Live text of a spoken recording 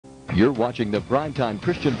You're watching the Primetime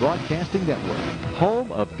Christian Broadcasting Network, home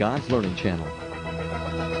of God's Learning Channel.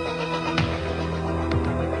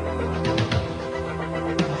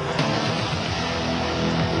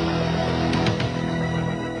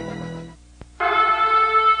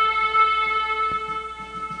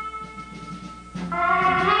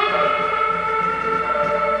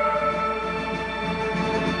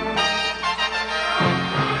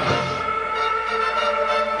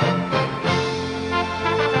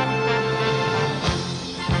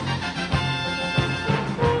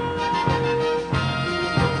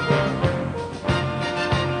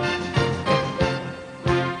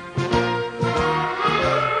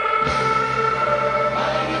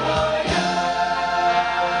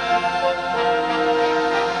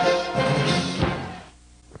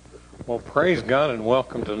 Praise God and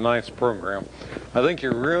welcome to tonight's program. I think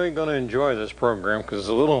you're really going to enjoy this program because it's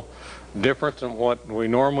a little different than what we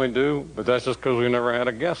normally do, but that's just because we never had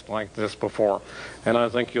a guest like this before. And I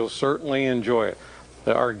think you'll certainly enjoy it.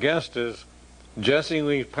 Our guest is Jesse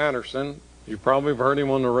Lee Peterson. You probably have heard him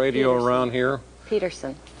on the radio around here.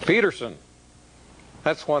 Peterson. Peterson.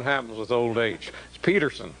 That's what happens with old age. It's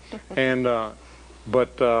Peterson. And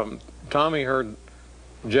but Tommie heard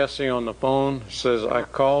Jesse on the phone, says I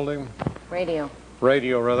called him. Radio,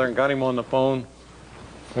 rather, and got him on the phone.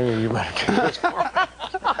 Hey, you better do this for me.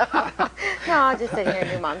 No, I'll just sit here and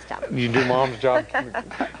do Mom's job. You do Mom's job?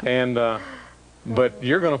 And, but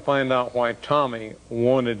you're going to find out why Tommie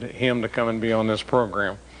wanted him to come and be on this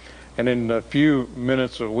program. And in the few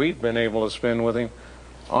minutes that we've been able to spend with him,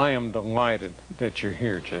 I am delighted that you're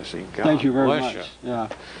here, Jesse. God Thank you very bless much. You.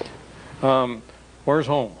 Yeah. Where's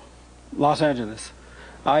home? Los Angeles.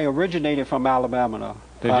 I originated from Alabama, though.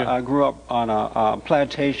 Did you? I grew up on a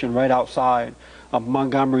plantation right outside of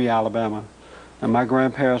Montgomery, Alabama. And my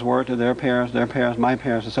grandparents worked with their parents, my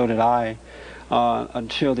parents, and so did I,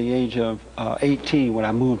 until the age of 18 when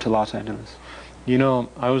I moved to Los Angeles. You know,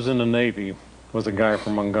 I was in the Navy with a guy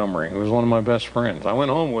from Montgomery. He was one of my best friends. I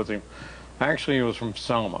went home with him. Actually, he was from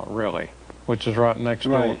Selma, really, which is right next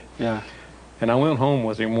door. Right, yeah. And I went home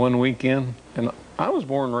with him one weekend, and I was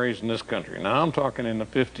born and raised in this country. Now, I'm talking in the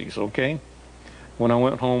 50s, okay? When I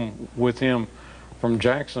went home with him from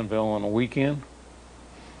Jacksonville on a weekend,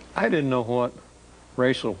 I didn't know what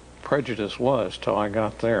racial prejudice was till I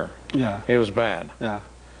got there. Yeah. It was bad. Yeah.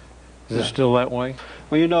 Is it still that way?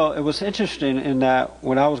 Well, you know, it was interesting in that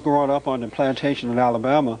when I was growing up on the plantation in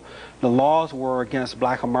Alabama, the laws were against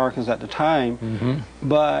black Americans at the time,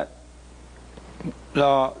 but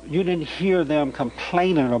you didn't hear them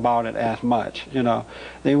complaining about it as much. You know,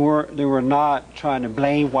 they were not trying to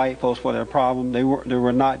blame white folks for their problem. They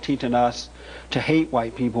were not teaching us to hate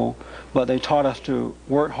white people, but they taught us to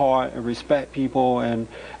work hard and respect people and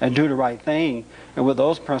do the right thing. And with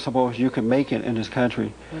those principles, you can make it in this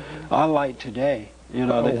country. Unlike today, you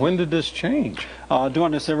know. When did this change?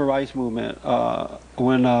 During the Civil Rights Movement,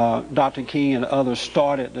 when Dr. King and others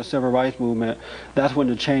started the Civil Rights Movement, that's when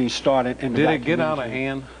the change started. Did it get out of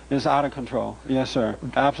hand? It's out of control. Yes, sir.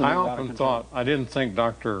 Absolutely. I often thought, I didn't think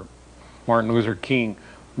Dr. Martin Luther King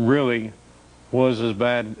really was as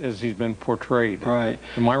bad as he's been portrayed. Right.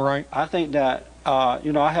 Am I right? I think that,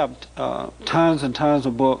 you know, I have tons and tons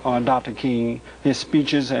of books on Dr. King, his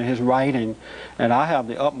speeches and his writing, and I have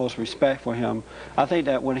the utmost respect for him. I think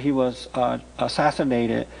that when he was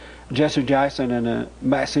assassinated, Jesse Jackson and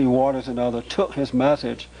Maxine Waters and others took his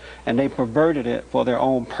message and they perverted it for their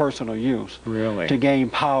own personal use. Really? To gain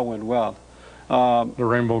power and wealth. The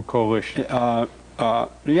Rainbow Coalition.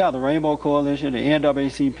 Yeah, the Rainbow Coalition, the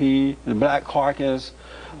NAACP, the Black Caucus,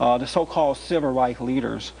 the so-called civil rights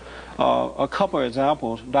leaders. A couple of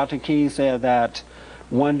examples. Dr. King said that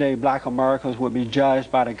one day black Americans would be judged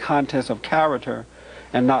by the contest of character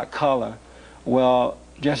and not color. Well,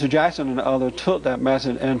 Jesse Jackson and others took that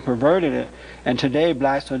message and perverted it, and today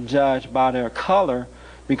blacks are judged by their color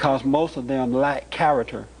because most of them lack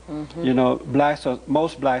character. You know,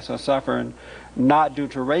 most blacks are suffering not due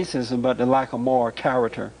to racism, but the lack of moral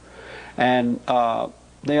character. And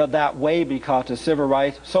they are that way because the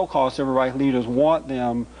so-called civil rights leaders want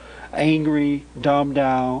them angry, dumbed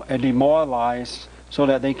down, and demoralized so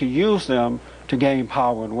that they can use them to gain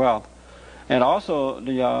power and wealth. And also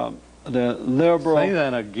the liberal... Say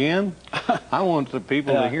that again? I want the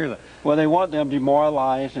people to hear that. Well, they want them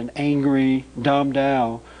demoralized and angry, dumbed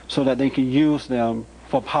down, so that they can use them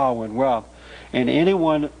for power and wealth. And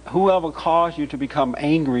whoever caused you to become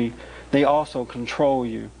angry, they also control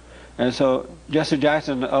you. And so Jesse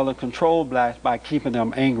Jackson and others control blacks by keeping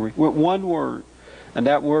them angry with one word, and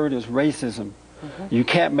that word is racism. You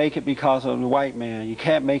can't make it because of the white man. You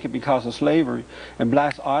can't make it because of slavery. And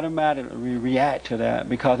blacks automatically react to that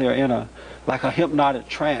because they're in like a hypnotic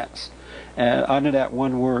trance and under that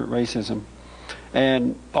one word, racism.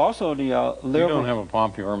 And also the liberal... You don't have a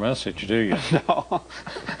popular message, do you? No.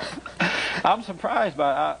 I'm surprised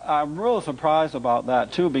I'm real surprised about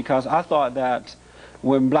that too, because I thought that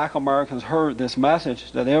when black Americans heard this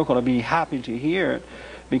message that they were going to be happy to hear it,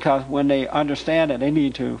 because when they understand that they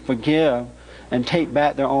need to forgive and take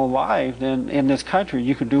back their own lives, then in this country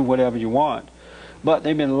you can do whatever you want. But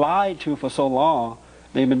they've been lied to for so long.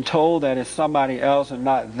 They've been told that it's somebody else and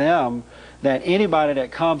not them, that anybody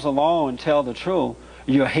that comes along and tell the truth,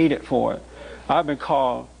 you're hated for it. I've been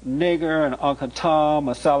called nigger and Uncle Tom,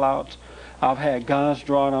 a sellout. I've had guns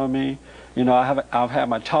drawn on me. You know, I've had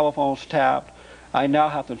my telephones tapped. I now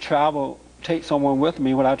have to take someone with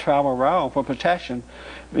me when I travel around for protection,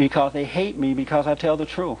 because they hate me because I tell the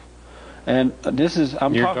truth. And I'm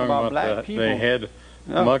talking about black people. The head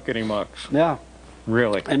muckety mucks. Yeah.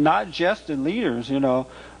 Really. And not just the leaders, you know.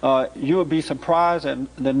 You would be surprised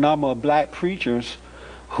at the number of black preachers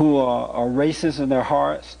who are racist in their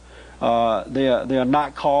hearts. They are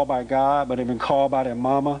not called by God, but they've been called by their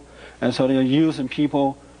mama. And so they're using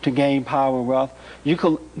people to gain power and wealth. You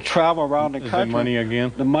could travel around the country. Is the money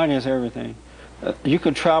again? The money is everything. You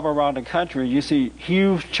could travel around the country. You see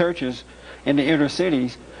huge churches in the inner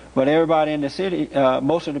cities, but everybody in the city,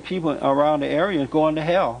 most of the people around the area is going to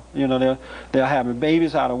hell. You know, they're having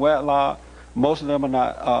babies out of wedlock. Most of them are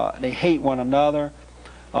not. They hate one another.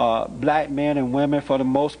 Black men and women, for the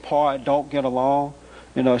most part, don't get along.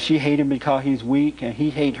 You know, she hates him because he's weak, and he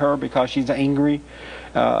hates her because she's angry.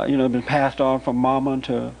 You know, been passed on from mama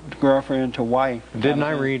to girlfriend to wife. Didn't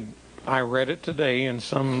I read? I read it today in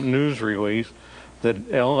some news release that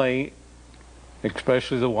L.A.,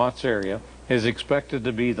 especially the Watts area, is expected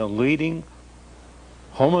to be the leading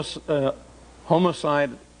homicide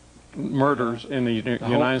murders in the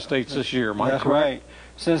United States this year. Am I correct? Right.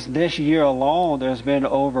 Since this year alone, there's been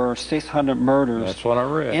over 600 murders. That's what I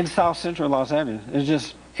read. In South Central Los Angeles. It's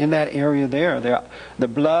just in that area there. The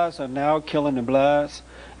Bloods are now killing the Bloods,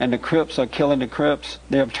 and the Crips are killing the Crips.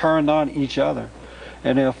 They have turned on each other,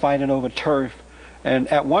 and they're fighting over turf. And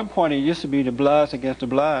at one point, it used to be the Bloods against the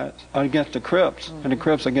Bloods, against the Crips, and the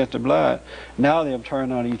Crips against the Blood. Now they have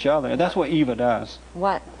turned on each other, and that's what evil does.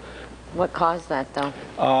 What caused that, though?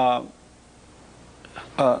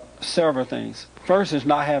 Several things. First is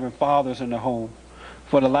not having fathers in the home.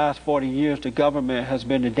 For the last 40 years, the government has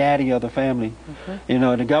been the daddy of the family. You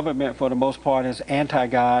know, the government, for the most part, is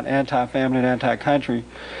anti-God, anti-family, and anti-country.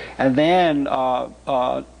 And then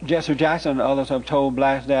Jesse Jackson and others have told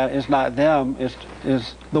blacks that it's not them, it's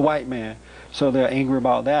the white man. So they're angry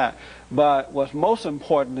about that. But what's most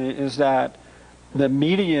important is that the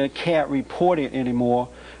media can't report it anymore,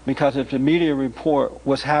 because if the media report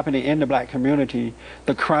what's happening in the black community,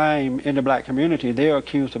 the crime in the black community, they're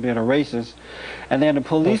accused of being a racist. And then the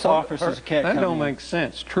police officers can't come in. That don't make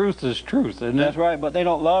sense. Truth is truth, isn't it? That's right, but they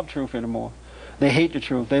don't love truth anymore. They hate the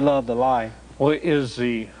truth. They love the lie. Well,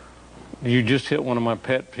 you just hit one of my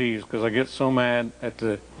pet peeves, because I get so mad at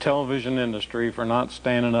the television industry for not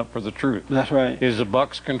standing up for the truth. That's right. Is the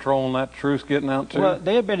Bucks controlling that truth getting out too? Well,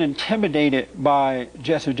 they have been intimidated by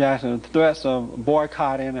Jesse Jackson, threats of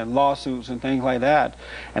boycotting and lawsuits and things like that,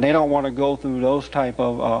 and they don't want to go through those type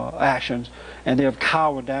of actions, and they have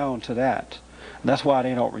cowered down to that. That's why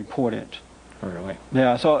they don't report it. Really?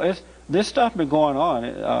 Yeah, so this stuff been going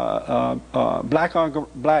on.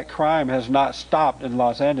 Black crime has not stopped in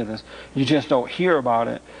Los Angeles. You just don't hear about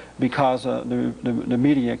it because the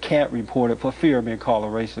media can't report it for fear of being called a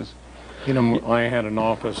racist. You know, I had an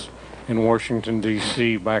office in Washington,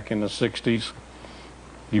 D.C. back in the 60s.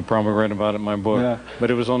 You probably read about it in my book. Yeah. But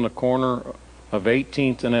it was on the corner of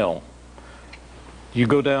 18th and L. You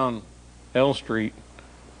go down L Street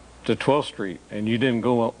to 12th Street, and you didn't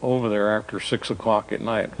go over there after 6 o'clock at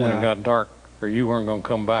night when it got dark, or you weren't going to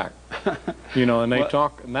come back. You know, and they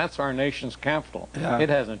talk, and that's our nation's capital. Yeah. It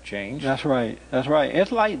hasn't changed. That's right. That's right.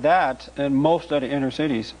 It's like that in most of the inner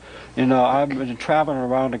cities. You know, I've been traveling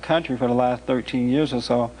around the country for the last 13 years or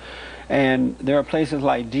so, and there are places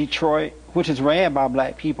like Detroit, which is ran by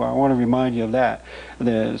black people. I want to remind you of that.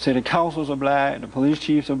 The city councils are black, the police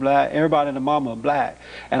chiefs are black, everybody in the mama are black,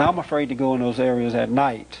 and I'm afraid to go in those areas at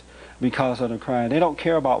night because of the crime. They don't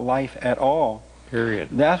care about life at all. Period.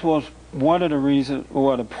 That was one of the reasons,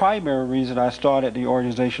 or the primary reason I started the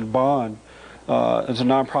organization Bond. It's a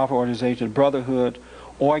nonprofit organization, Brotherhood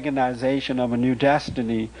Organization of a New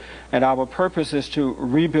Destiny, and our purpose is to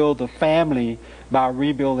rebuild the family by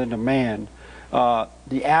rebuilding the man.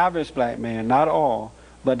 The average black man, not all,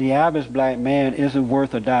 but the average black man isn't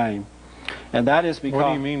worth a dime. And that is because... What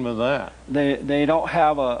do you mean by that? They don't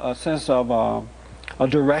have a sense of a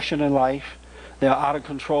direction in life. They're out of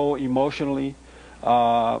control emotionally.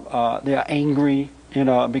 They're angry,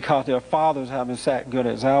 because their fathers haven't set good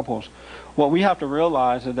examples. What we have to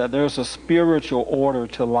realize is that there's a spiritual order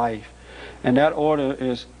to life. And that order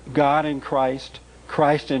is God in Christ,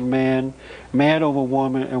 Christ in man, man over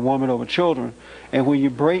woman, and woman over children. And when you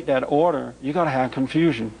break that order, you're going to have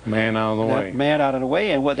confusion. Man out of the way. Man out of the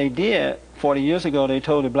way. And what they did 40 years ago, they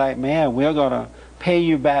told the black man, we're going to pay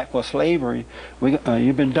you back for slavery.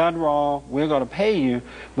 You've been done wrong. We're going to pay you,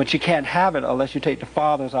 but you can't have it unless you take the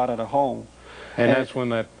fathers out of the home. And that's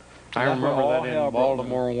when I remember that in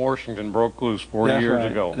Baltimore and Washington broke loose 40 years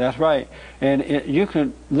ago. That's right. And you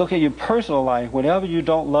can look at your personal life. Whenever you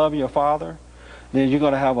don't love your father, then you're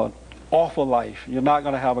going to have an awful life. You're not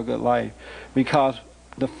going to have a good life. Because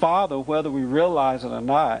the father, whether we realize it or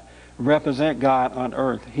not, represent God on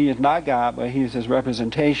earth. He is not God, but he is his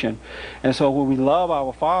representation. And so when we love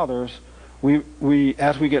our fathers, we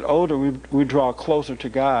as we get older, we draw closer to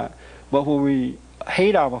God. But when we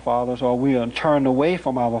hate our fathers, or we are turned away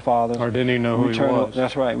from our fathers, or didn't even know who he was.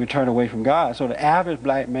 That's right, we turn away from God. So the average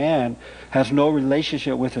black man has no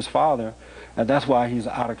relationship with his father, and that's why he's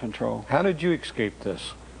out of control. How did you escape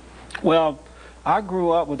this? Well, I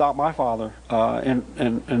grew up without my father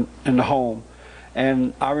in the home.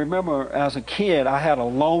 And I remember as a kid, I had a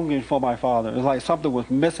longing for my father. It was like something was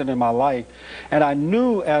missing in my life. And I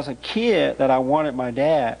knew as a kid that I wanted my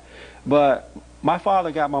dad. But my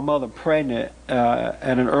father got my mother pregnant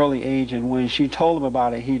at an early age, and when she told him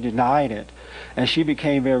about it, he denied it. And she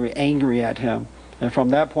became very angry at him. And from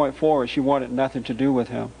that point forward, she wanted nothing to do with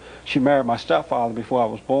him. She married my stepfather before I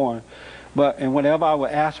was born. And whenever I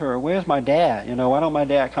would ask her, where's my dad? Why don't my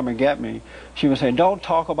dad come and get me? She would say, don't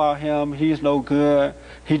talk about him. He's no good.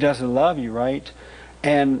 He doesn't love you, right?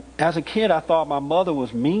 And as a kid, I thought my mother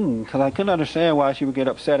was mean because I couldn't understand why she would get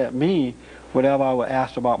upset at me whenever I would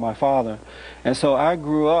ask about my father. And so I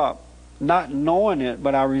grew up not knowing it,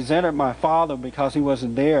 but I resented my father because he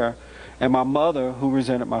wasn't there, and my mother who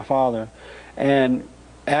resented my father. And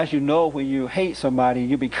as you know, when you hate somebody,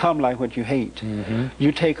 you become like what you hate. Mm-hmm.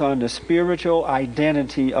 You take on the spiritual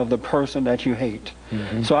identity of the person that you hate.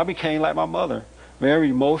 Mm-hmm. So I became like my mother, very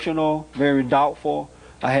emotional, very doubtful.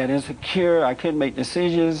 I had insecure, I couldn't make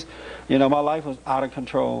decisions. My life was out of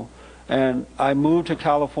control. And I moved to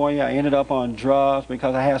California. I ended up on drugs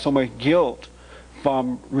because I had so much guilt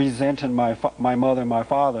from resenting my mother and my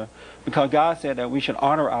father, because God said that we should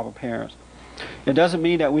honor our parents. It doesn't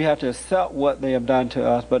mean that we have to accept what they have done to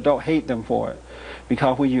us, but don't hate them for it.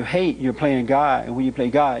 Because when you hate, you're playing God, and when you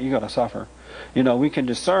play God, you're going to suffer. We can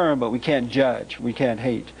discern, but we can't judge. We can't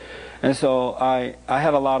hate. And so I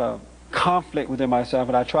had a lot of conflict within myself,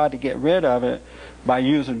 and I tried to get rid of it by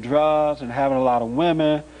using drugs and having a lot of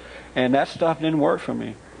women, and that stuff didn't work for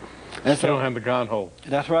me. And still don't have the God hole.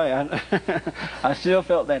 That's right. I still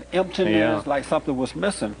felt that emptiness, like something was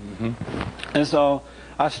missing. Mm-hmm. And so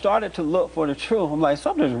I started to look for the truth. I'm like,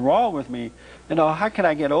 something's wrong with me. How can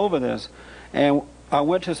I get over this? And I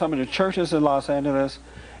went to some of the churches in Los Angeles,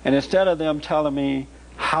 and instead of them telling me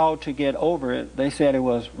how to get over it, they said it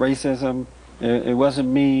was racism, it wasn't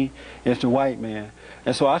me, it's the white man.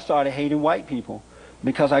 And so I started hating white people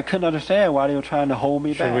because I couldn't understand why they were trying to hold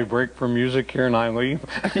me back. Should we break for music here and I leave?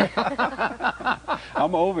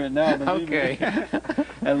 I'm over it now. Okay.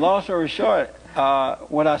 And long story short,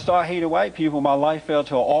 when I started hating white people, my life fell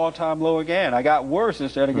to an all-time low again. I got worse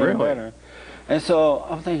instead of getting better. And so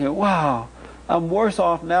I'm thinking, wow, I'm worse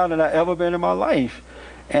off now than I've ever been in my life.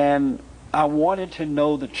 And I wanted to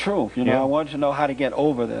know the truth. I wanted to know how to get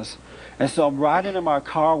over this. And so I'm riding in my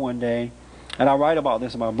car one day, and I write about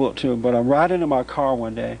this in my book too, but I'm riding in my car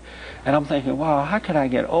one day, and I'm thinking, wow, how can I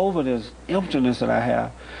get over this emptiness that I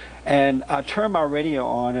have? And I turned my radio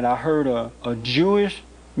on, and I heard a Jewish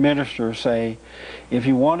minister say, if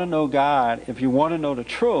you want to know God, if you want to know the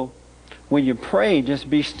truth, when you pray, just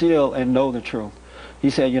be still and know the truth.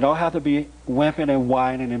 He said, you don't have to be whimpering and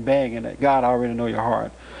whining and begging, that God already know your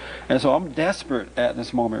heart. And so I'm desperate at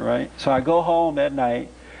this moment, right? So I go home that night,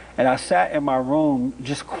 and I sat in my room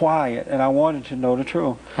just quiet, and I wanted to know the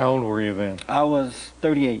truth. How old were you then? I was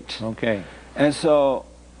 38. Okay. And so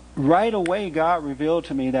right away, God revealed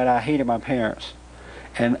to me that I hated my parents.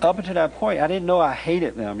 And up until that point, I didn't know I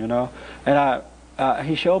hated them, And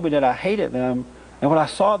he showed me that I hated them. And when I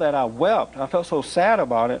saw that, I wept. I felt so sad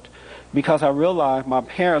about it because I realized my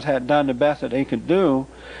parents had done the best that they could do.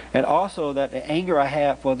 And also that the anger I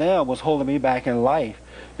had for them was holding me back in life.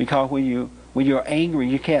 Because when you're angry,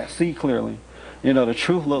 you can't see clearly. You know, the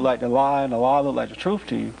truth looked like the lie and the lie looked like the truth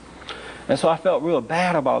to you. And so I felt real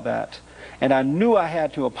bad about that. And I knew I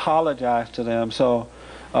had to apologize to them. So,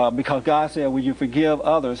 because God said, when you forgive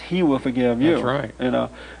others, He will forgive you. That's right. You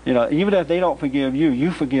know, even if they don't forgive you,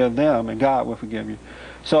 you forgive them, and God will forgive you.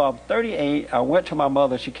 So I'm 38. I went to my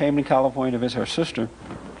mother. She came to California to visit her sister.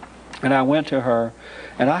 And I went to her.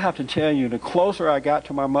 And I have to tell you, the closer I got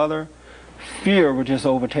to my mother, fear would just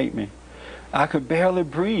overtake me. I could barely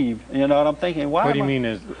breathe. You know what I'm thinking? Why? What do you mean?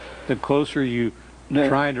 Is the closer you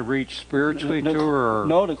trying to reach spiritually to her? Or?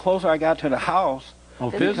 No, the closer I got to the house.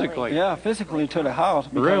 Oh, physically? Yeah, physically to the house.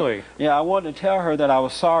 Because, really? Yeah, I wanted to tell her that I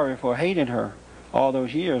was sorry for hating her all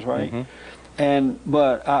those years, right? Mm-hmm.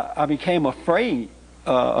 But I became afraid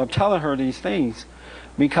of telling her these things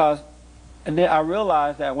and then I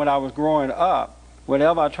realized that when I was growing up,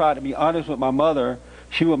 whenever I tried to be honest with my mother,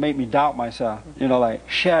 she would make me doubt myself. You know, like,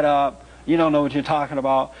 shut up. You don't know what you're talking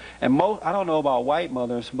about. And I don't know about white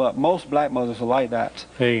mothers, but most black mothers are like that.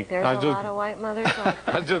 Hey, there's a lot of white mothers.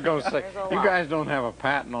 I was just going to say, you guys don't have a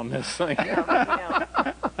patent on this thing.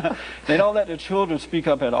 No. They don't let the children speak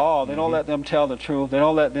up at all. They don't let them tell the truth. They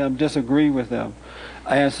don't let them disagree with them.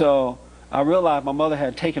 And so I realized my mother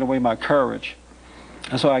had taken away my courage.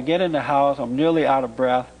 And so I get in the house. I'm nearly out of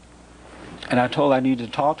breath. And I told her I needed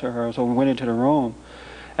to talk to her. So we went into the room.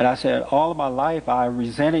 And I said, all of my life I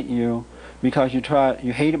resented you because you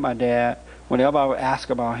hated my dad. Whenever I would ask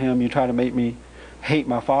about him, you tried to make me hate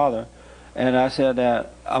my father. And I said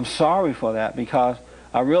that I'm sorry for that because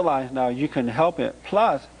I realize now you couldn't help it.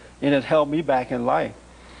 Plus, it has held me back in life.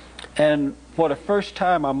 And for the first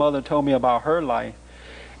time, my mother told me about her life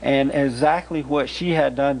and exactly what she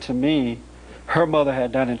had done to me, her mother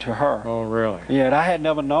had done it to her. Oh, really? Yeah, and I had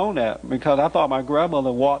never known that because I thought my grandmother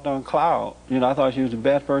walked on cloud. You know, I thought she was the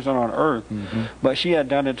best person on earth. Mm-hmm. But she had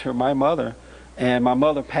done it to my mother, and my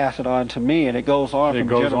mother passed it on to me, and it goes on from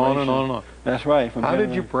generation. It goes on and on and on. That's right. How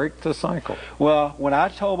did you break the cycle? Well, when I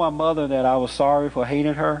told my mother that I was sorry for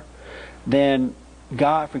hating her, then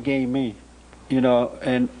God forgave me. You know,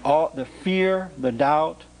 and all the fear, the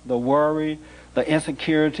doubt, the worry, the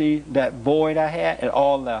insecurity, that void I had, it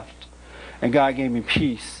all left. And God gave me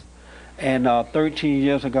peace. And 13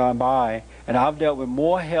 years have gone by, and I've dealt with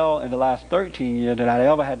more hell in the last 13 years than I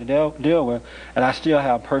ever had to deal with, and I still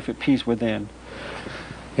have perfect peace within.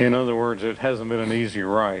 In other words, it hasn't been an easy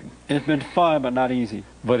ride. It's been fun, but not easy.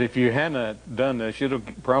 But if you hadn't done this, you'd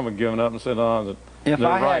have probably given up and said, oh, if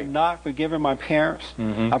I had not forgiven my parents,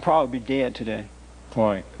 I'd probably be dead today.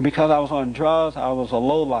 Why? Because I was on drugs, I was a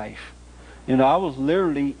low life. You know, I was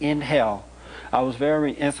literally in hell. I was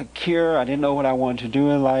very insecure. I didn't know what I wanted to do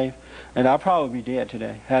in life. And I'd probably be dead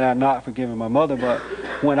today had I not forgiven my mother. But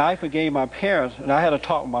when I forgave my parents, and I had a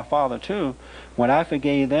talk with my father too, when I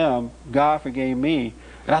forgave them, God forgave me.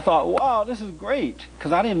 And I thought, wow, this is great,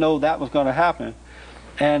 because I didn't know that was going to happen.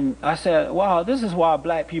 And I said, wow, this is why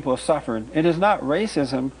black people are suffering. It is not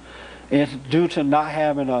racism. It's due to not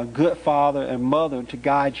having a good father and mother to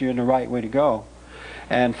guide you in the right way to go.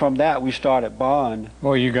 And from that, we started Bond.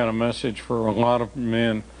 Well, you got a message for a lot of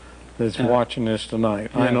men that's watching this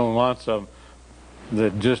tonight. Yeah. I know lots of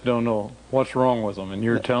that just don't know what's wrong with them, and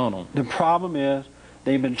you're telling them. The problem is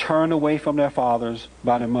they've been turned away from their fathers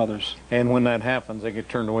by their mothers. And when that happens, they get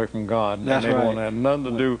turned away from God. That's and they right. don't have nothing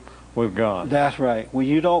to do with God. That's right. When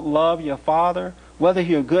you don't love your father, whether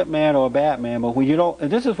you're a good man or a bad man, but when you don't,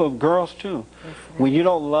 and this is for girls too, when you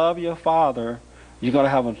don't love your father, you're going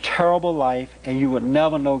to have a terrible life, and you would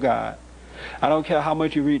never know God. I don't care how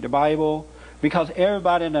much you read the Bible, because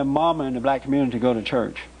everybody and their mama in the black community go to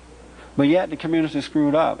church. But yet the community is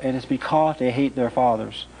screwed up, and it's because they hate their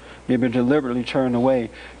fathers. They've been deliberately turned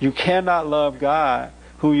away. You cannot love God,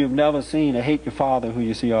 who you've never seen, and hate your father, who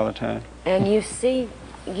you see all the time. And you see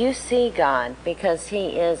God because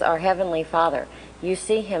He is our Heavenly Father. You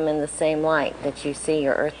see Him in the same light that you see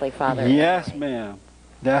your earthly father. Yes, ma'am.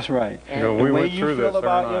 That's right. You know, the way you feel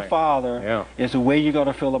about your father is the way you're going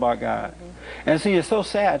to feel about God. And see, it's so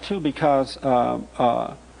sad too, because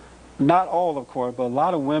not all, of course, but a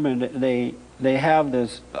lot of women, they have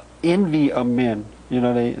this envy of men. You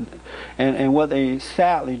know, and what they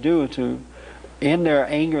sadly do is in their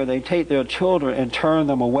anger, they take their children and turn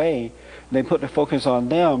them away. They put the focus on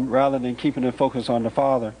them rather than keeping the focus on the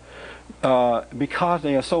father, because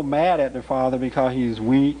they are so mad at their father because he's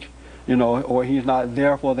weak, you know, or he's not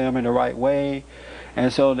there for them in the right way.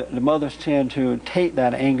 And so the mothers tend to take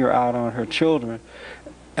that anger out on her children.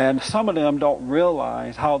 And some of them don't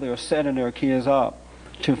realize how they're setting their kids up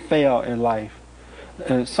to fail in life.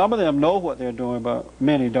 And some of them know what they're doing, but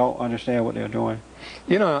many don't understand what they're doing.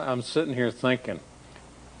 You know, I'm sitting here thinking,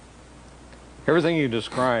 everything you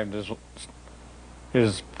described is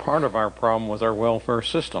is part of our problem with our welfare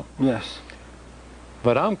system. Yes.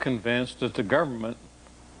 But I'm convinced that the government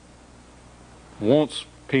wants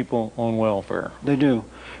people on welfare. They do.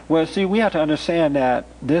 Well, see, we have to understand that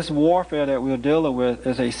this warfare that we're dealing with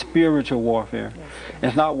is a spiritual warfare. Yes.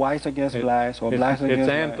 It's not whites against blacks or blacks against whites.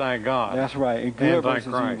 It's anti-God. That's right. It's good versus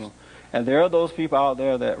Anti-Christ. evil. And there are those people out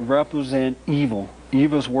there that represent evil.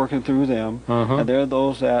 Evil is working through them. And there are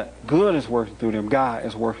those that good is working through them. God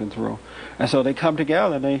is working through. And so they come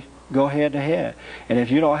together and they go head to head. And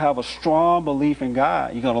if you don't have a strong belief in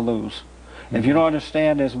God, you're going to lose. If you don't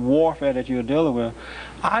understand this warfare that you're dealing with,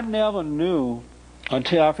 I never knew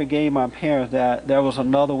until I forgave my parents that there was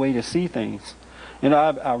another way to see things. You know,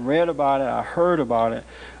 I read about it, I heard about it,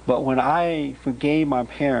 but when I forgave my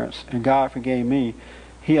parents and God forgave me,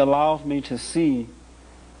 He allows me to see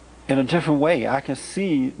in a different way. I can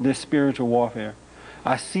see this spiritual warfare.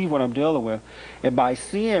 I see what I'm dealing with. And by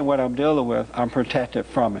seeing what I'm dealing with, I'm protected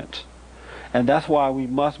from it. And that's why we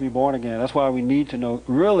must be born again. That's why we need to know,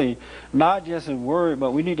 really, not just in word,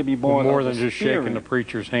 but we need to be born more of the than just Spirit. shaking the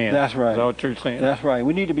preacher's hand. That's right. Is that what you're saying? That's right.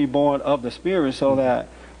 We need to be born of the Spirit so that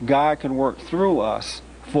God can work through us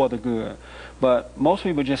for the good. But most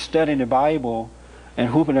people just studying the Bible and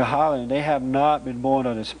hooping and hollering, they have not been born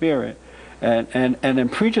of the Spirit. And then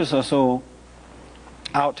preachers are so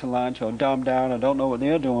out to lunch or dumbed down or don't know what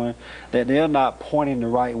they're doing that they're not pointing the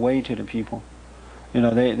right way to the people. You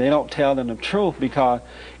know, they don't tell them the truth, because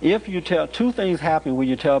if you tell, two things happen when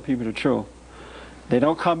you tell people the truth. They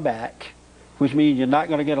don't come back, which means you're not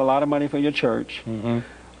going to get a lot of money for your church.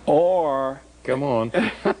 Or come on.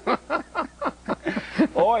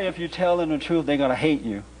 Or if you tell them the truth, they're going to hate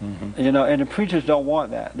you. You know, and the preachers don't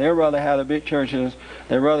want that. They'd rather have the big churches.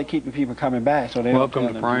 They'd rather keep the people coming back. So they Welcome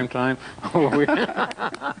don't to tell prime time. We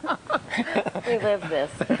live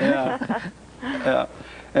this. Yeah.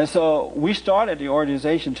 And so we started the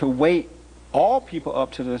organization to wake all people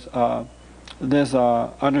up to this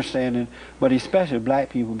understanding, but especially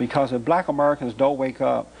black people, because if black Americans don't wake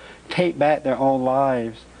up, take back their own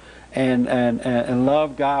lives, and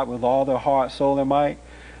love God with all their heart, soul, and might,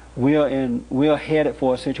 we're headed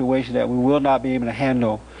for a situation that we will not be able to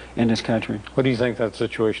handle in this country. What do you think that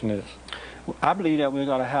situation is? I believe that we're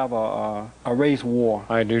going to have a race war.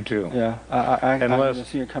 I do too. Yeah, I can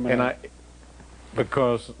see it coming.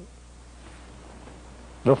 Because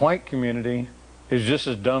the white community is just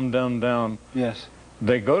as dumbed down. Yes.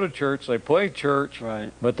 They go to church, they play church,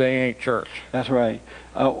 right, but they ain't church. That's right.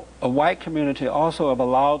 A white community also have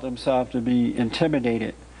allowed themselves to be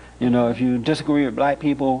intimidated. You know, if you disagree with black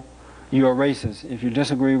people, you're a racist. If you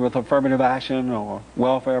disagree with affirmative action or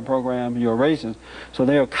welfare program, you're a racist. So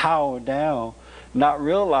they are cowered down, not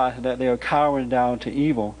realizing that they are cowering down to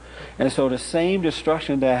evil. And so the same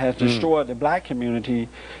destruction that has destroyed the black community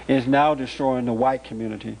is now destroying the white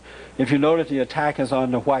community. If you notice, the attack is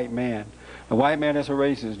on the white man. The white man is a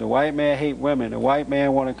racist. The white man hates women. The white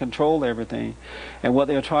man want to control everything. And what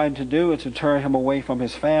they're trying to do is to turn him away from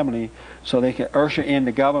his family so they can usher in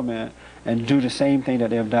the government and do the same thing that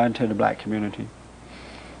they've done to the black community.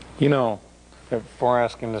 You know, before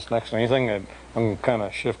asking this next, anything that I'm going to kind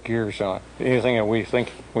of shift gears on, anything that we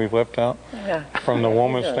think we've left out from the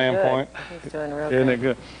woman's standpoint? He's doing real Isn't it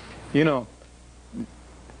good? You know,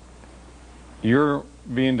 you're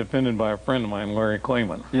being defended by a friend of mine, Larry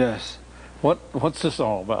Clayman. Yes. What's this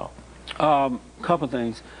all about? Couple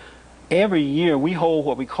things. Every year we hold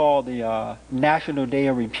what we call the National Day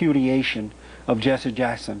of Repudiation of Jesse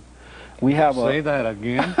Jackson. We have Say that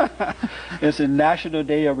again. It's a National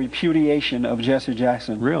Day of Repudiation of Jesse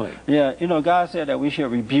Jackson. Really? Yeah. You know, God said that we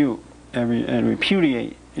should rebuke and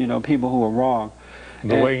repudiate, you know, people who are wrong.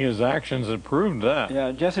 The way his actions have proved that.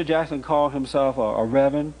 Yeah, Jesse Jackson called himself a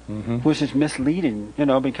reverend, which is misleading, you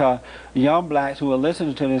know, because young blacks who are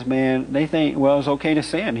listening to this man, they think, well, it's okay to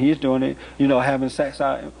sin. He's doing it, you know, having sex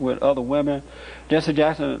out with other women. Jesse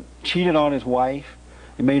Jackson cheated on his wife.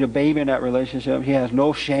 He made a baby in that relationship. He has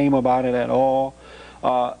no shame about it at all.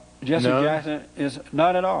 Jesse Jackson is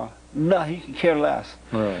not at all. No, he can care less.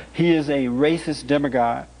 Right. He is a racist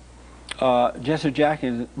demagogue. Jesse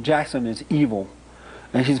Jackson is evil.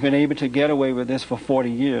 And he's been able to get away with this for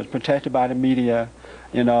 40 years, protected by the media,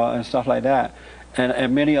 you know, and stuff like that.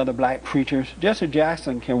 And many other black preachers. Jesse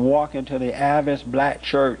Jackson can walk into the average black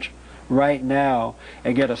church right now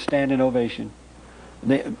and get a standing ovation.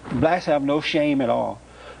 Blacks have no shame at all.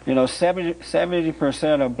 You know,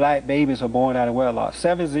 70% of black babies are born out of wedlock.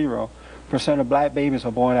 70% of black babies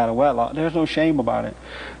are born out of wedlock. There's no shame about it.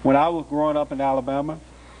 When I was growing up in Alabama,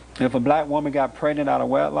 if a black woman got pregnant out of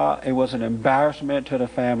wedlock, it was an embarrassment to the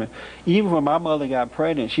family. Even when my mother got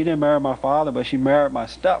pregnant, she didn't marry my father, but she married my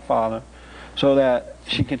stepfather. so that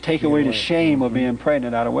she can take away the shame of being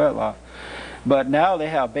pregnant out of wedlock. But now they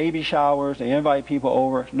have baby showers, they invite people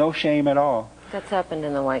over, no shame at all. That's happened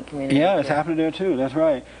in the white community. Yeah, it's happening there too, that's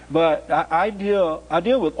right. But I deal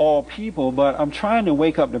with all people, but I'm trying to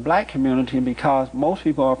wake up the black community because most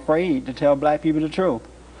people are afraid to tell black people the truth.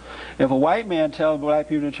 If a white man tells black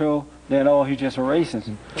people the truth, then, oh, he's just a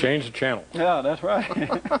racist. Change the channel. Yeah, that's right.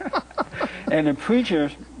 And the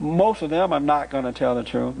preachers, most of them are not going to tell the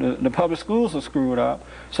truth. The public schools are screwed up,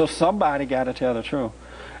 so somebody got to tell the truth.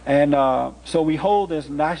 And so we hold this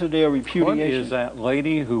National Day of Repudiation. What is that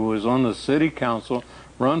lady who was on the city council,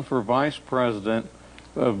 run for vice president,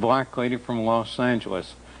 a black lady from Los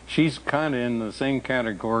Angeles? She's kind of in the same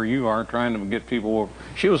category you are, trying to get people over.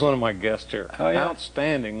 She was one of my guests here. Oh, yeah?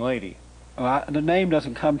 Outstanding lady. Well, the name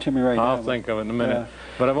doesn't come to me right now. I'll think of it in a minute. Yeah.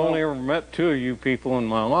 But I've only ever met 2 of you people in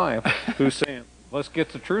my life who's saying, let's get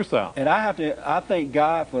the truth out. And I thank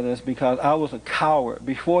God for this because I was a coward.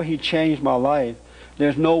 Before he changed my life,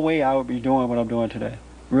 there's no way I would be doing what I'm doing today,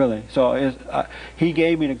 really. So he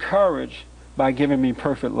gave me the courage by giving me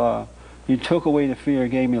perfect love. He took away the fear,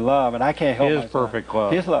 gave me love, and I can't help myself. His perfect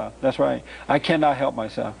love. His love, that's right. I cannot help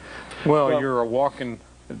myself. Well, you're a walking,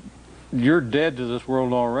 you're dead to this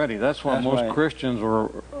world already. That's what most right. Christians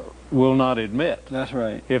will not admit. That's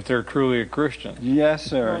right. If they're truly a Christian. Yes,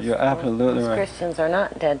 sir. You're absolutely most right. Christians are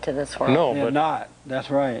not dead to this world. No, They're but not. That's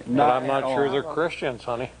right. But Not I'm not at sure all. they're Christians,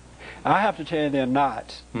 honey. I have to tell you they're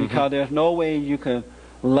not, because there's no way you can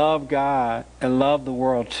love God and love the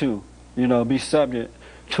world too. You know, be subject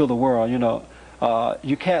to the world. You know,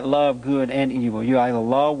 you can't love good and evil. You either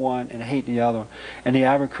love one and hate the other. And the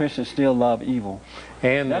average Christian still love evil.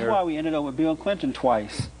 And that's why we ended up with Bill Clinton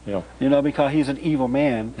twice. Yeah. You know, because he's an evil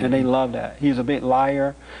man, and they love that. He's a big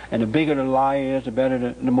liar, and the bigger the liar is,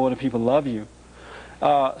 the more the people love you.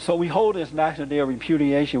 So we hold this National Day of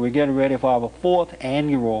Repudiation. We're getting ready for our 4th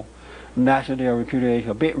annual National Day of Repudiation,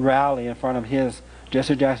 a big rally in front of his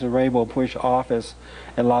Jesse Jackson Rainbow Push office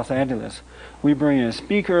in Los Angeles. We bring in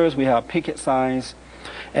speakers, we have picket signs,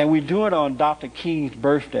 and we do it on Dr. King's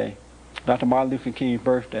birthday, Dr. Martin Luther King's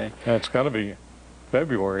birthday. It's got to be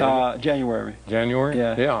February. Isn't it? January. January?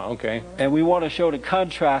 Yeah. Yeah, okay. And we want to show the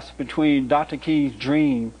contrast between Dr. King's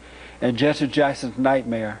dream and Jesse Jackson's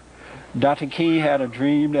nightmare. Dr. King had a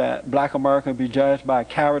dream that black America would be judged by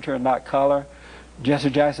character and not color.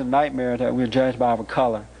 Jesse Jackson's nightmare that we're judged by our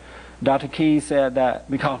color. Dr. King said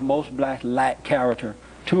that because most blacks lack character.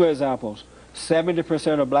 2 examples.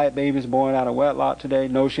 70% of black babies born out of wedlock today,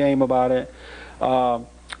 no shame about it.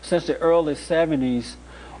 Since the early 70s,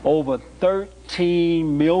 over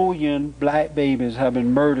 13 million black babies have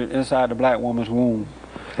been murdered inside the black woman's womb.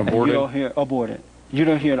 Aborted. You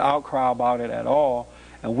don't hear an outcry about it at all.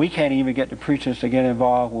 And we can't even get the preachers to get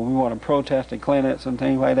involved when we want to protest at clinics and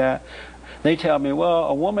things like that. They tell me, well,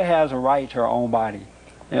 a woman has a right to her own body.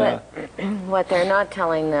 But what they're not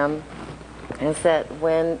telling them is that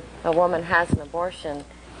when a woman has an abortion,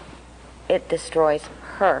 it destroys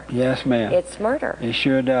her. Yes, ma'am. It's murder. It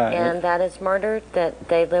sure does. And that is murder that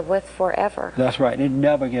they live with forever. That's right. They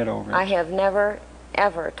never get over it. I have never,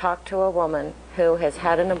 ever talked to a woman who has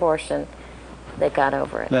had an abortion that got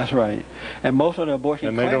over it. That's right. And most of the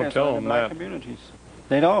abortion clinics are in the black communities.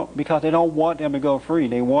 They don't, because they don't want them to go free.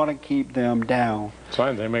 They want to keep them down. That's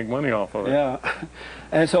right. They make money off of it. Yeah.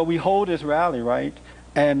 And so we hold this rally, right?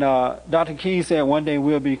 And Dr. King said one day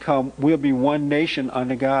we'll be one nation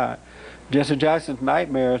under God. Jesse Jackson's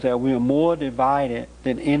nightmare is that we are more divided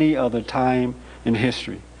than any other time in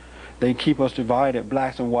history. They keep us divided,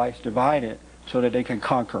 blacks and whites divided, so that they can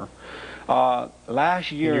conquer.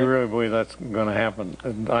 Last year... You really believe that's going to happen?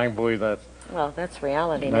 I believe that's... Well, that's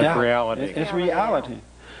reality. That's reality. It's reality.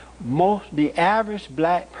 The average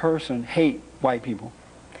black person hate white people.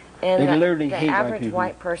 And they literally hate white people. The average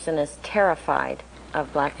white person is terrified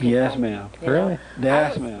of black people. Yes, ma'am. Really?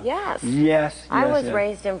 Yes, ma'am. Yes. Yes. I was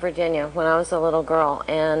raised in Virginia when I was a little girl,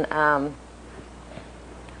 and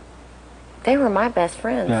they were my best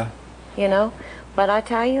friends. Yeah. You know? But I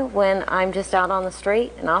tell you, when I'm just out on the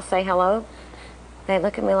street and I'll say hello, they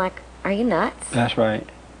look at me like, are you nuts? That's right.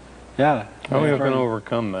 Yeah. How are we going to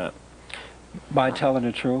overcome that? By telling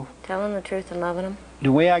the truth. Telling the truth and loving them.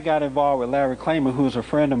 The way I got involved with Larry Clayman, who's a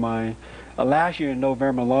friend of mine, last year in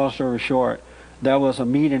November, long story short, there was a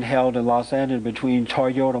meeting held in Los Angeles between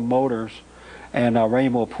Toyota Motors and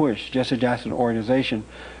Rainbow Push, Jesse Jackson's organization.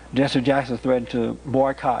 Jesse Jackson threatened to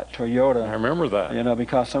boycott Toyota. I remember that. You know,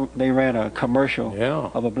 because they ran a commercial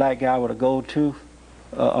of a black guy with a gold tooth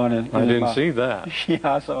on it. I didn't see that.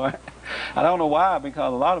 Yeah, I saw it. I don't know why,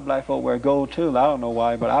 because a lot of black folk wear gold too. I don't know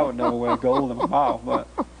why, but I would never wear gold in my mouth. But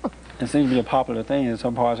It seems to be a popular thing in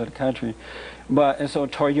some parts of the country. And so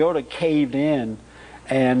Toyota caved in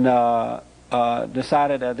and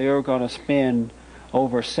decided that they were going to spend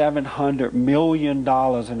over $700 million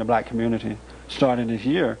in the black community starting this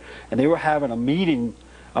year. And they were having a meeting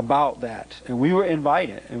about that. And we were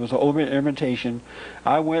invited. It was an open invitation.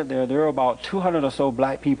 I went there. There were about 200 or so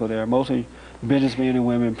black people there, mostly businessmen and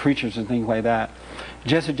women, preachers and things like that.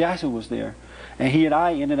 Jesse Jackson was there. And he and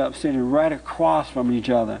I ended up sitting right across from each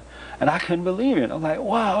other. And I couldn't believe it. I'm like,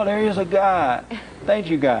 wow, there is a God. Thank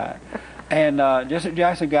you, God. And Jesse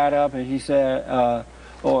Jackson got up and he said,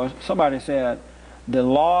 or somebody said, the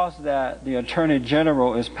laws that the Attorney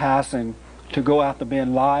General is passing to go after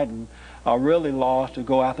bin Laden are really laws to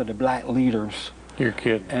go after the black leaders. You're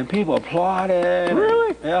kidding. And people applauded.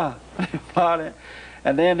 Really? Yeah, they applauded.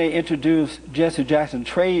 And then they introduced Jesse Jackson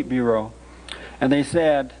Trade Bureau. And they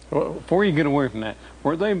said... Well, before you get away from that,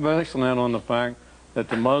 were they basing that on the fact that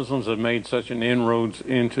the Muslims have made such an inroads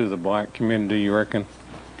into the black community, you reckon?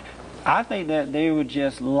 I think that they were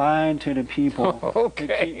just lying to the people Okay.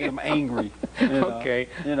 to keep them angry. You know? Okay.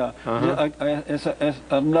 You know, it's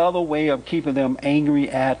another way of keeping them angry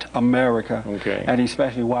at America, Okay. and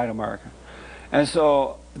especially white America. And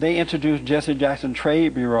so they introduced Jesse Jackson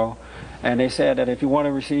Trade Bureau, and they said that if you want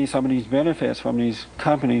to receive some of these benefits from these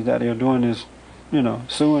companies that they're doing this, you know,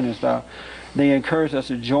 suing and stuff, they encouraged us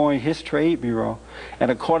to join his trade bureau.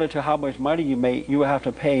 And according to how much money you make, you will have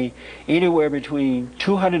to pay anywhere between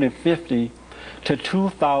 $250 to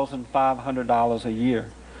 $2,500 a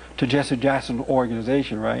year to Jesse Jackson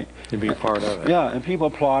organization, right? To be a part of it. Yeah, and people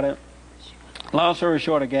applauded. Long story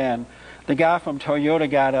short, again, the guy from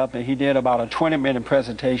Toyota got up and he did about a 20-minute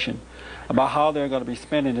presentation about how they're going to be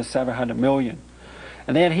spending the $700 million.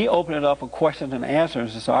 And then he opened it up for questions and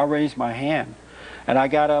answers, and so I raised my hand. And I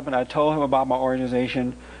got up and I told him about my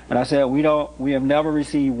organization, and I said, we have never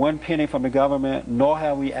received one penny from the government, nor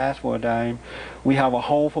have we asked for a dime. We have a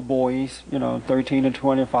home for boys, you know, 13 to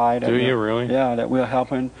 25. Do you really? Yeah, that we're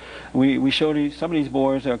helping. We show some of these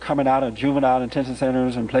boys that are coming out of juvenile detention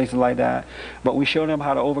centers and places like that, but we show them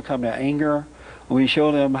how to overcome their anger. We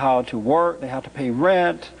show them how to work, they have to pay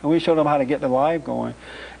rent, and we show them how to get their life going.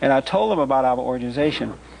 And I told them about our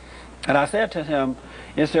organization. And I said to him,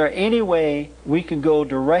 is there any way we can go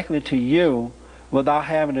directly to you without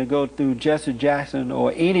having to go through Jesse Jackson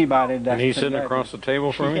or anybody that's And he's sitting across the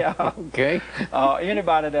table from me? Yeah. Okay.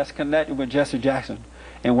 Anybody that's connected with Jesse Jackson.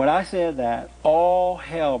 And when I said that, all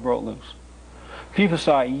hell broke loose. People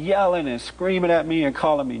started yelling and screaming at me and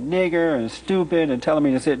calling me nigger and stupid and telling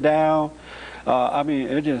me to sit down. I mean,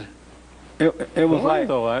 it was like...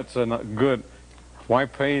 Though that's a good... Why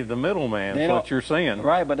pay the middleman? That's what you're saying.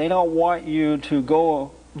 Right, but they don't want you to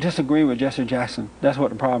go disagree with Jesse Jackson. That's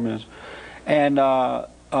what the problem is. And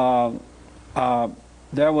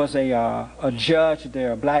there was a judge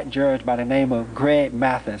there, a black judge by the name of Greg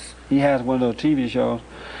Mathis. He has one of those TV shows.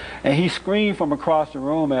 And he screamed from across the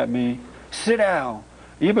room at me, sit down.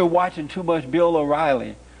 You've been watching too much Bill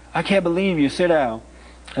O'Reilly. I can't believe you. Sit down.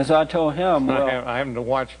 And so I told him, well... I happen to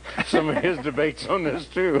watch some of his debates on this,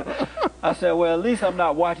 too. I said, well, at least I'm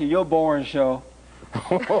not watching your boring show.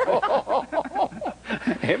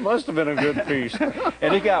 It must have been a good piece.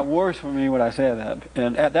 And it got worse for me when I said that.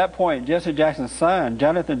 And at that point, Jesse Jackson's son,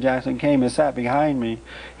 Jonathan Jackson, came and sat behind me.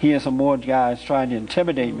 He and some more guys trying to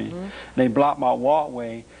intimidate me. They blocked my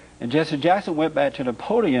walkway. And Jesse Jackson went back to the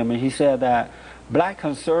podium and he said that black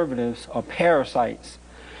conservatives are parasites.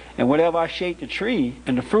 And whenever I shake the tree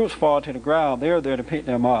and the fruits fall to the ground, they're there to pick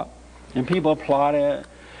them up. And people applauded.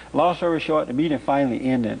 Long story short, the meeting finally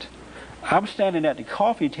ended. I'm standing at the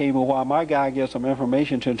coffee table while my guy gives some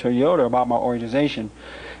information to Toyota about my organization.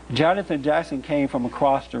 Jonathan Jackson came from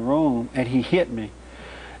across the room and he hit me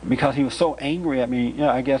because he was so angry at me. You know,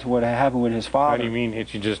 I guess what had happened with his father. How do you mean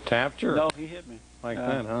hit you? Just tapped you? No, he hit me. Like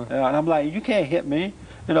that, huh? And I'm like, you can't hit me.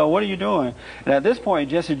 You know, what are you doing? And at this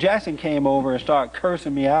point, Jesse Jackson came over and started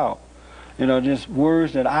cursing me out. You know, just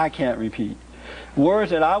words that I can't repeat.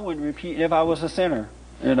 Words that I wouldn't repeat if I was a sinner,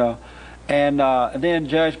 you know. And then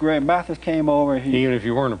Judge Greg Mathis came over. Even if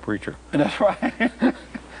you weren't a preacher. That's right.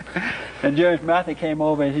 And Judge Mathis came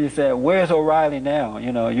over and he said, where's O'Reilly now?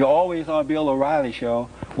 You know, you're always on Bill O'Reilly show.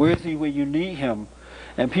 Where's he when you need him?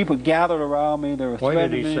 And people gathered around me. They were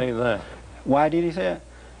threatening me. Why did he say that? Why did he say it?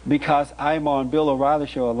 Because I'm on Bill O'Reilly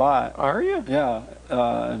show a lot. Are you? Yeah,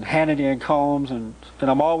 and Hannity and Combs, and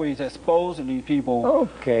I'm always exposing these people.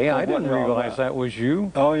 Okay, I didn't realize that was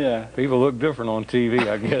you. Oh, yeah. People look different on TV,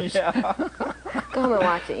 I guess. Yeah. Go home and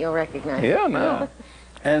watch it. You'll recognize it. Yeah, no.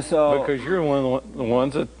 And so... Because you're one of the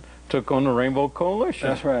ones that took on the Rainbow Coalition.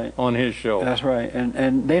 That's right. On his show. That's right,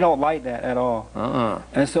 and they don't like that at all.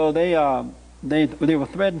 And so they were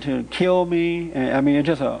threatening to kill me, and I mean,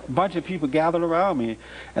 just a bunch of people gathered around me,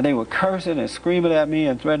 and they were cursing and screaming at me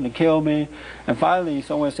and threatening to kill me. And finally,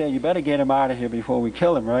 someone said, "You better get him out of here before we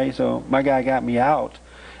kill him," right? So my guy got me out,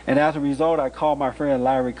 and as a result, I called my friend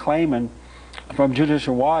Larry Clayman from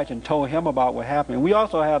Judicial Watch and told him about what happened. We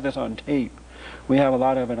also have this on tape. We have a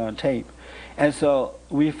lot of it on tape. And so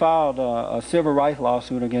we filed a civil rights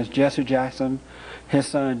lawsuit against Jesse Jackson, his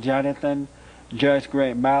son Jonathan, Judge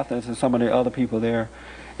Grant Mathis, and some of the other people there.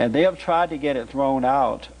 And they have tried to get it thrown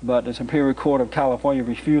out, but the Superior Court of California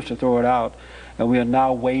refused to throw it out, and we are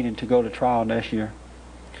now waiting to go to trial next year.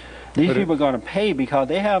 These people are going to pay because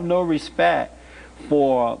they have no respect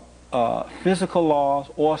for physical laws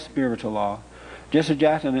or spiritual law. Jesse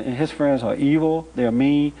Jackson and his friends are evil, they're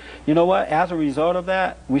mean. You know what, as a result of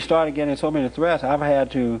that, we started getting so many threats. I've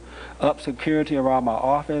had to up security around my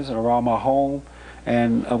office and around my home.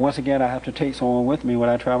 And once again, I have to take someone with me when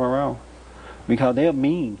I travel around because they're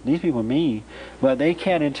mean. These people are mean, but they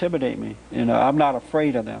can't intimidate me. You know, I'm not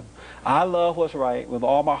afraid of them. I love what's right with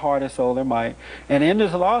all my heart and soul and might. And in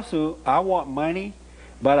this lawsuit, I want money,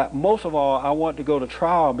 but most of all, I want to go to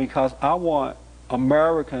trial because I want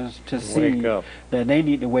Americans to see that they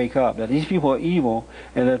need to wake up, that these people are evil,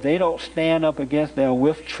 and if they don't stand up against them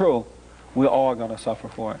with truth, we're all going to suffer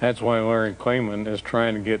for it. That's why Larry Clayman is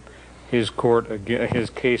trying to get his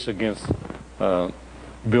case against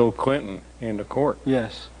Bill Clinton into court.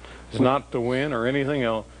 Yes. It's not to win or anything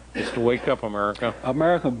else. It's to wake up, America.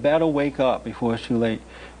 America better wake up before it's too late.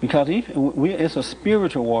 Because it's a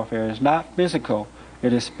spiritual warfare. It's not physical.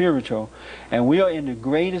 It is spiritual. And we are in the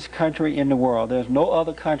greatest country in the world. There's no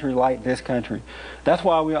other country like this country. That's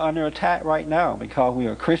why we are under attack right now, because we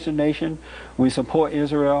are a Christian nation. We support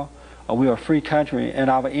Israel. We are a free country, and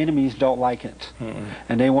our enemies don't like it.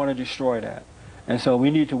 And they want to destroy that. And so we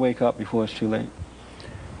need to wake up before it's too late.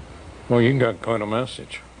 Well, you got quite a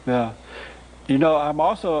message. Yeah. You know,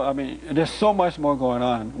 I mean, there's so much more going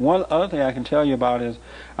on. One other thing I can tell you about is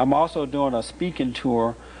I'm also doing a speaking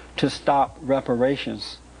tour to stop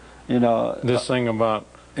reparations. You know, this thing about,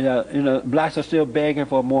 yeah, you know, blacks are still begging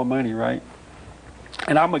for more money, right?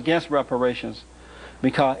 And I'm against reparations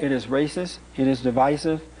because it is racist, it is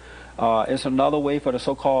divisive. It's another way for the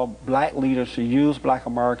so-called black leaders to use black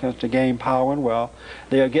Americans to gain power and wealth.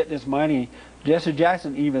 They'll get this money. Jesse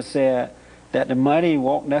Jackson even said that the money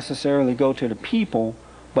won't necessarily go to the people,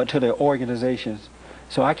 but to their organizations.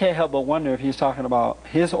 So I can't help but wonder if he's talking about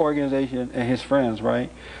his organization and his friends, right?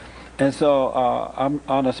 And so I'm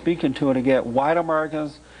on a speaking tour to get white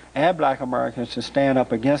Americans and black Americans to stand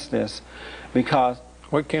up against this, because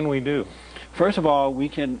what can we do? First of all, we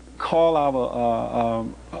can call our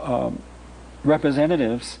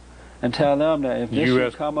representatives and tell them that if this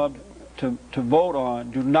should come up to vote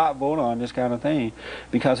on, do not vote on this kind of thing,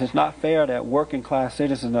 because it's not fair that working class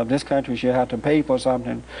citizens of this country should have to pay for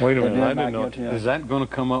something. Wait a minute, I didn't know. Is that going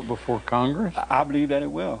to come up before Congress? I believe that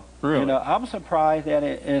it will. Really? You know, I'm surprised that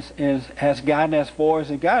it has gotten as far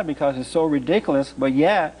as it got, because it's so ridiculous. But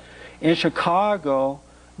yet, in Chicago,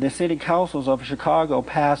 the city councils of Chicago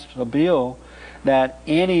passed a bill that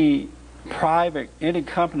any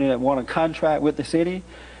company that want to contract with the city,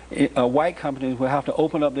 white companies will have to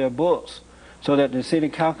open up their books so that the city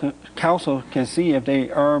council can see if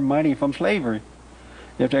they earn money from slavery.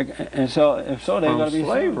 If so, they're going to be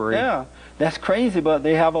slavery. Yeah, that's crazy, but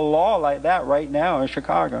they have a law like that right now in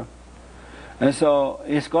Chicago, and so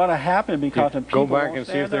it's going to happen because the people go back and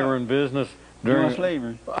see if they were in business during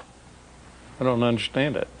slavery. I don't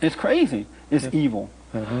understand it. It's crazy. It's evil.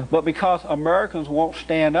 But because Americans won't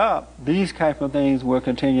stand up, these type of things will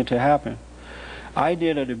continue to happen. I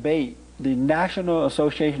did a debate. The National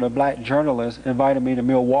Association of Black Journalists invited me to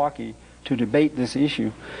Milwaukee to debate this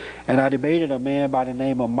issue. And I debated a man by the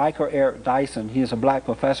name of Michael Eric Dyson. He is a black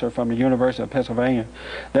professor from the University of Pennsylvania.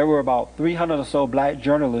 There were about 300 or so black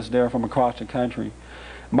journalists there from across the country.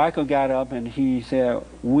 Michael got up and he said,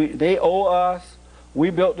 they owe us, we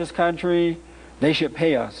built this country, they should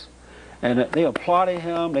pay us. And they applauded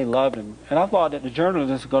him, they loved him. And I thought that the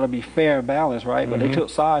journalists were going to be fair and balanced, right? But they took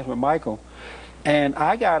sides with Michael. And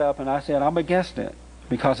I got up and I said, I'm against it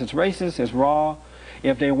because it's racist, it's wrong.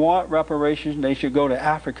 If they want reparations, they should go to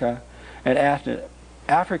Africa and ask the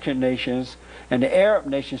African nations and the Arab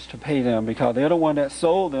nations to pay them, because they're the one that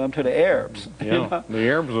sold them to the Arabs. Yeah, you know? The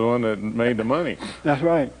Arabs are the one that made the money. That's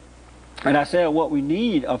right. And I said what we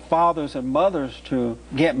need are fathers and mothers to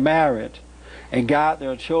get married and guide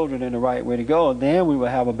their children in the right way to go. Then we will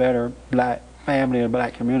have a better black family and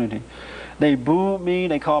black community. They booed me,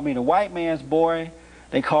 they called me the white man's boy,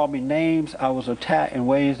 They called me names. I was attacked in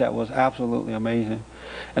ways that was absolutely amazing.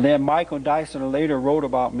 And then Michael Dyson later wrote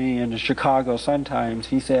about me in the Chicago Sun-Times.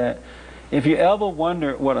 He said, if you ever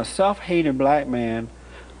wondered what a self-hating black man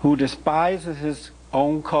who despises his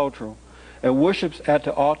own culture and worships at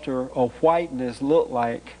the altar of whiteness look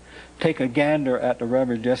like, take a gander at the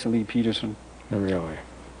Reverend Jesse Lee Peterson. Really?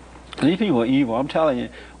 These people are evil. I'm telling you.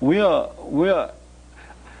 We're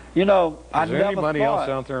you know, I never thought. Is there anybody else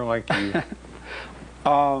out there like you?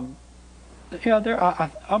 Yeah,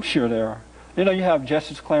 I'm sure there are. You know, you have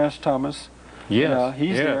Justice Clarence Thomas. Yes, You know,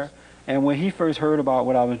 he's there. And when he first heard about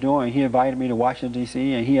what I was doing, he invited me to Washington,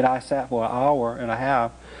 D.C., and he and I sat for an hour and a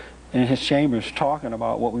half in his chambers talking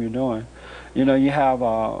about what we were doing. You know, you have,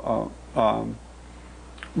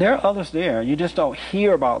 there are others there. You just don't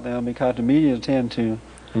hear about them because the media tend to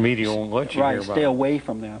The media won't let you hear about stay it. away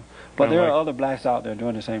from them. But Kinda there are like- other blacks out there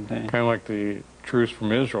doing the same thing. Kind of like the truth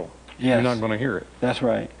from Israel. Yes. You're not going to hear it. That's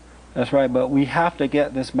right. That's right. But we have to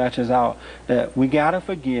get this message out that we got to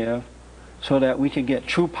forgive so that we can get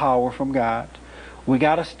true power from God. We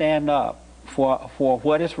got to stand up for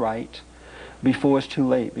what is right before it's too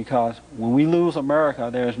late, because when we lose America,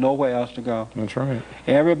 there is nowhere else to go. That's right.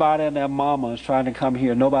 Everybody and their mama is trying to come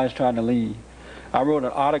here. Nobody's trying to leave. I wrote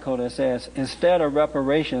an article that says, instead of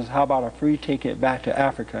reparations, how about a free ticket back to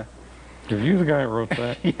Africa? Are you the guy who wrote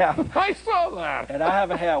that? Yeah. I saw that. And I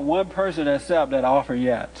haven't had one person accept that offer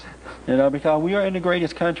yet. You know, because we are in the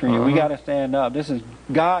greatest country and we got to stand up.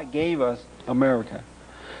 God gave us America.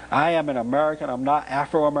 I am an American. I'm not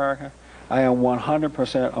Afro-American. I am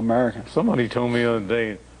 100% American. Somebody told me the other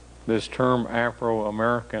day this term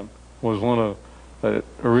Afro-American was one of that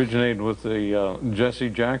originated with the Jesse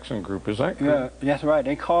Jackson group. Is that correct? Yeah, that's right.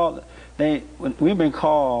 We've been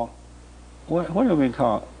called, what have we been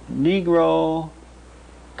called? Negro,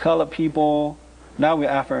 colored people. Now we're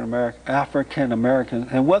African Americans.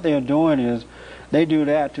 And what they're doing is they do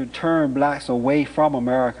that to turn blacks away from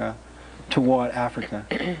America toward Africa.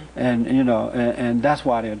 And, you know, and that's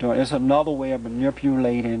why they're doing it. It's another way of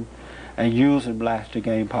manipulating and using blacks to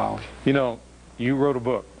gain power. You know, you wrote a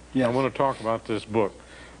book. Yes. I want to talk about this book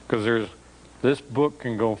because this book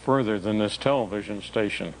can go further than this television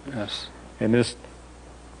station. Yes. And this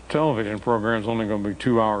television program is only going to be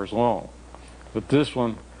 2 hours long. But this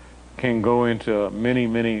one can go into many,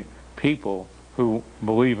 many people who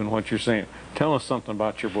believe in what you're saying. Tell us something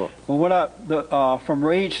about your book. Well, from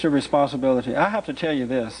rage to responsibility, I have to tell you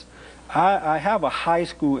this. I have a high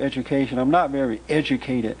school education. I'm not very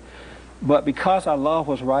educated. But because I love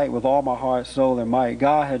what's right with all my heart, soul, and might,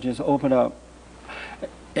 God has just opened up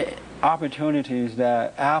opportunities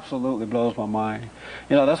that absolutely blows my mind.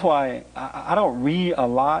 You know, that's why I don't read a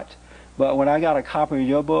lot, but when I got a copy of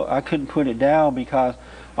your book, I couldn't put it down because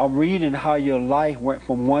I'm reading how your life went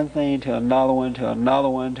from one thing to another one, to another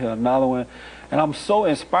one, to another one. And I'm so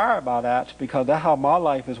inspired by that because that's how my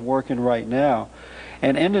life is working right now.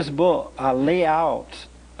 And in this book, I lay out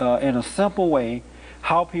in a simple way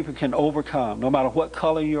how people can overcome, no matter what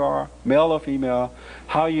color you are, male or female,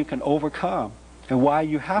 how you can overcome and why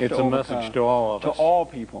you have to overcome. It's a message to all of us. To all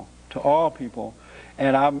people. To all people.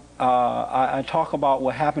 And I talk about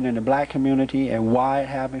what happened in the black community and why it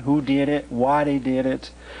happened, who did it, why they did it,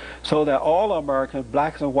 so that all Americans,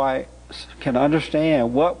 blacks and whites, can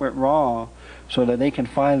understand what went wrong so that they can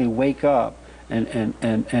finally wake up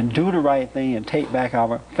and do the right thing and take back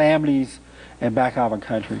our families and back our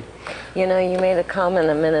country. You know, you made a comment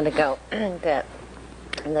a minute ago that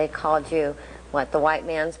they called you, what, the white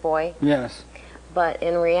man's boy? Yes. But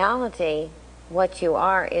in reality, what you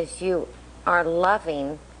are is you are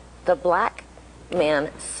loving the black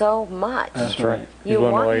man so much. That's right. You He's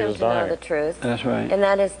want one of the him ways to know dying. the truth. That's right. And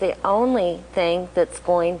that is the only thing that's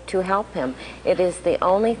going to help him. It is the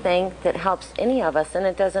only thing that helps any of us, and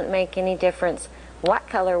it doesn't make any difference what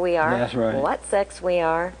color we are, That's right. what sex we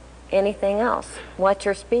are, anything else. What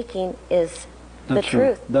you're speaking is the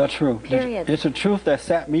truth. The truth. Period. It's a truth that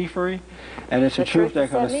set me free, and it's a The truth truth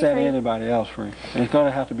that's that going to set me set free. anybody else free. And it's going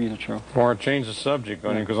to have to be the truth. Before I change the subject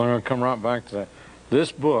on you, because I'm going to come right back to that.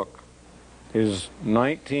 This book is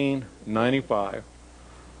 1995.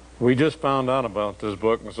 We just found out about this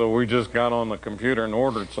book, and so we just got on the computer and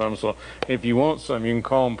ordered some. So if you want some, you can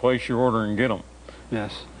call and place your order and get them.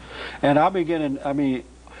 Yes. And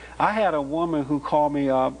I had a woman who called me,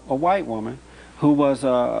 a white woman, who was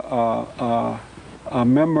a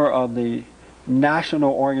member of the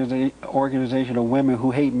National Organization of Women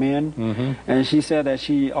Who Hate Men, and she said that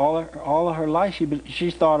all of her life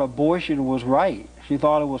she thought abortion was right, She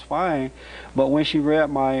thought it was fine, but when she read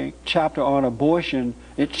my chapter on abortion,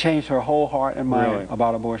 it changed her whole heart and mind Really?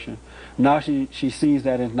 about abortion. Now she sees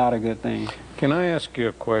that it's not a good thing. Can I ask you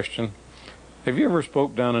a question? Have you ever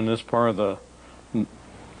spoke down in this part of the,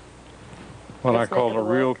 what I This call neck the of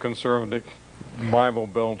the real world? conservative Bible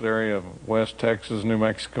Belt area of West Texas, New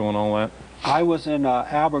Mexico, and all that? I was in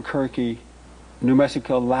Albuquerque, New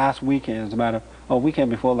Mexico last weekend, as a matter of,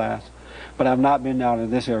 weekend before last, but I've not been down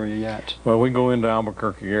in this area yet. Well, we go into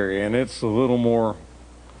Albuquerque area, and it's a little more,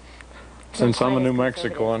 since I'm a quite New as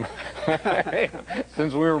Mexican,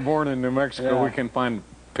 since we were born in New Mexico, Yeah. we can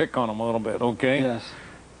pick on them a little bit, okay? Yes.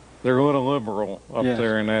 They're a little liberal up Yes.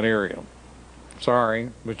 there in that area. Sorry,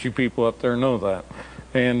 but you people up there know that.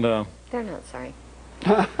 And They're not sorry.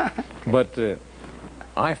 but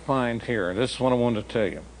I find here, this is what I wanted to tell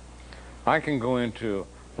you. I can go into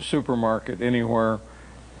a supermarket anywhere,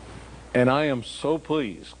 and I am so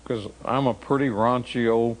pleased because I'm a pretty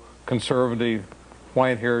raunchy old conservative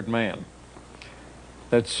white-haired man,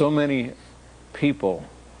 that so many people,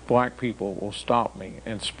 black people, will stop me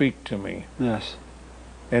and speak to me. Yes.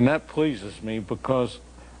 And that pleases me because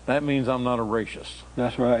that means I'm not a racist.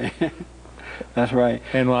 That's right. That's right.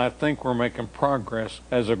 And I think we're making progress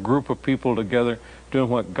as a group of people together doing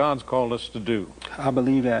what God's called us to do. I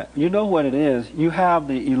believe that. You know what it is? You have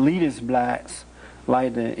the elitist blacks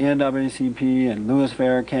like the NAACP and Louis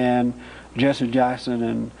Farrakhan, Jesse Jackson,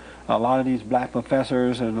 and a lot of these black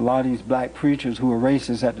professors and a lot of these black preachers who are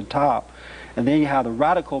racist at the top. And then you have the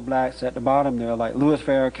radical blacks at the bottom there, like Louis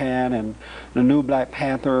Farrakhan and the new Black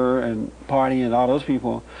Panther and Party and all those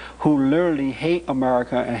people who literally hate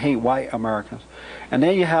America and hate white Americans. And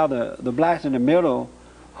then you have the blacks in the middle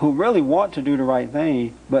who really want to do the right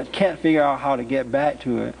thing but can't figure out how to get back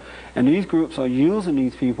to it. And these groups are using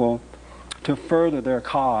these people to further their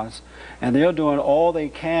cause. And they're doing all they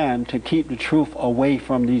can to keep the truth away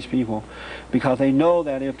from these people, because they know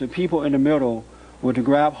that if the people in the middle were to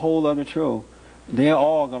grab hold of the truth, they're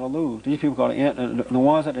all going to lose. These people are going to end, the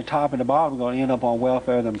ones at the top and the bottom are going to end up on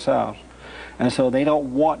welfare themselves. And so they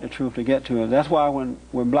don't want the truth to get to it. That's why when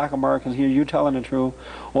black Americans hear you telling the truth,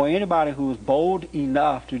 or anybody who is bold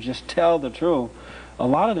enough to just tell the truth, a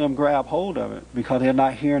lot of them grab hold of it because they're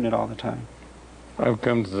not hearing it all the time. I've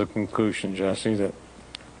come to the conclusion, Jesse, that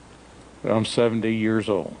I'm 70 years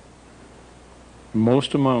old.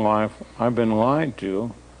 Most of my life I've been lied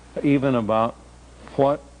to, even about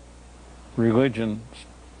what religion,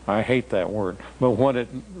 I hate that word, but what it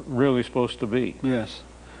really supposed to be. Yes,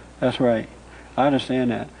 that's right. I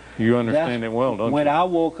understand that. You understand it well, don't when you? I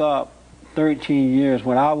woke up 13 years,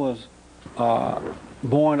 when I was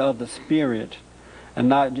born of the Spirit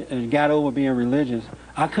and got over being religious,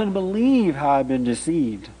 I couldn't believe how I'd been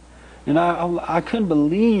deceived. And I couldn't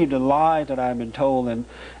believe the lies that I'd been told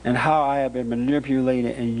and how I had been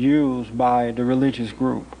manipulated and used by the religious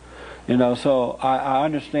group. You know, so I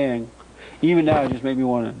understand. Even now, it just made me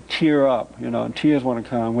want to tear up, you know, and tears want to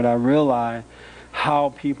come when I realize how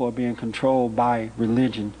people are being controlled by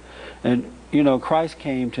religion. And, you know, Christ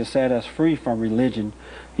came to set us free from religion.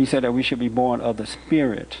 He said that we should be born of the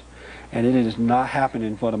Spirit, and it is not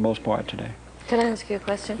happening for the most part today. Can I ask you a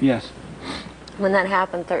question? Yes. When that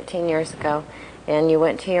happened 13 years ago, and you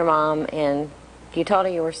went to your mom and you told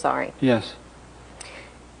her you were sorry, Yes.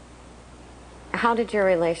 how did your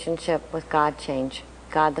relationship with God change?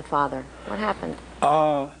 God the Father. What happened?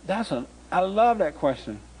 I love that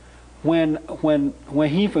question. When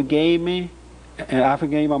he forgave me, and I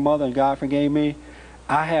forgave my mother, and God forgave me,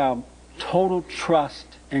 I have total trust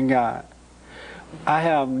in God. I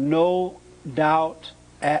have no doubt.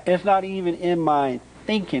 It's not even in my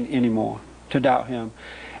thinking anymore to doubt him.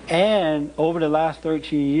 And over the last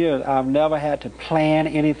 13 years, I've never had to plan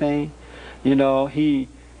anything. You know, he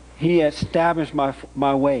established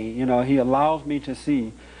my way. You know, he allows me to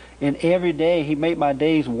see. And every day he make my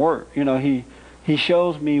days work. You know, he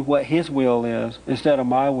shows me what his will is instead of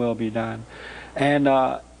my will be done. And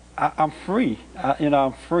I'm free.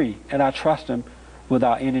 I'm free. And I trust him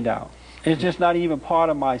without any doubt. It's just not even part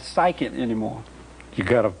of my psyche anymore. You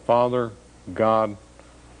got a Father, God.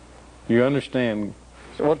 You understand.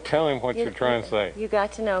 So what? Tell him what you're trying to say. You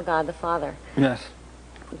got to know God the Father. Yes.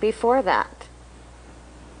 Before that,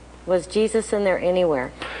 was Jesus in there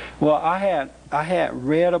anywhere? Well, I had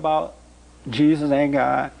read about Jesus and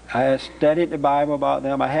God. I had studied the Bible about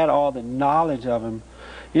them. I had all the knowledge of him.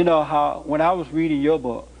 You know how when I was reading your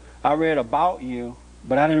book, I read about you,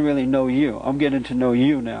 but I didn't really know you. I'm getting to know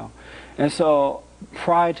you now. And so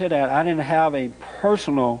prior to that, I didn't have a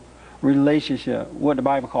personal relationship, what the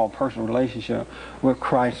Bible called personal relationship with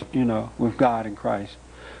Christ, you know, with God and Christ.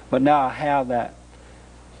 But now I have that.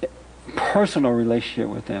 personal relationship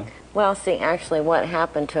with him. Well, see, actually what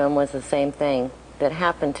happened to him was the same thing that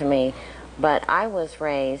happened to me, but I was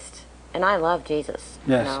raised, and I love Jesus.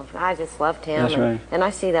 Yes. You know, I just loved him. That's right. And I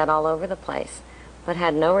see that all over the place, but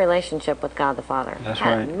had no relationship with God the Father. That's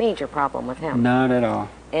had right. a major problem with him. None at all.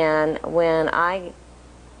 And when I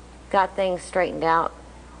got things straightened out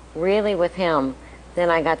really with him, then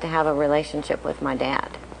I got to have a relationship with my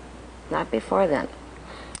dad. Not before then.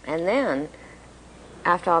 And then,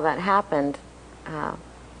 after all that happened,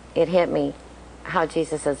 it hit me how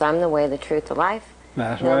Jesus says, I'm the way, the truth, the life.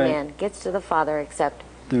 That's no right. man gets to the Father except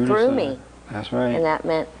Through through me. That's right. And that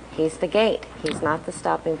meant he's the gate. He's not the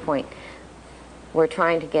stopping point. We're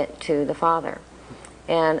trying to get to the Father.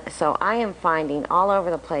 And so I am finding all over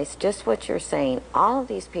the place just what you're saying. All of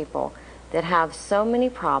these people that have so many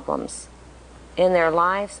problems in their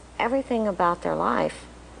lives, everything about their life,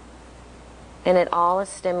 and it all is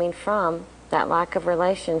stemming from that lack of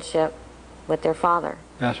relationship with their Father.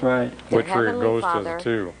 That's right. Their Which where it Heavenly goes Father to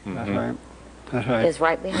too. That's right. That's right. is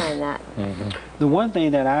right behind that. The one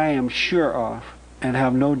thing that I am sure of and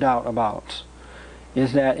have no doubt about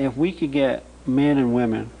is that if we could get men and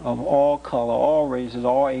women of all color, all races,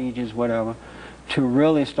 all ages, whatever, to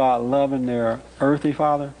really start loving their earthly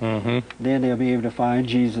father, then they'll be able to find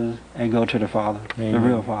Jesus and go to the Father, the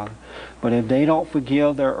real Father. But if they don't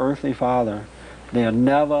forgive their earthly father, they're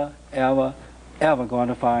never, ever, ever going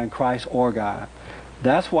to find Christ or God.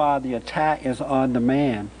 That's why the attack is on the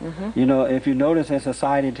man. You know, if you notice in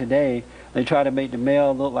society today, they try to make the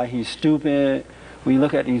male look like he's stupid. When you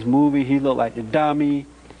look at these movies, he look like the dummy,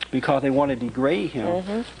 because they want to degrade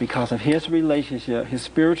him because of his relationship, his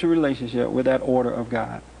spiritual relationship with that order of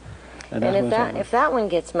God. And that's And if that one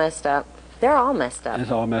gets messed up, they're all messed up.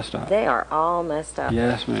 it's all messed up. They are all messed up.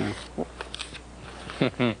 Yes, ma'am.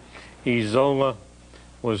 Isola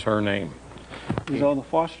was her name. Isola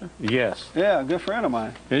Foster? Yes. Yeah, a good friend of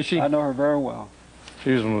mine. Is she? I know her very well.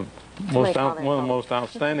 She was one Somebody call of that the phone. most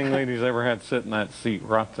outstanding ladies I ever had sit in that seat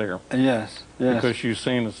right there. Yes, yes, Because she was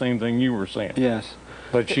saying the same thing you were saying. yes.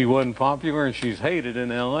 But she wasn't popular, and she's hated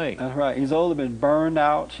in L.A. That's right. Isola been burned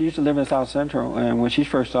out. She used to live in South Central, and when she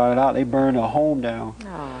first started out, they burned her home down.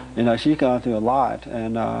 Oh. You know, she's gone through a lot,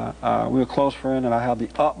 and we're a close friend, and I have the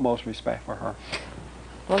utmost respect for her.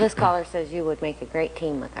 Well, this caller says you would make a great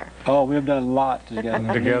team with her. Oh, we've done a lot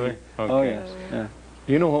together. Together? Oh, Okay. yes. Yeah.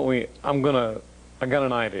 You know what I got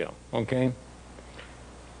an idea, okay?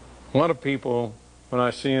 A lot of people, when I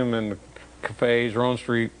see them in the cafes or on the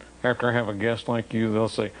street, after I have a guest like you, they'll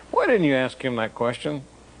say, why didn't you ask him that question?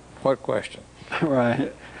 What question?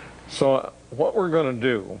 Right. So what we're going to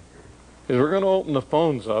do is we're going to open the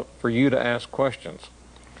phones up for you to ask questions.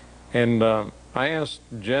 And I asked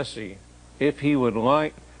Jesse if he would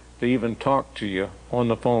like to even talk to you on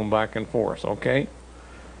the phone back and forth, okay?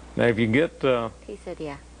 Now, if you get He said,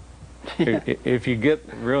 yeah. if you get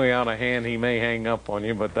really out of hand, he may hang up on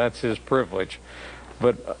you, but that's his privilege.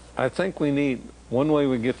 But I think we need, one way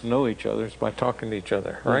we get to know each other is by talking to each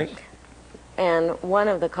other, right? And one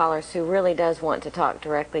of the callers who really does want to talk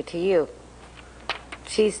directly to you,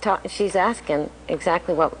 she's asking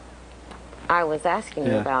exactly what I was asking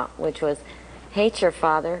you about, which was, hate your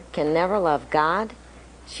father, can never love God.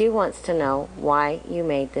 She wants to know why you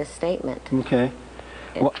made this statement. Okay.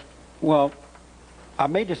 Well, I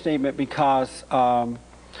made the statement because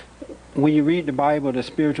when you read the Bible, the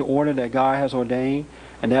spiritual order that God has ordained,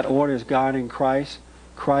 and that order is God in Christ,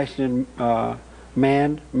 Christ in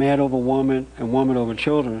man, man over woman, and woman over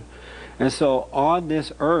children. And so on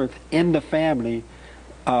this earth, in the family,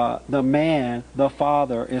 the man, the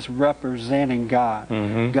father, is representing God.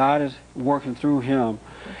 God is working through him.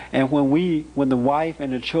 And when the wife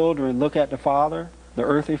and the children look at the father, the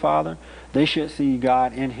earthly father, they should see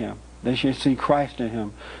God in him. They should see Christ in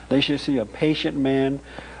him. They should see a patient man,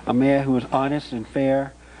 a man who is honest and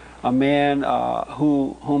fair, a man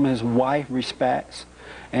whom his wife respects.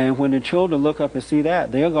 And when the children look up and see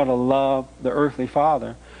that, they're going to love the earthly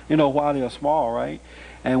father, you know, while they're small, right?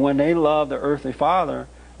 And when they love the earthly father,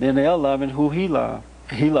 then they're loving who he loves.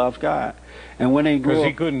 He loves God. And when they grow Because up,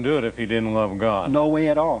 he couldn't do it if he didn't love God. no way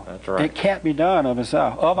at all. That's right. It can't be done of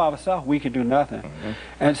itself. Of ourselves, we can do nothing.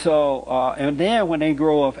 And so, and then when they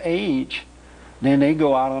grow of age, then they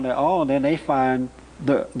go out on their own. Then they find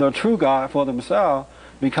the true God for themselves,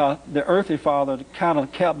 because the earthly father kind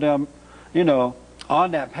of kept them, you know,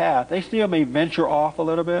 on that path. They still may venture off a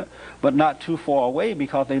little bit, but not too far away,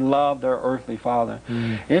 because they love their earthly father.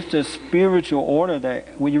 It's the spiritual order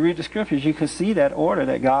that, when you read the scriptures, you can see that order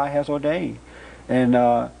that God has ordained. And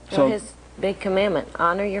so his big commandment,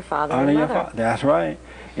 honor your father honor and your mother. father. That's right.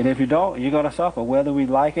 And if you don't, you're going to suffer, whether we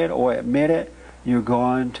like it or admit it. you're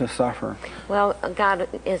going to suffer. Well, God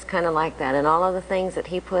is kind of like that, and all of the things that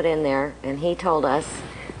He put in there, and He told us,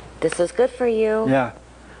 this is good for you. Yeah,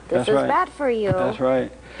 this is bad for you. That's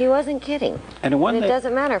right. He wasn't kidding. And it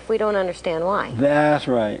doesn't matter if we don't understand why. That's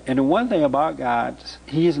right. And the one thing about God,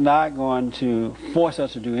 He's not going to force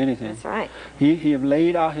us to do anything. That's right. He has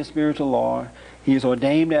laid out His spiritual law. He's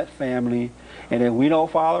ordained that family. And if we don't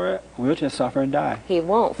follow it, we'll just suffer and die. He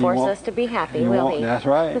won't force us to be happy, will He? That's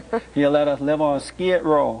right. He'll let us live on a skid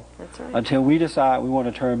row. That's right. Until we decide we want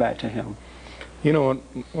to turn back to Him. You know what?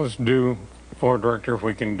 Let's do, Floor Director, if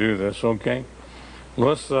we can do this, okay?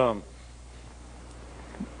 Let's, the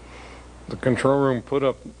control room, put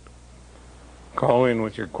up, call in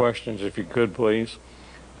with your questions if you could, please.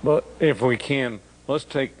 But if we can, let's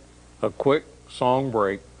take a quick song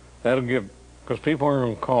break. That'll give, because people aren't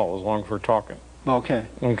going to call as long as we're talking. Okay.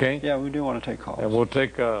 Okay? Yeah, we do want to take calls. And we'll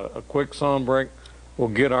take a quick song break. We'll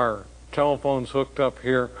get our telephones hooked up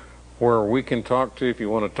here where we can talk to you if you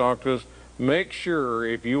want to talk to us. Make sure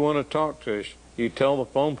if you want to talk to us, you tell the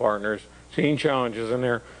phone partners, Teen Challenge is in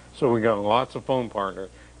there, so we got lots of phone partners.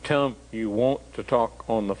 Tell them you want to talk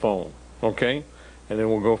on the phone, okay? And then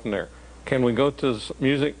we'll go from there. Can we go to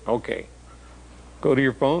music? Okay. Go to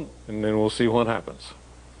your phone, and then we'll see what happens.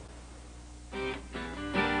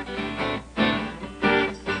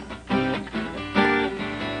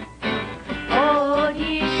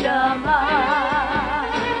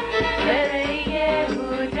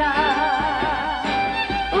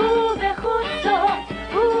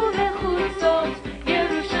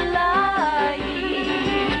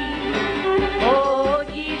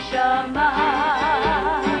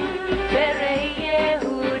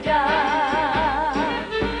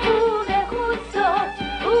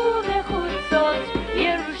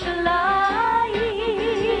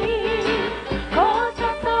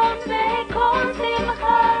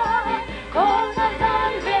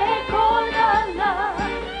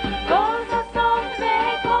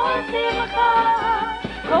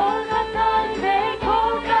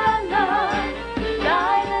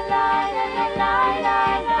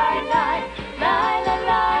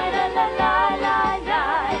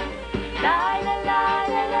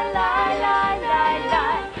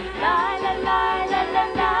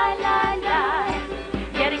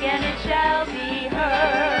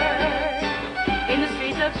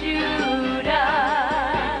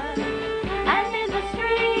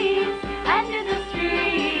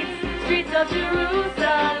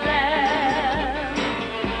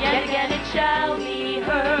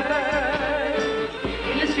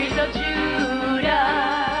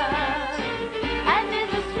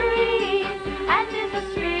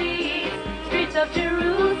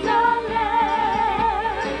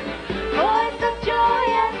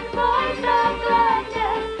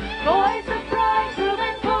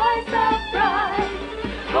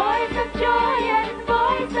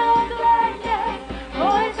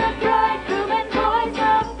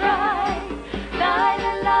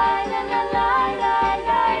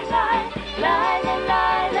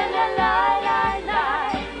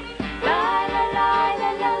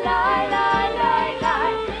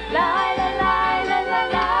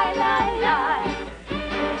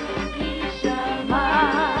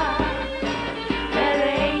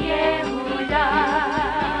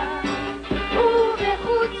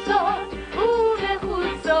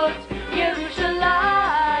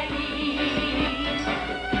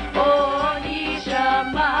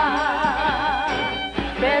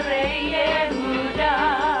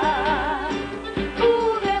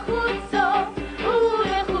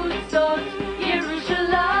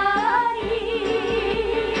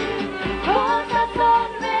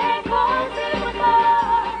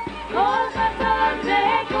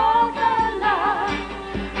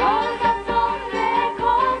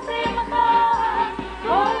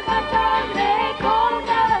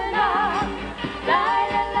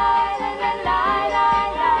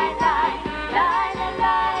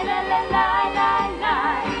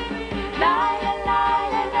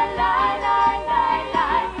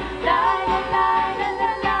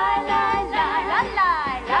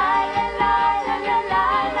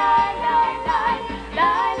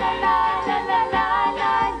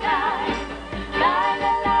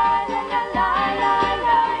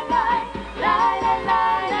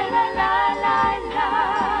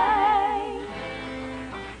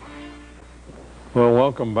 Well,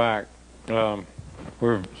 welcome back.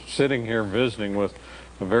 We're sitting here visiting with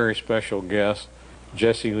a very special guest,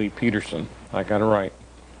 Jesse Lee Peterson. I got it right.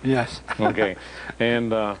 Yes. Okay.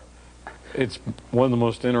 And it's one of the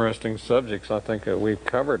most interesting subjects I think that we've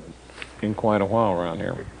covered in quite a while around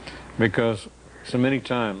here. Because so many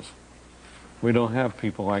times We don't have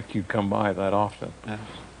people like you come by that often. Yes.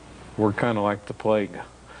 We're kind of like the plague.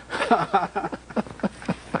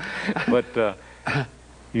 But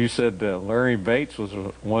you said Larry Bates was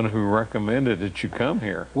the one who recommended that you come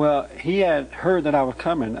here. Well, he had heard that I was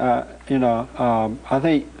coming. You know, I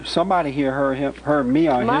think somebody here heard me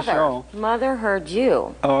on his show. Mother heard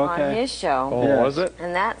you on his show. Oh, Yes. was it?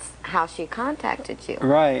 And that's how she contacted you.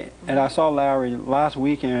 Right. And I saw Larry last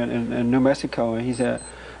weekend in New Mexico, and he said,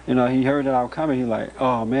 you know, he heard that I was coming. He's like,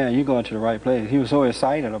 oh, man, you're going to the right place. He was so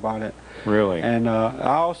excited about it. Really? And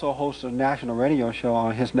I also host a national radio show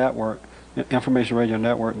on his network, Information Radio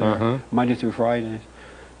Network, there, Monday through Friday.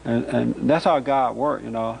 And that's how God works, you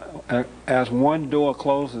know. As one door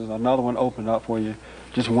closes, another one opens up for you.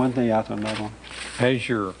 Just one thing after another one. As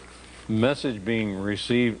your message being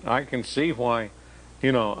received, I can see why,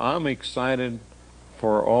 you know, I'm excited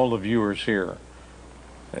for all the viewers here.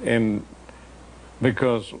 And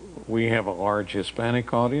because we have a large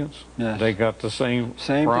Hispanic audience, Yes. they got the same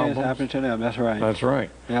Same problems. thing is happening to them, that's right. That's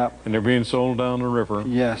right. Yep. And they're being sold down the river.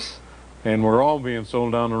 Yes. And we're all being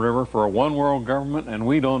sold down the river for a one world government, and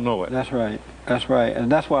we don't know it. That's right. That's right.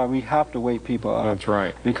 And that's why we have to wake people up. That's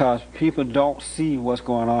right. Because people don't see what's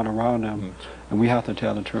going on around them, and we have to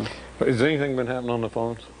tell the truth. Has anything been happening on the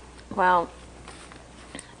phones? Well,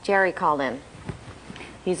 Jerry called in.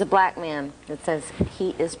 He's a black man that says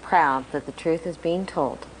he is proud that the truth is being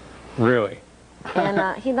told. Really?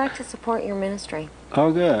 And he'd like to support your ministry.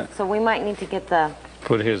 Oh, good. So we might need to get the,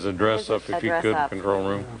 Put his address up if you address could, up. control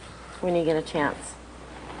room. when you get a chance.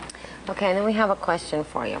 Okay, and then we have a question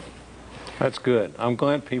for you. That's good. I'm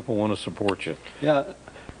glad people want to support you. Yeah,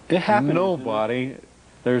 it happens. Nobody,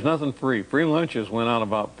 there's nothing free. Free lunches went out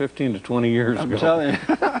about 15 to 20 years ago. I'm telling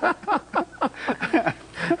you.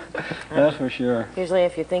 That's for sure. Usually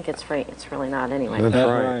if you think it's free, it's really not anyway. That's That's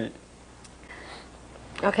right. right.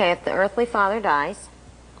 Okay, if the earthly father dies,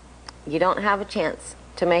 you don't have a chance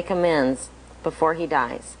to make amends before he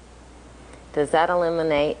dies. Does that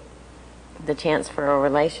eliminate the chance for a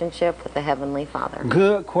relationship with the Heavenly Father?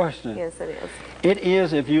 Good question. Yes, it is. It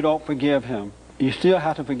is if you don't forgive him. You still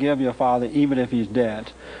have to forgive your father even if he's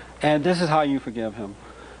dead. And this is how you forgive him.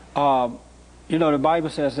 You know, the Bible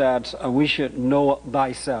says that we should know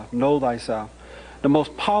thyself. Know thyself. The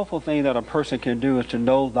most powerful thing that a person can do is to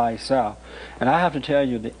know thyself. And I have to tell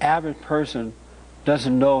you, the average person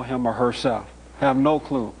doesn't know him or herself. Have no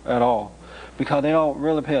clue at all. Because they don't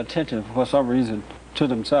really pay attention for some reason to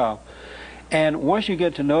themselves. And once you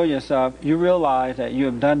get to know yourself, you realize that you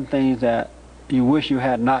have done things that you wish you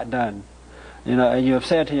had not done. You know, and you have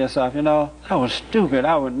said to yourself, you know, that was stupid.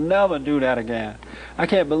 I would never do that again. I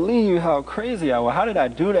can't believe how crazy I was. How did I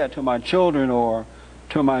do that to my children or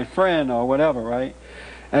to my friend or whatever, right?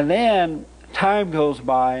 And then time goes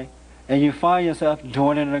by and you find yourself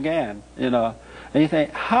doing it again, you know. And you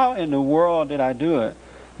think, how in the world did I do it?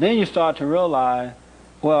 Then you start to realize,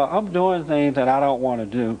 well, I'm doing things that I don't want to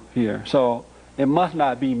do here. So it must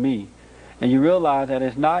not be me. And you realize that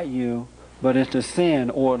it's not you, but it's the sin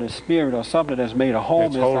or the spirit or something that's made a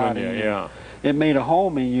home inside of you. Yeah. It made a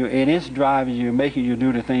home in you, and it's driving you, making you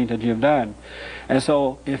do the things that you've done. And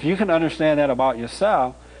so if you can understand that about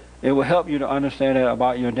yourself, it will help you to understand that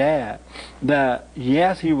about your dad. That,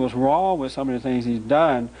 yes, he was wrong with some of the things he's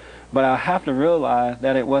done, but I have to realize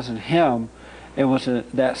that it wasn't him. It was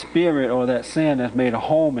that spirit or that sin that's made a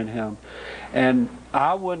home in him. And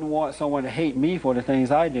I wouldn't want someone to hate me for the things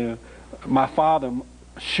I do. My father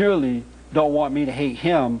surely don't want me to hate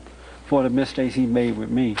him for the mistakes he made with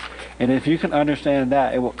me. And if you can understand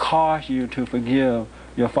that, it will cause you to forgive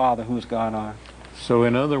your father who's gone on. So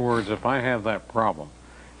in other words, if I have that problem,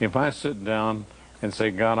 if I sit down and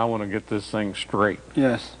say, God, I want to get this thing straight,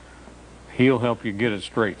 Yes. he'll help you get it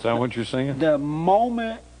straight. Is that what you're saying? The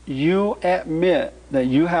moment you admit that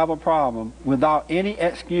you have a problem without any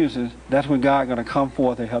excuses, that's when God's going to come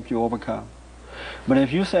forth and help you overcome. But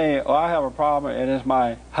if you say, oh, I have a problem and it's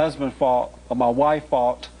my husband's fault or my wife's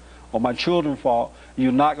fault or my children's fault,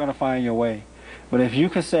 you're not going to find your way. But if you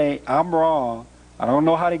can say, I'm wrong, I don't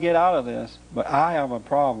know how to get out of this, but I have a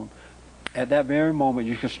problem, at that very moment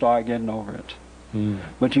you can start getting over it.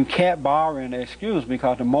 But you can't borrow an excuse,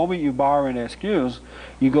 because the moment you borrow an excuse,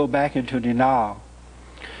 you go back into denial.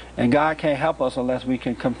 And God can't help us unless we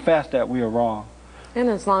can confess that we are wrong. And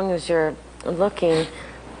as long as you're looking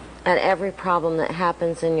at every problem that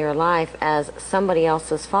happens in your life as somebody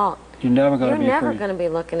else's fault, You're never going to be you're never free. going to be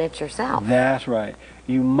looking at yourself. That's right.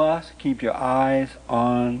 You must keep your eyes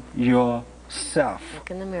on yourself.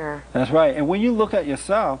 Look in the mirror. That's right. And when you look at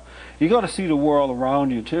yourself, you're going to see the world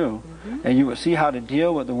around you too. And you will see how to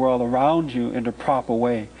deal with the world around you in the proper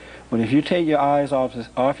way. But if you take your eyes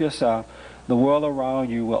off yourself, the world around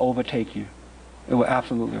you will overtake you. It will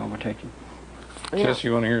absolutely overtake you. Jesse,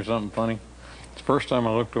 you want to hear something funny? The first time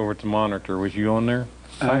I looked over at the monitor, was you on there?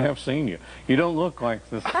 I have seen you. You don't look like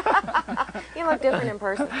this. You look different in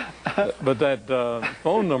person. But that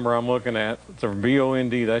phone number I'm looking at, it's a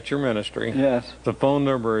VOND, that's your ministry. Yes. The phone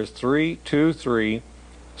number is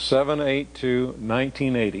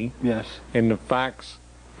 323-782-1980. Yes. And the fax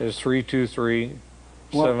is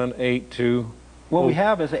 323-782. What we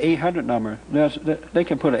have is an 800 number. They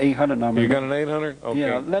can put an 800 number. You got an 800? Okay.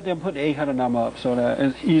 Yeah, let them put the 800 number up so that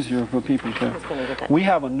it's easier for people to. That. We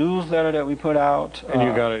have a newsletter that we put out. And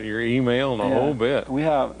you got your email and a whole bit. We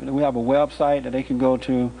have a website that they can go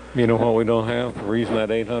to. You know what we don't have? The reason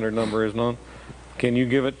that 800 number is known? Can you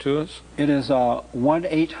give it to us? It is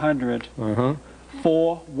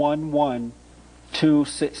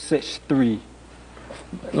 1-800-411-2663.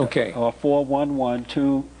 Okay. Or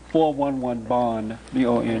 411 bond,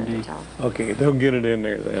 BOND. Okay, they'll get it in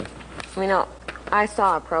there then. You know, I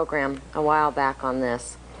saw a program a while back on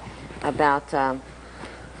this about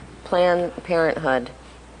Planned Parenthood,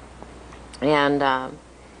 and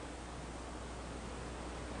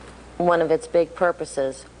one of its big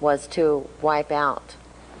purposes was to wipe out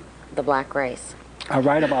the black race. I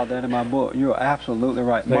write about that in my book. You're absolutely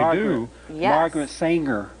right. They do. Yes. Margaret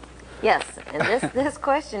Sanger. Yes, and this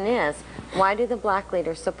question is, why do the black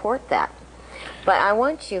leaders support that? But I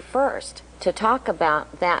want you first to talk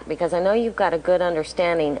about that, because I know you've got a good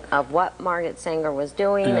understanding of what Margaret Sanger was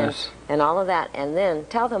doing. Yes. and all of that, and then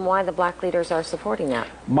tell them why the black leaders are supporting that.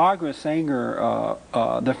 Margaret Sanger,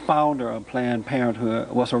 the founder of Planned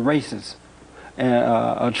Parenthood, was a racist, and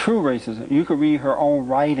a true racist. You could read her own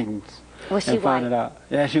writings Was she and find white? it out.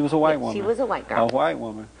 Yeah, she was a white Yeah, woman. she was a white girl. A white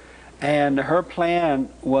woman. And her plan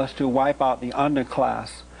was to wipe out the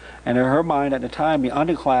underclass. And in her mind at the time, the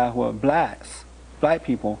underclass were black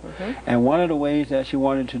people. And one of the ways that she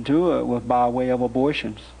wanted to do it was by way of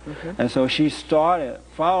abortions. And so she started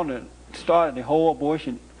the whole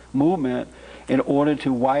abortion movement in order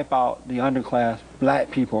to wipe out the underclass black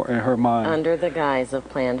people in her mind. Under the guise of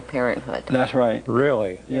Planned Parenthood. That's right.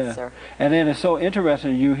 Really? Yeah. Yes, sir. And then it's so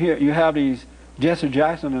interesting, you have these Jesse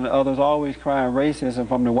Jackson and others always crying racism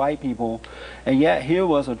from the white people, and yet here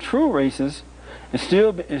was a true racist. It's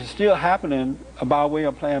still happening by way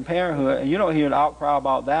of Planned Parenthood, and you don't hear an outcry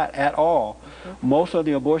about that at all. Most of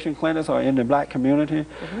the abortion clinics are in the black community.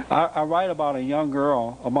 I write about a young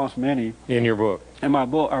girl amongst many. In your book? In my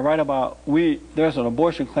book, I write about there's an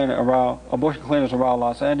abortion clinics around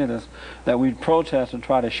Los Angeles that we protest and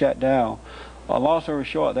try to shut down. Long story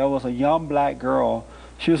short, there was a young black girl.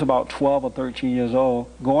 She was about 12 or 13 years old,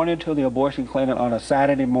 going into the abortion clinic on a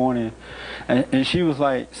Saturday morning, and she was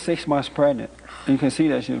like 6 months pregnant. You can see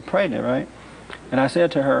that she was pregnant, right? And I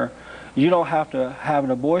said to her, you don't have to have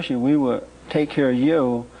an abortion. We would take care of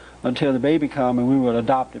you until the baby comes, and we would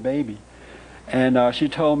adopt the baby. And she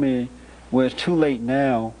told me, well, it's too late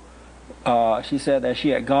now. She said that she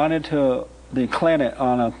had gone into the clinic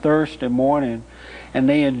on a Thursday morning, and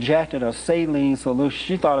they injected a saline solution.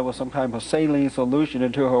 She thought it was some kind of saline solution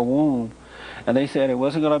into her womb. And they said it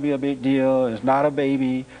wasn't going to be a big deal. It's not a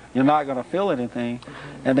baby. You're not going to feel anything.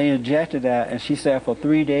 And they injected that, and she said for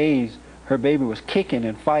 3 days her baby was kicking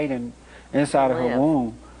and fighting inside of her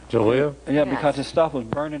womb. To live? Yeah, because the stuff was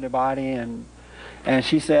burning the body. And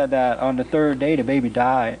she said that on the 3rd day the baby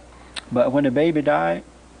died. But when the baby died,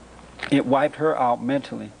 it wiped her out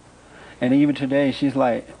mentally. And even today, she's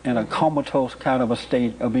like in a comatose kind of a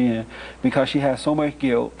state of being, because she has so much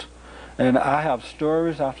guilt. And I have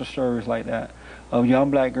stories after stories like that of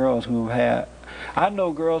young black girls who have had, I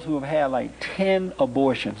know girls who have had like 10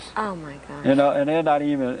 abortions. Oh my gosh. You know, and they're not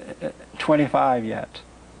even 25 yet.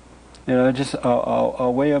 You know, just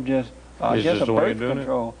a way of just a birth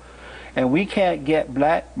control. And we can't get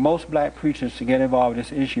most black preachers to get involved in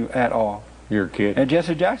this issue at all. You're kidding. And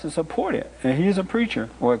Jesse Jackson supported it. And he's a preacher,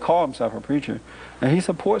 or he called himself a preacher. And he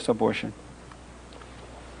supports abortion.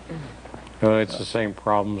 It's the same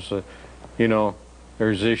problems. You know,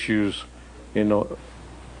 there's issues in the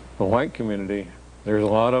white community. There's a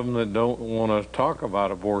lot of them that don't want to talk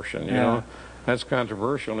about abortion, you know. That's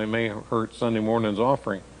controversial, and it may hurt Sunday morning's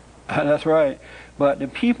offering. That's right. But the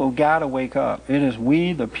people got to wake up. It is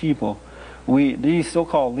we, the people. These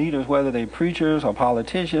so-called leaders, whether they're preachers or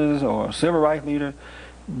politicians or civil rights leaders,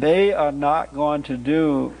 they are not going to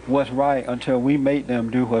do what's right until we make them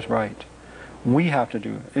do what's right. We have to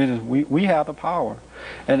do it. It is we have the power.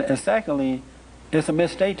 And secondly, it's a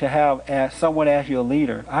mistake to have someone as your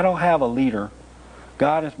leader. I don't have a leader.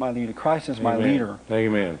 God is my leader. Christ is my leader.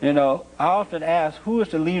 Amen. You know, I often ask, who is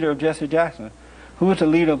the leader of Jesse Jackson? Who's the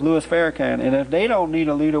leader of Louis Farrakhan? And if they don't need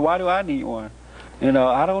a leader, why do I need one? You know,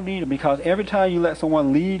 I don't need it, because every time you let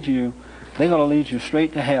someone lead you, they're going to lead you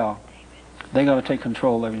straight to hell. They're going to take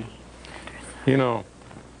control of you. You know,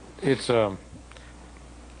 it's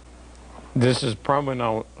this is probably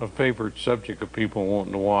not a favorite subject of people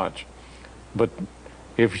wanting to watch, but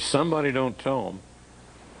if somebody don't tell them,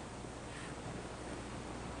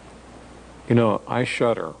 you know, I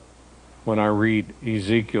shudder when I read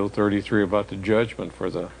Ezekiel 33 about the judgment for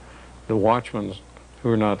the watchmen who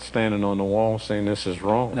are not standing on the wall saying this is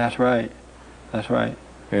wrong. That's right. That's right.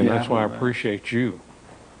 And Yeah, that's why I right. appreciate you.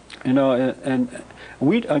 You know, and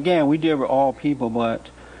we deal with all people, but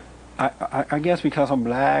I guess because I'm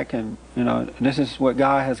black, and you know, this is what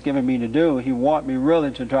God has given me to do. He wants me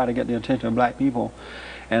really to try to get the attention of black people.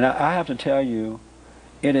 And I have to tell you,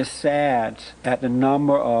 it is sad at the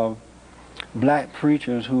number of black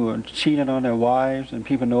preachers who are cheating on their wives, and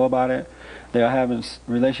people know about it. They are having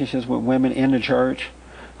relationships with women in the church,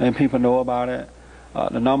 and people know about it.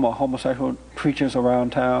 The number of homosexual preachers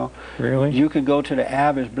around town. Really? You can go to the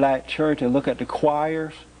average black church and look at the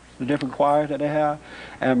choirs, the different choirs that they have,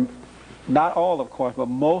 and not all, of course, but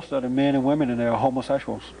most of the men and women in there are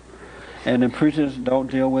homosexuals. And the preachers don't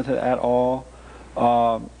deal with it at all.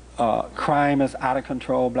 Crime is out of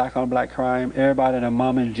control, black on black crime. Everybody and their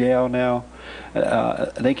mom in jail now.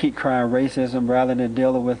 They keep crying racism rather than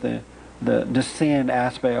dealing with the sin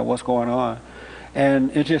aspect of what's going on.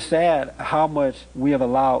 And it's just sad how much we have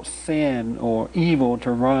allowed sin or evil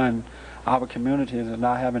to run our communities and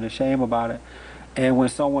not having a shame about it. And when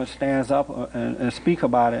someone stands up and speak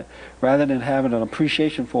about it, rather than having an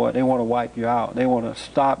appreciation for it, they want to wipe you out. They want to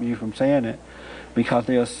stop you from saying it because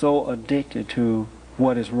they are so addicted to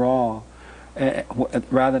what is wrong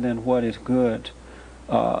rather than what is good.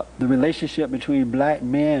 The relationship between black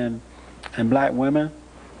men and black women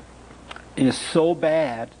is so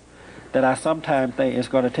bad that I sometimes think it's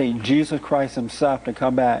going to take Jesus Christ himself to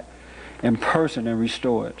come back in person and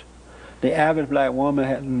restore it. The average black woman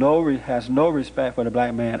has no respect for the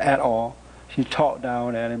black man at all. She talked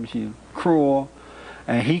down at him, she's cruel,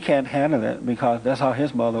 and he can't handle it because that's how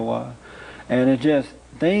his mother was. And it just,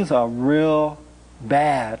 things are real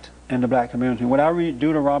bad in the black community. When I read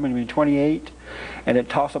Deuteronomy 28, and it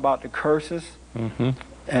talks about the curses,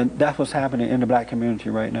 and that's what's happening in the black community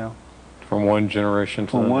right now. From one generation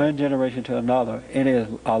to From another. one generation to another. It is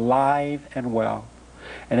alive and well.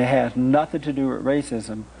 And it has nothing to do with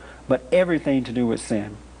racism, but everything to do with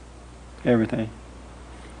sin. Everything.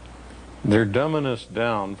 They're dumbing us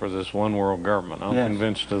down for this one world government. I'm Yes.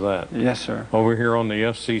 convinced of that. Yes, sir. Over here on the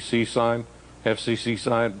FCC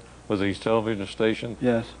side with these television stations,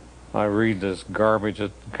 Yes. I read this garbage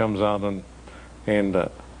that comes out, and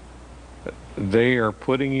they are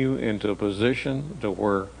putting you into a position to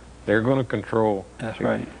where they're going to control. That's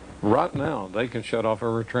right. Right now, they can shut off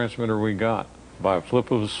every transmitter we got by a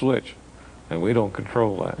flip of a switch, and we don't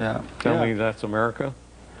control that. Yeah. Tell Yeah. me that's America?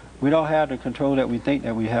 We don't have the control that we think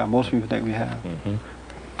that we have. Most people think we have.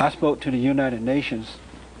 I spoke to the United Nations,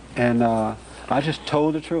 and I just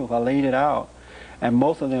told the truth. I laid it out, and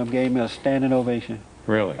most of them gave me a standing ovation.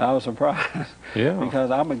 Really? I was surprised. Yeah.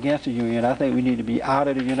 Because I'm against the UN. I think we need to be out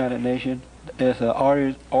of the United Nations. It's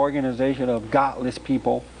an organization of godless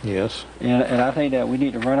people. Yes. And I think that we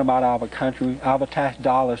need to run them out of our country. Our tax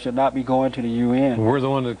dollars should not be going to the UN. We're the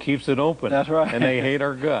one that keeps it open. That's right. And they hate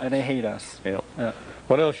our guts. And they hate us. Yeah. Yeah.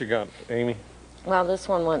 What else you got, Amy? Well, this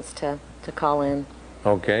one wants to call in,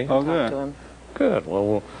 Okay. Oh, talk good. to him. Good.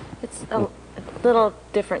 Well, It's a little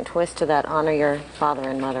different twist to that honor your father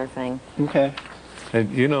and mother thing. Okay.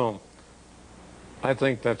 and you know, I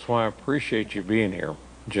think that's why I appreciate you being here,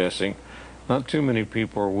 Jesse. Not too many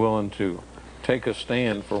people are willing to take a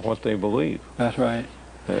stand for what they believe. That's right.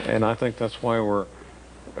 And I think that's why we're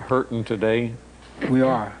hurting today. We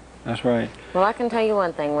are. That's right. Well, I can tell you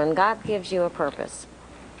one thing. When God gives you a purpose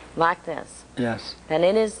like this, Yes. and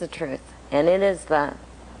it is the truth, and it is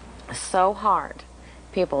so hard,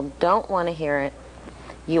 people don't want to hear it.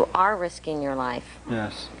 You are risking your life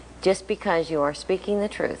Yes. just because you are speaking the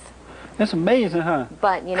truth. It's amazing, huh?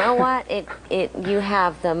 But you know what? You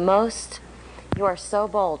have the most, you are so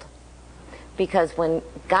bold. Because when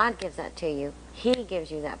God gives that to you, He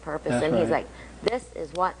gives you that purpose. That's and He's right. like, this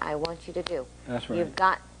is what I want you to do. That's right.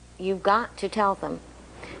 You've got to tell them.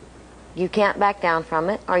 You can't back down from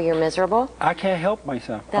it or you're miserable. I can't help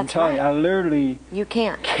myself. I'm That's telling you, right. I literally You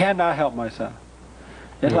can't. cannot help myself.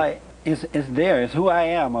 It's Yeah. like, it's there. It's who I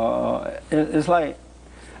am. It's like,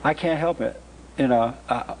 I can't help it. You know,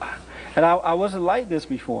 and I wasn't like this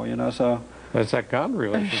before, you know, so. That's that God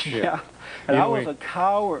relationship. Yeah. And You I know, was a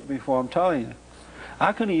coward before, I'm telling you.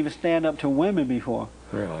 I couldn't even stand up to women before.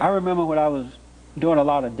 Really? I remember when I was doing a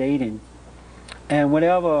lot of dating, and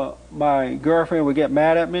whenever my girlfriend would get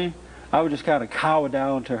mad at me, I would just kind of cower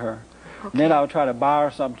down to her. Okay. Then I would try to buy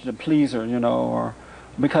her something to please her, you know, or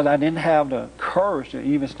because I didn't have the courage to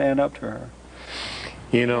even stand up to her.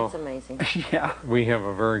 You know, That's amazing. Yeah. we have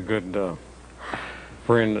a very good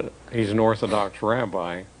friend. He's an Orthodox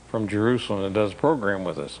rabbi from Jerusalem that does a program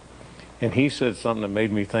with us. And he said something that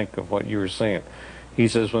made me think of what you were saying. He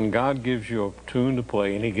says, when God gives you a tune to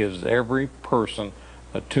play, and he gives every person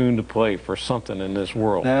a tune to play for something in this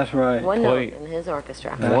world. That's right. One Play- note in his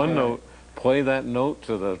orchestra. That's One right. note, play that note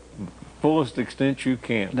to the fullest extent you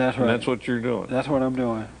can. That's And right. that's what you're doing. That's what I'm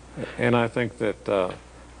doing. And I think that,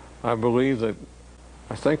 I believe that,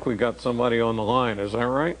 I think we got somebody on the line. Is that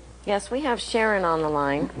right? Yes, we have Sharon on the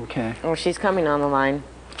line. Okay. Oh, she's coming on the line.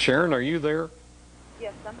 Sharon, are you there?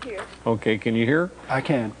 Yes, I'm here. Okay, can you hear? I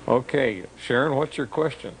can. Okay, Sharon, what's your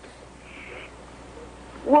question?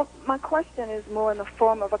 Well, my question is more in the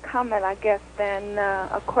form of a comment, I guess, than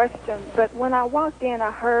a question. But when I walked in,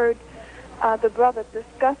 I heard the brother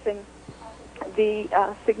discussing the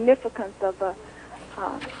significance of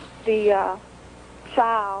the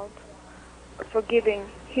child forgiving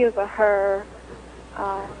his or her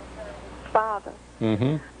father.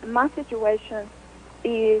 Mm-hmm. My situation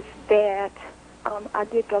is that I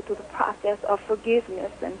did go through the process of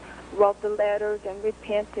forgiveness and wrote the letters and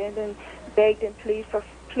repented and begged and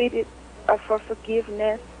pleaded for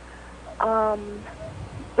forgiveness.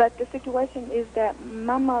 But the situation is that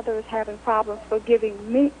my mother is having problems forgiving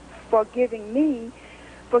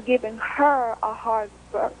her a hard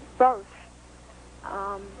birth.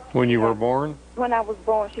 When you were born? When I was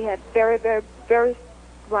born, she had very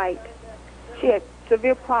she had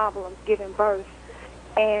severe problems giving birth,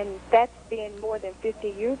 and that's been more than 50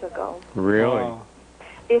 years ago. Really? Wow.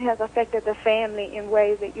 It has affected the family in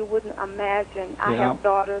ways that you wouldn't imagine. I Yeah. have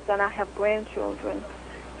daughters and I have grandchildren,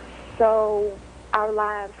 so our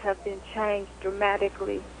lives have been changed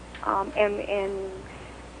dramatically, and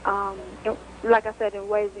like I said, in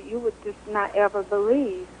ways that you would just not ever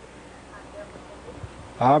believe.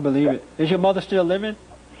 I believe it. Is your mother still living?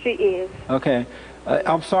 She is. Okay.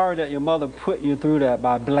 I'm sorry that your mother put you through that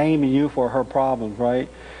by blaming you for her problems, right?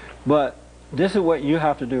 But this is what you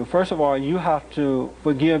have to do. First of all, you have to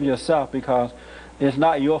forgive yourself because it's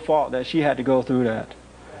not your fault that she had to go through that.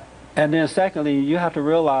 And then secondly, you have to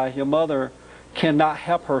realize your mother cannot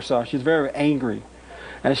help herself. She's very angry.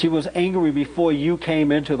 And she was angry before you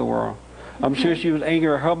came into the world. I'm sure she was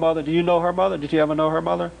angry at her mother. Do you know her mother? Did you ever know her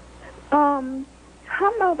mother?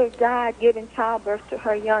 Her mother died giving childbirth to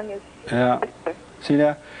her youngest Yeah. sister. See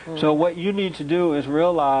that? So what you need to do is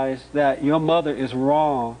realize that your mother is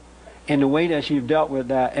wrong in the way that she's dealt with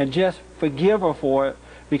that, and just forgive her for it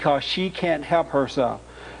because she can't help herself.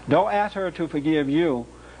 Don't ask her to forgive you,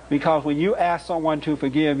 because when you ask someone to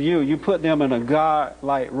forgive you, you put them in a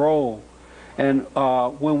God-like role. And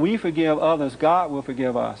when we forgive others, God will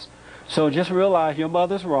forgive us. So just realize your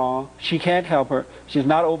mother's wrong. She can't help her. She's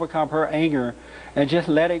not overcome her anger. And just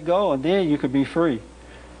let it go, and then you could be free.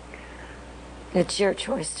 It's your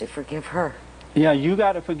choice to forgive her. Yeah, you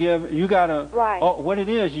got to forgive. You got to. Right. Oh, what it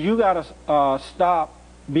is, you got to stop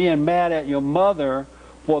being mad at your mother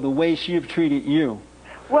for the way she treated you.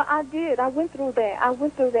 Well, I did. I went through that. I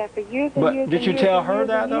went through that for years and But years. did and you years tell and her years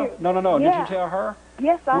that and though? years. No. Yeah. Did you tell her?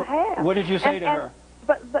 Yes, I have. What did you say to her?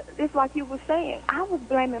 But it's like you were saying. I was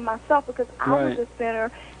blaming myself because I Right. was a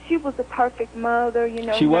sinner. She was a perfect mother, you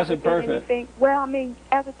know. She never wasn't did perfect. anything. Well, I mean,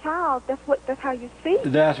 as a child, that's how you see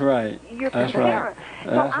it. That's right. You're That's parent. right. So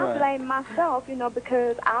That's I right. blame myself, you know,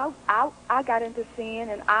 because I got into sin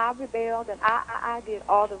and I rebelled and I did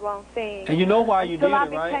all the wrong things. And you know why you Until did I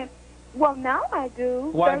it, right? Well, now I do.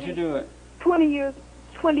 Why did you do it? 20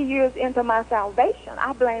 years into my salvation,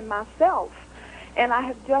 I blame myself. And I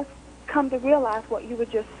have just come to realize what you were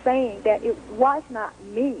just saying, that it was not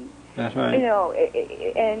me. That's right. You know,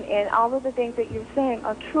 and all of the things that you're saying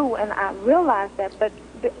are true, and I realize that. But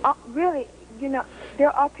really, you know, there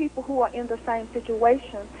are people who are in the same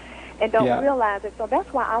situation and don't Yeah. realize it. So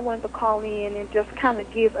that's why I wanted to call in and just kind of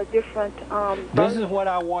give a different. This is what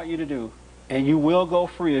I want you to do, and you will go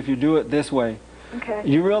free if you do it this way. Okay.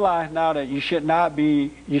 You realize now that you should not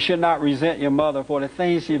resent your mother for the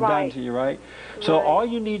things she's done Right. to you, right? So Right. all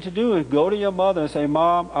you need to do is go to your mother and say,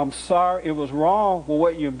 Mom, I'm sorry, it was wrong for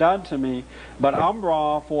what you've done to me, but I'm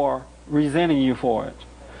wrong for resenting you for it.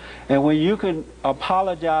 And when you can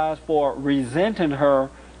apologize for resenting her,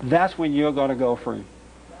 that's when you're going to go free.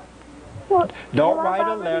 Well, Don't I've write a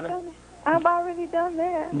already letter. done it. I've already done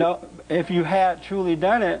that. No, if you had truly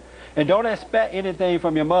done it, and don't expect anything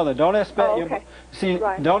from your mother. Don't expect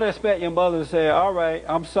don't expect your mother to say, "All right,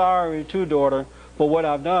 I'm sorry too, daughter, for what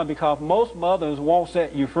I've done," because most mothers won't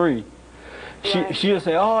set you free. She'll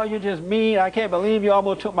say, "Oh, you're just mean. I can't believe you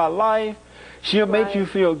almost took my life." She'll make you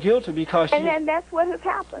feel guilty because and that's what has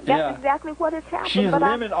happened. That's exactly what has happened. She's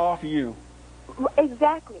living off you.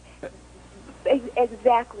 Exactly.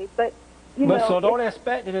 Exactly. But you know, so don't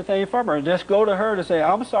expect anything from her. Just go to her to say,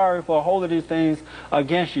 "I'm sorry for holding these things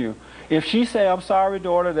against you." If she say, "I'm sorry,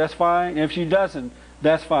 daughter," that's fine. If she doesn't,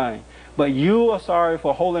 that's fine. But you are sorry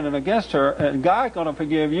for holding it against her, and God's going to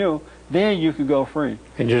forgive you. Then you can go free.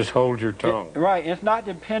 And just hold your tongue. Right. It's not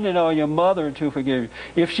dependent on your mother to forgive you.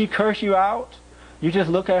 If she curse you out, you just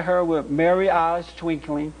look at her with merry eyes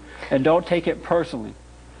twinkling, and don't take it personally.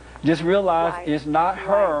 Just realize it's not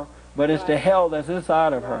her, but it's the hell that's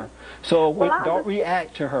inside of her. So don't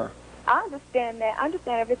react to her. I understand that. I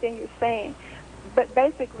understand everything you're saying. But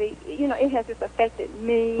basically, you know, it has just affected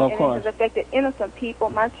me, and it has affected innocent people,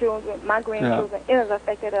 my children, my grandchildren. It has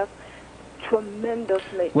affected us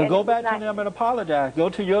tremendously. Well, go back to them and apologize. Go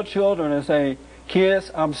to your children and say,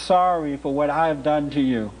 "Kids, I'm sorry for what I've done to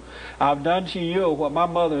you. I've done to you what my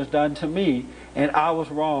mother has done to me, and I was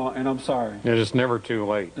wrong, and I'm sorry." It is never too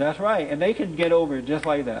late. That's right, and they can get over it just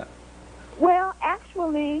like that. Well,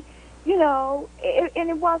 actually, you know, and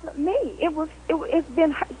it wasn't me. It's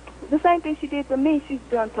been her. The same thing she did to me, she's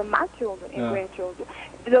done to my children and grandchildren.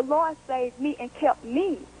 The Lord saved me and kept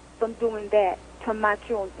me from doing that to my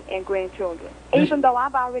children and grandchildren. Even though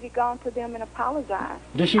I've already gone to them and apologized.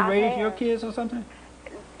 Did she raise your kids or something?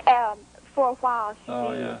 For a while she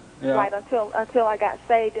did. Right, until I got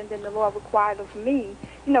saved, and then the Lord required of me,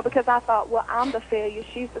 you know, because I thought, well, I'm the failure,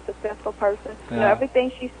 she's the successful person. You know,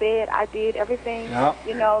 everything she said, I did. Everything,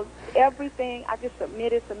 you know, everything, I just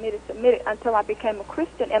submitted until I became a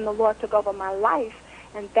Christian, and the Lord took over my life,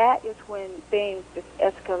 and that is when things just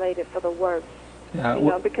escalated for the worse. You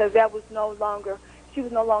know, because she was no longer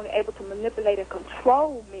able to manipulate and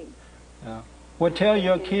control me. Well, tell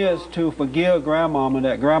your kids to forgive grandmama,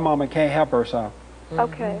 that grandmama can't help herself.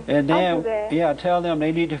 Okay. And then, tell them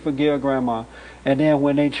they need to forgive grandma. And then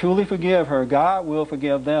when they truly forgive her, God will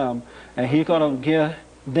forgive them, and He's going to give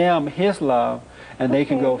them His love, and they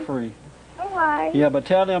can go free. All right. Yeah, but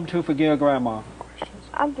tell them to forgive grandma.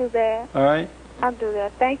 I'll do that. All right? I'll do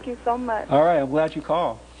that. Thank you so much. All right, I'm glad you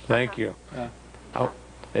called. Thank you.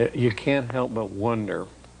 You can't help but wonder,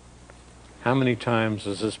 how many times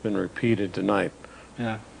has this been repeated tonight?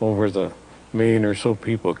 Over the million or so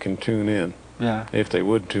people can tune in. If they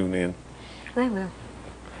would tune in. They will.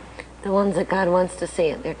 The ones that God wants to see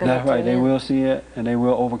it, they're going to tune in. That's right. They will see it, and they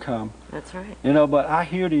will overcome. That's right. You know, but I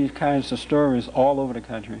hear these kinds of stories all over the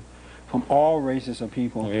country, from all races of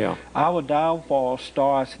people. Our downfall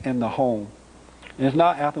starts in the home. It's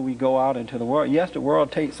not after we go out into the world. Yes, the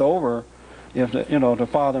world takes over if the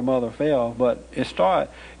father and mother fail, but it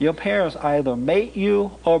starts. Your parents either make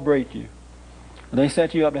you or break you. They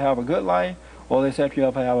set you up to have a good life, or they set you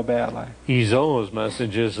up to have a bad life. Izola's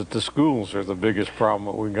message is that the schools are the biggest problem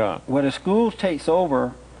that we got. When the schools takes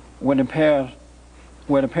over, when the parents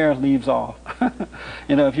leaves off.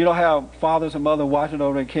 You know, if you don't have fathers and mothers watching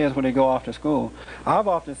over their kids when they go off to school, I've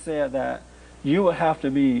often said that you would have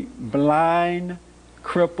to be blind,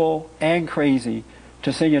 crippled, and crazy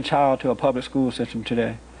to send your child to a public school system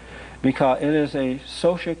today, because it is a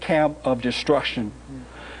social camp of destruction.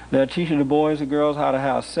 They're teaching the boys and girls how to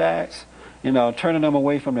have sex, you know, turning them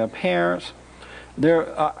away from their parents. There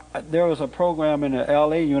was a program in the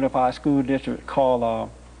L.A. Unified School District called,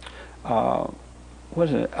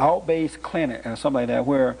 Out-Based Clinic or something like that,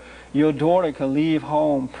 where your daughter could leave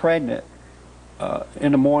home pregnant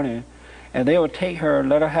in the morning, and they would take her,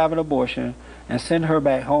 let her have an abortion, and send her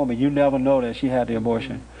back home, and you never know that she had the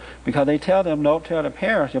abortion. Because they tell them, don't tell the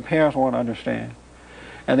parents, your parents won't understand.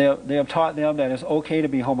 And they have taught them that it's okay to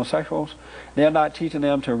be homosexuals. They're not teaching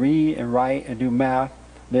them to read and write and do math.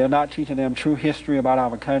 They're not teaching them true history about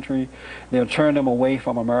our country. They'll turn them away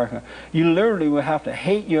from America. You literally will have to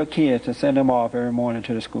hate your kids to send them off every morning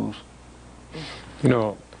to the schools. You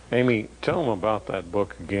know, Amy, tell them about that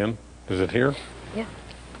book again. Is it here? Yeah.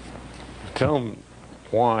 Tell them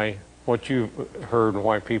what you've heard, and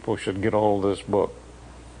why people should get a hold of this book.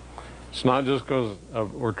 It's not just because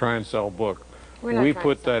we're trying to sell a book. We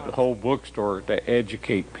put that whole bookstore to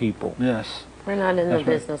educate people. Yes. We're not in the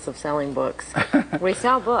business of selling books. We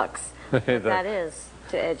sell books, but that is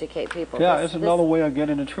to educate people. Yeah, it's another way of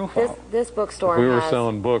getting the truth out. This bookstore if we were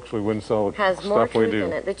selling books, we wouldn't sell the has more stuff we truth do.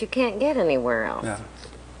 in it that you can't get anywhere else. Yeah.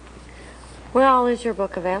 Where all is your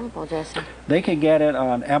book available, Jesse? They can get it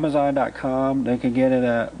on Amazon.com. They can get it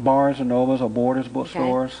at Barnes & Nobles or Borders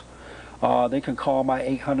bookstores. They can call my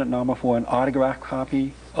 800 number for an autographed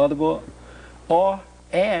copy of the book, or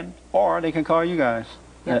they can call you guys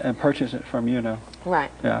and purchase it from you.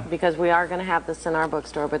 Right. Yeah. Because we are going to have this in our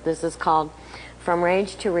bookstore, but this is called From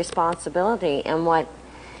Rage to Responsibility, and what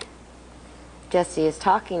Jesse is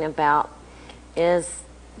talking about is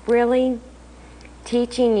really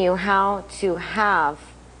teaching you how to have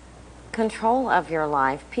control of your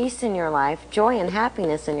life, peace in your life, joy and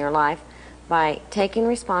happiness in your life by taking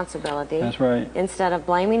responsibility. That's right. Instead of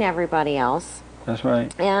blaming everybody else. That's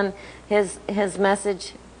right. And his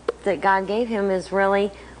message that God gave him is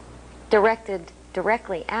really directed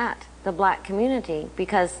directly at the black community,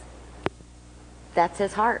 because that's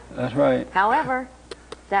his heart. That's right. However,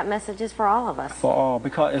 that message is for all of us. For all,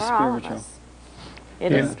 because it's for all of spiritual. us.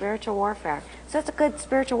 It is spiritual warfare. So it's a good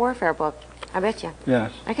spiritual warfare book, I bet you.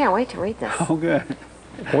 Yes. I can't wait to read this. Oh, good.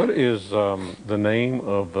 What is the name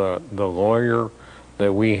of the lawyer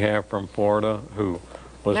that we have from Florida who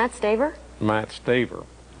was Matt Staver? Matt Staver.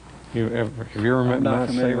 Have you ever met Matt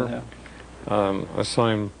Staver? I saw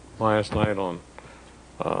him last night on.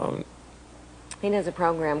 He does a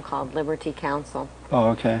program called Liberty Counsel. Oh,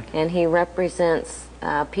 okay. And he represents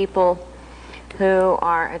people who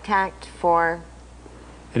are attacked for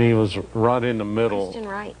And he was right in the middle Christian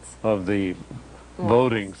rights. of the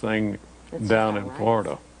voting thing It's down just in our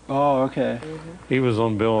Florida. Oh, okay. He was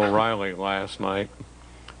on Bill O'Reilly last night,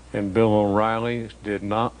 and Bill O'Reilly did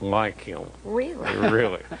not like him. Really?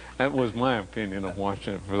 Really. That was my opinion of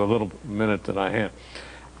watching it for the little minute that I had.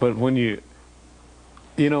 But when you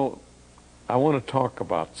know, I want to talk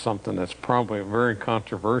about something that's probably very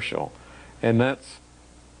controversial, and that's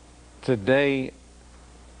today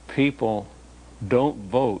people don't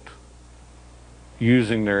vote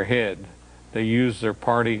using their head. They use their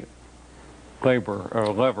party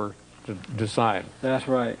lever to decide. That's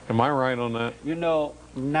right. Am I right on that?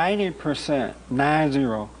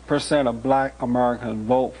 90% of black Americans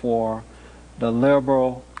vote for the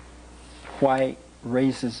liberal, white,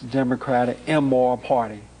 racist, democratic, immoral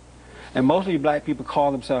party. And most of you black people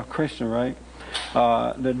call themselves Christian, right?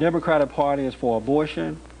 The Democratic Party is for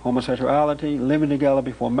abortion, homosexuality, living together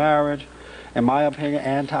before marriage, in my opinion,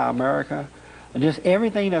 anti-America, and just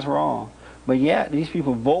everything that's wrong. But yet, these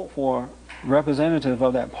people vote for representatives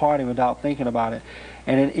of that party without thinking about it.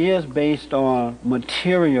 And it is based on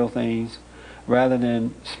material things rather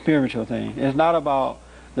than spiritual things. It's not about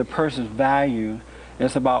the person's value.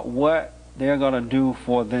 It's about what they're going to do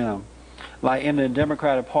for them. Like in the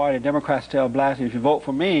Democratic Party, Democrats tell blacks, if you vote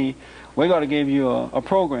for me, we're going to give you a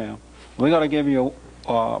program. We're going to give you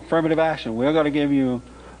affirmative action. We're going to give you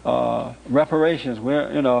reparations.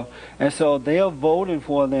 And so they're voting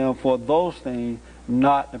for them for those things,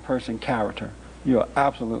 not the person's character. You're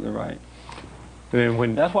absolutely right.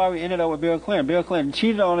 And that's why we ended up with Bill Clinton. Bill Clinton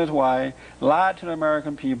cheated on his wife, lied to the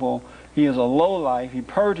American people. He is a lowlife. He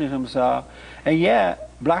perjured himself. And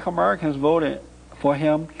yet, black Americans voted for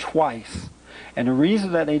him twice. And the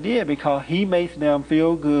reason that they did, because he makes them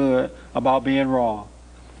feel good about being wrong.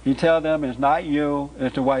 He tells them it's not you,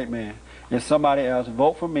 it's the white man. It's somebody else.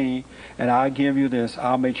 Vote for me, and I'll give you this.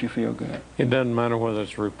 I'll make you feel good. it doesn't matter whether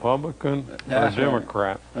it's Republican or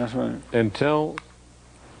Democrat. That's right. Until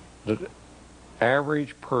the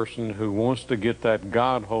average person who wants to get that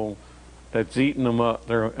God hole that's eating them up,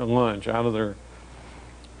 their lunch out of their...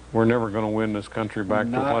 We're never going to win this country back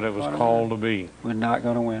to what it was called to be. We're not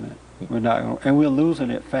going to win it. We're not going to, and we're losing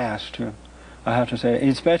it fast, too. I have to say,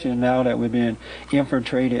 especially now that we're being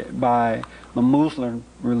infiltrated by the Muslim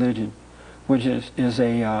religion, which is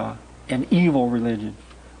an evil religion.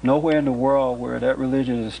 Nowhere in the world where that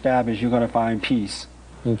religion is established, you're going to find peace.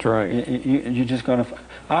 That's right. You're just going to...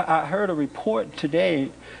 I heard a report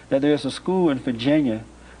today that there's a school in Virginia,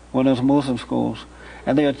 one of those Muslim schools,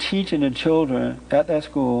 and they are teaching the children at that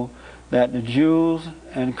school that the Jews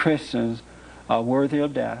and Christians are worthy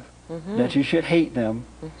of death, that you should hate them.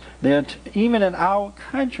 They're even in our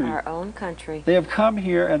country. Our own country. They have come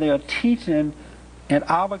here and they are teaching in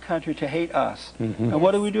our country to hate us. And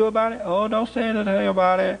what do we do about it? Oh, don't say anything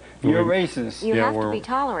about it. You're racist. You have to be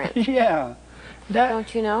tolerant. Yeah.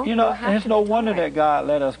 Don't you know? It's no wonder that God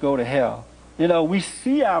let us go to hell. We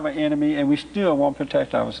see our enemy and we still won't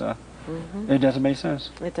protect ourselves. It doesn't make sense.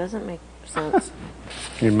 It doesn't make sense.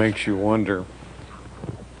 It makes you wonder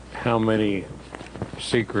how many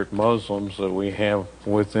secret Muslims that we have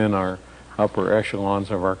within our upper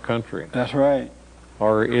echelons of our country. That's right.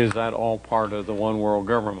 Or is that all part of the one world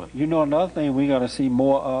government? Another thing we got to see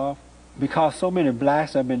more of, because so many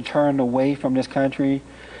blacks have been turned away from this country,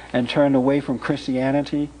 and turned away from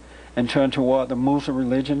Christianity and turned toward the Muslim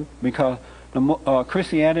religion, because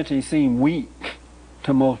Christianity seemed weak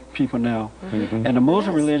to most people now. Mm-hmm. And the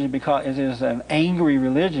Muslim religion, because it is an angry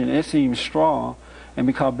religion, it seems strong. And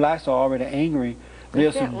because blacks are already angry,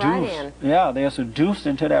 they're seduced. Right, yeah, they're seduced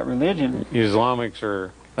into that religion. Islamics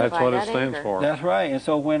are, that's what it stands for. That's right. And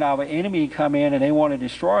so when our enemy come in and they want to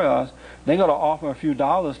destroy us, they're going to offer a few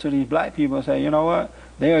dollars to these black people and say, you know what,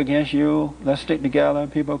 they're against you, let's stick together,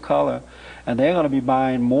 people of color. And they're going to be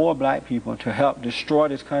buying more black people to help destroy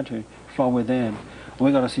this country from within.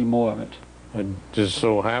 We're going to see more of it. It just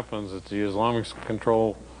so happens that the Islamics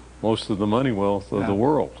control most of the money wealth of the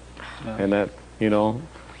world. Yeah. And that, you know,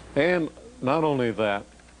 and not only that,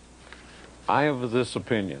 I have this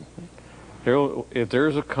opinion. If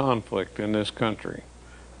there's a conflict in this country,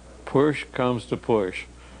 push comes to push,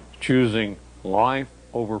 choosing life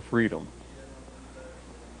over freedom,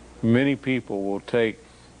 many people will take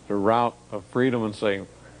the route of freedom and say,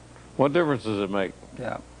 what difference does it make?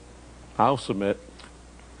 Yeah. I'll submit.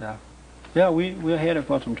 Yeah. Yeah, we're headed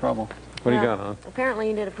for some trouble. What do you got, huh? Apparently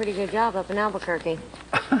you did a pretty good job up in Albuquerque.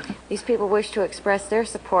 These people wish to express their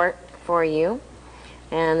support for you,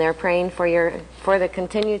 and they're praying for the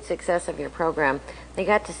continued success of your program. They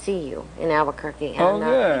got to see you in Albuquerque, and Oh, you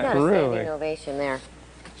yeah. got a Really? standing ovation there.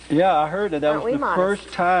 Yeah, I heard that Aren't was we the modest?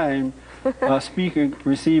 first time a speaker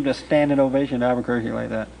received a standing ovation in Albuquerque like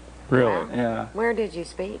that. Really? Wow. Yeah. Where did you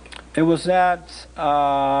speak? It was at,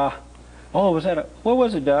 what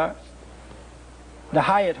was it, Doc? The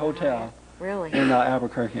Hyatt Hotel Really? in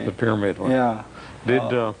Albuquerque. The pyramid one. Yeah. Did,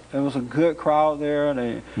 it was a good crowd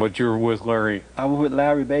there. but you were with Larry. I was with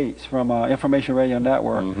Larry Bates from Information Radio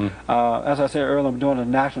Network. As I said earlier, I'm doing a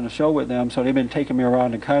national show with them, so they've been taking me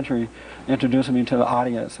around the country, introducing me to the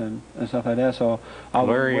audience and stuff like that. So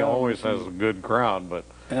Larry always has a good crowd, but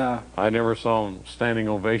yeah. I never saw him standing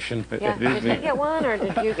ovation at Yeah. Did Disney. he get one, or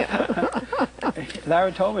did you get one?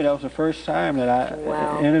 Larry told me that was the first time that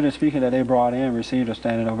I entered the speaker that they brought in received a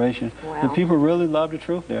standing ovation. Wow. And people really loved the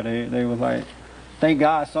truth there. They was like, thank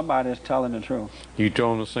God somebody is telling the truth. You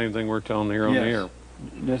told him the same thing we're telling here on the air.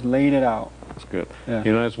 Just laid it out. That's good. Yeah.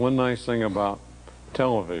 You know, that's one nice thing about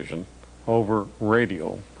television over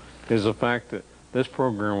radio is the fact that this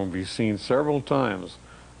program will be seen several times,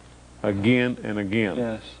 again and again.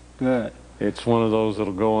 Yes, good. It's one of those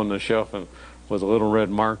that'll go on the shelf and with a little red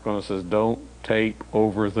mark on it says, "Don't tape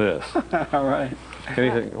over this." All right.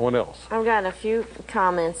 Anything? What else? I've got a few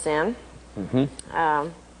comments in. Mm-hmm.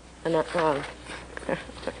 And I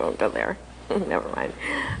won't go there. Never mind.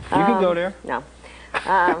 You can go there. No.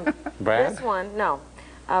 Bad? This one, no.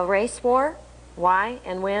 A race war, why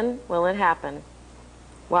and when will it happen?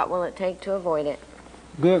 What will it take to avoid it?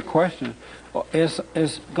 Good question.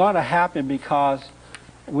 It's going to happen because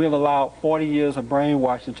we've allowed 40 years of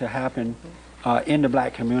brainwashing to happen in the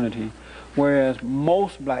black community, whereas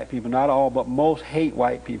most black people, not all, but most hate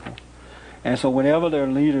white people. And so whatever their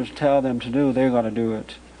leaders tell them to do, they're going to do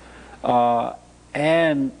it.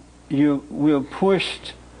 And we've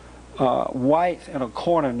pushed whites in a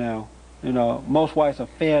corner now. You know, most whites are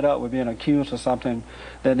fed up with being accused of something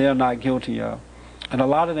that they're not guilty of. And a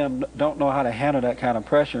lot of them don't know how to handle that kind of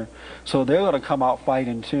pressure, so they're going to come out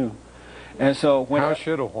fighting too. And so when How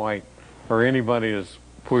should a white or anybody that's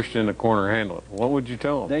pushed in the corner handle it? What would you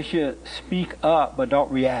tell them? they should speak up but don't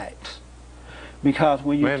react. Because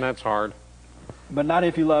when you Man, that's hard. but not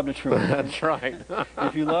if you love the truth. That's right.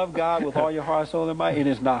 If you love God with all your heart, soul, and might, it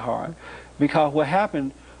is not hard. Because what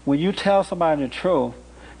happened when you tell somebody the truth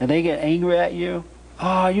and they get angry at you,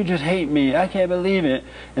 oh, you just hate me, I can't believe it,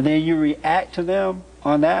 and then you react to them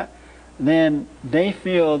on that, then they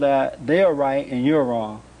feel that they're right and you're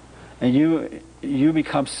wrong. And you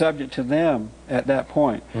become subject to them at that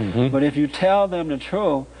point. But if you tell them the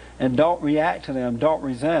truth and don't react to them, don't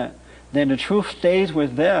resent, then the truth stays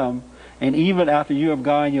with them, and even after you have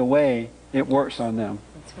gone your way, it works on them.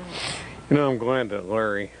 That's right. You know, I'm glad that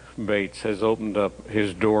Larry Bates has opened up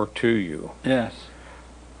his door to you. Yes.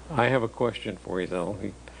 I have a question for you, though.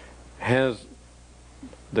 Has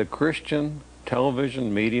the Christian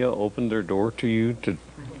television media opened their door to you to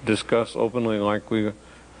discuss openly like we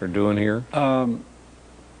are doing here?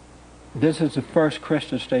 This is the first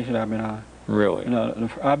Christian station I've been on. Really? You know,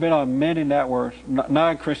 I've been on many networks,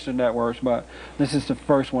 non-Christian networks, but this is the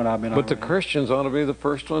first one I've been on. But the Christians ought to be the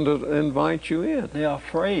first one to invite you in. They're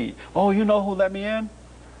afraid. Oh, you know who let me in?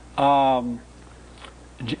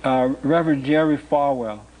 Reverend Jerry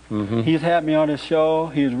Falwell. He's had me on his show.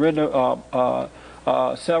 He's written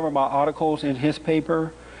several of my articles in his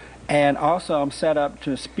paper, and also I'm set up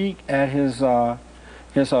to speak at his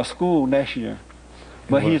school next year.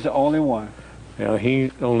 But he's the only one. Yeah,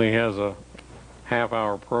 he only has a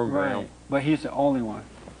half-hour program, Right. But he's the only one.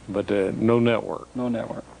 but no network. No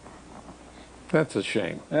network. That's a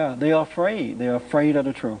shame. Yeah, they're afraid. They're afraid of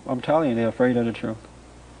the truth. I'm telling you, they're afraid of the truth.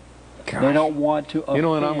 Gosh. They don't want to offend. You know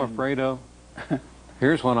what I'm afraid of?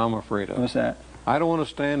 Here's what I'm afraid of. What's that? I don't want to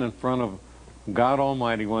stand in front of God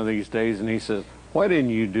Almighty one of these days and he says, why didn't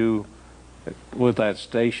you do with that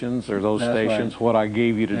stations or those That's stations right. what I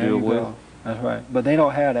gave you to There do you with? go. That's right. But they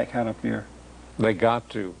don't have that kind of fear. They got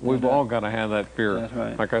to. We've all got to have that fear. That's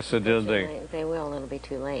right. Like I said the other day, They will. It'll be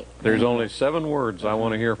too late. there's only 7 words I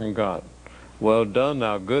want to hear from God. Well done,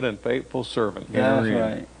 thou good and faithful servant. That's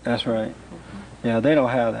right. That's right. Yeah, they don't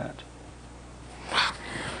have that.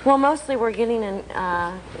 Well, mostly we're getting in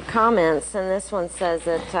comments, and this one says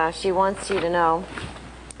that she wants you to know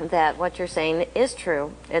that what you're saying is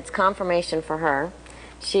true. It's confirmation for her.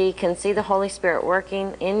 She can see the Holy Spirit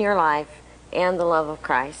working in your life and the love of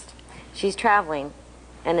Christ. She's traveling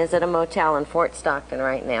and is at a motel in Fort Stockton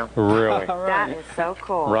right now. Really? That is so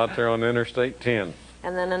cool. Right there on Interstate 10.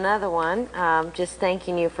 And then another one, just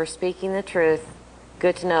thanking you for speaking the truth.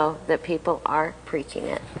 Good to know that people are preaching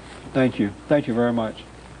it. Thank you. Thank you very much.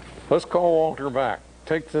 Let's call Walter back.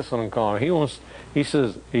 Take this one and call him. He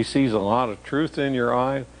says he sees a lot of truth in your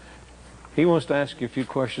eyes. He wants to ask you a few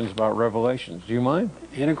questions about Revelations. Do you mind?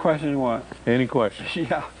 Any question you want? Any questions?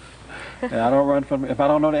 Yeah. Yeah, I don't run from. If I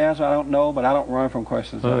don't know the answer, I don't know. But I don't run from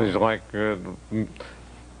questions. Well, he's like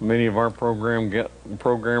many of our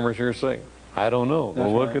programmers here say, I don't know. That's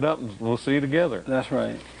We'll look right. it up and we'll see together. That's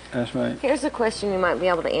right. That's right. Here's a question you might be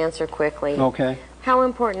able to answer quickly. Okay. How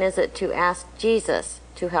important is it to ask Jesus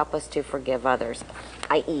to help us to forgive others,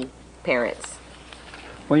 i.e. parents?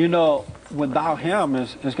 Well, you know, without him,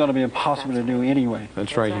 it's going to be impossible to do anyway.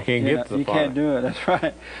 That's right. You can't get to the You Father. can't do it. That's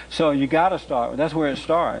right. So you got to start. That's where it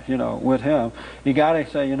starts. You know, with him, you got to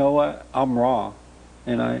say, you know what, I'm wrong.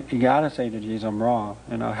 You know, you got to say to Jesus, I'm wrong.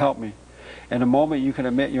 You know, help me. And the moment you can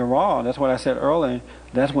admit you're wrong, that's what I said earlier.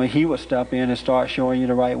 That's when he would step in and start showing you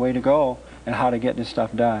the right way to go and how to get this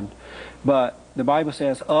stuff done. But the Bible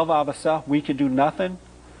says, of ourselves we can do nothing.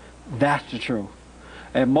 That's the truth.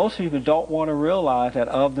 And most people don't want to realize that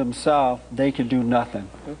of themselves they can do nothing.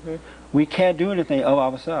 We can't do anything of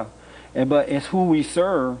ourselves. But it's who we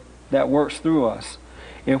serve that works through us.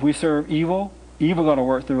 If we serve evil, evil going to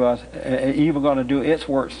work through us. Evil going to do its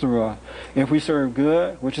works through us. If we serve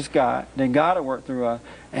good, which is God, then God will work through us,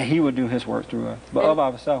 and he will do his work through us. But of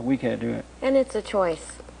ourselves, we can't do it. And it's a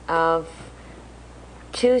choice of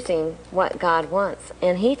choosing what God wants.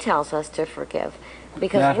 And he tells us to forgive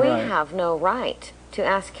because That's we right. have no right to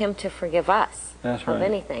ask him to forgive us That's of right.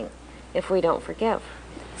 anything if we don't forgive.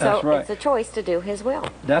 So That's right. it's a choice to do his will.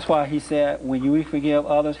 That's why he said, when you forgive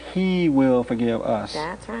others, he will forgive us.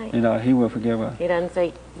 That's right. You know, he will forgive us. He doesn't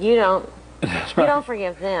say, you don't, That's you right. don't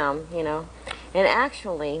forgive them, you know. And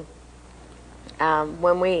actually,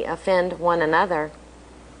 when we offend one another,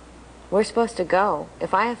 we're supposed to go.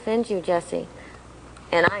 If I offend you, Jesse,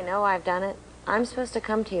 and I know I've done it, I'm supposed to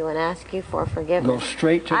come to you and ask you for forgiveness. Go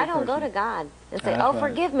straight to the I don't go person. to God and say, That's oh, right.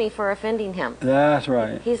 forgive me for offending him. That's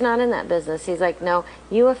right. He's not in that business. He's like, no,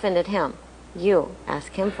 you offended him. You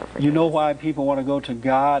ask him for forgiveness. You know why people want to go to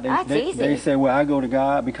God? That's easy. They say, well, I go to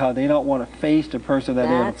God because they don't want to face the person that they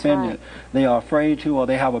have That's offended. right. They are afraid to, or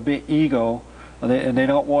they have a big ego, and they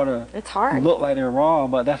don't want to It's hard. look like they're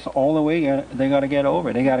wrong, but that's the only way they got to get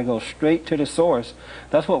over it. They got to go straight to the source.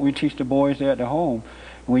 That's what we teach the boys there at the home.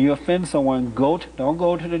 When you offend someone, don't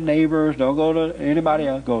go to the neighbors, don't go to anybody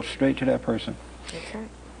else, go straight to that person. That's right.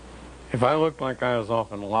 If I looked like I was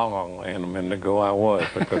off in La La Land a minute ago, I was,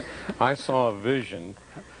 because I saw a vision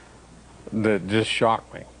that just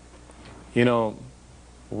shocked me. You know,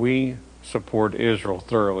 we support Israel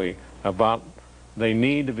thoroughly about they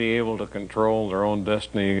need to be able to control their own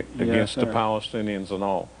destiny against the sir. Palestinians and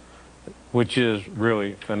all, which is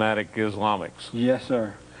really fanatic Islamics. Yes,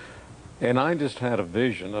 sir. And I just had a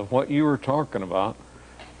vision of what you were talking about.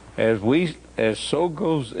 As so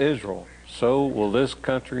goes Israel, so will this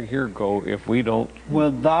country here go if we don't.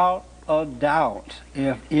 Without a doubt,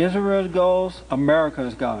 if Israel goes, America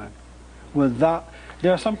is gone. There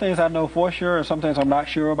are some things I know for sure and some things I'm not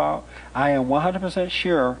sure about. I am 100%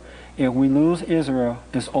 sure if we lose Israel,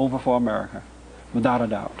 it's over for America. Without a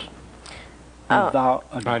doubt. Without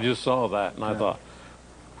a doubt. I just saw that and I thought,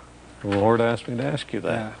 the Lord asked me to ask you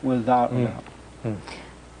that. Yeah, without a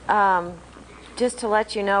doubt. Just to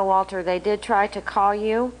let you know, Walter, they did try to call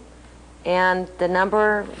you, and the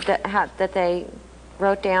number that they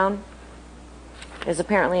wrote down is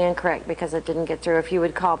apparently incorrect because it didn't get through. If you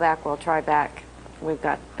would call back, we'll try back. We've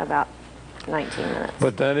got about 19 minutes.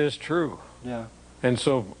 But that is true. Yeah. And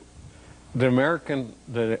so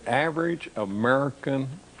the average American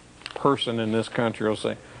person in this country will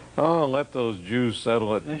say, "Oh, let those Jews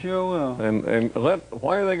settle it." They sure will. And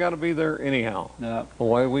why do they got to be there anyhow? Yeah. Well,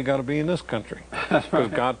 why do we got to be in this country? That's Because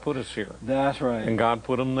right. God put us here, That's right. and God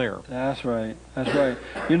put them there. That's right. That's right.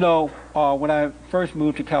 You know, when I first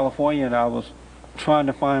moved to California and I was trying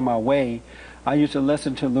to find my way, I used to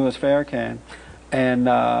listen to Louis Farrakhan,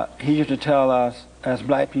 and he used to tell us as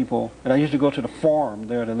black people, and I used to go to the forum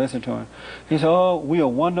there to listen to him. He said, "Oh, we are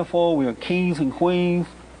wonderful. We are kings and queens.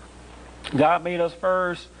 God made us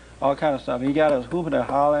first." All kind of stuff. He got us hooping and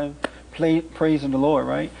hollering, praising the Lord,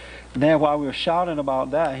 right? And then while we were shouting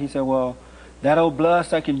about that, he said, "Well, that old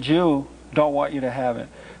blood-sucking Jew don't want you to have it.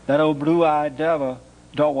 That old blue-eyed devil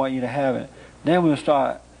don't want you to have it." Then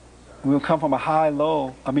we'll come from a high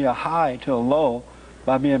to a low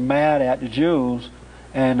by being mad at the Jews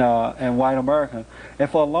and white America. And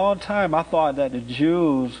for a long time, I thought that the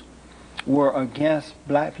Jews were against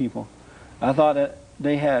black people. I thought that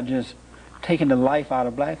they had just taken the life out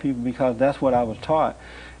of black people because that's what I was taught.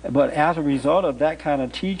 But as a result of that kind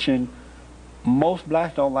of teaching, most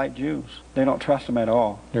blacks don't like Jews. They don't trust them at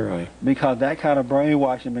all. You're right. Because that kind of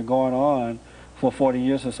brainwashing has been going on for 40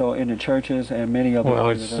 years or so in the churches and many other Well,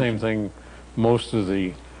 it's the same thing. Most of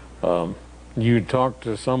the, you talk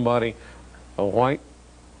to somebody, a white,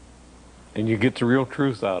 and you get the real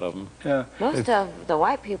truth out of them. Yeah. Most of the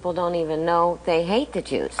white people don't even know they hate the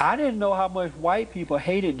Jews. I didn't know how much white people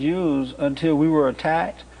hated Jews until we were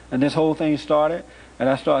attacked and this whole thing started, and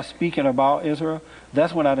I started speaking about Israel.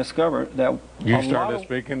 That's when I discovered that You started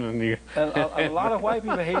speaking, and you... a lot of white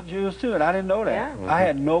people hate Jews too, and I didn't know that. Yeah. I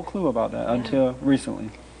had no clue about that until recently.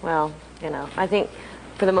 Well, you know, I think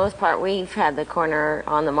for the most part we've had the corner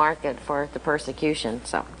on the market for the persecution.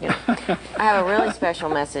 So, you know, I have a really special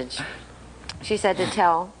message. She said to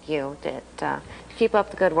tell you that keep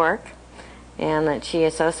up the good work, and that she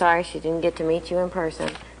is so sorry she didn't get to meet you in person.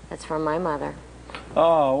 That's from my mother.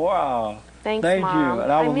 Oh, wow. Thanks, Thank Mom. you.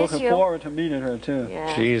 And I was miss looking you. forward to meeting her too.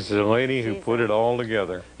 Yeah. She's the lady who put it all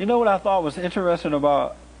together. You know what I thought was interesting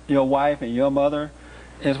about your wife and your mother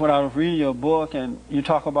is when I was reading your book and you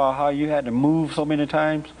talk about how you had to move so many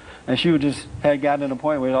times, and she had gotten to the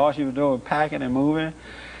point where all she was doing was packing and moving,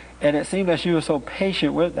 and it seemed that she was so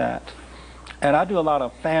patient with that. And I do a lot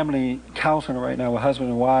of family counseling right now with husband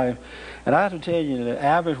and wife, and I have to tell you that the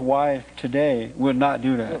average wife today would not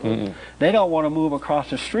do that. Mm-mm. They don't want to move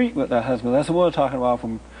across the street with their husband. That's what we're talking about,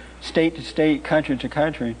 from state to state, country to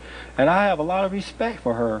country. And I have a lot of respect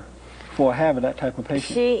for her for having that type of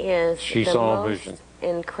patience. She is She the saw a most vision.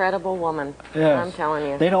 incredible woman. Yes. I'm telling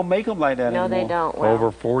you. They don't make them like that No, anymore. they don't. Well,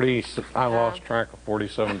 Over 40, I lost track of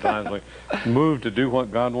 47 times. We moved to do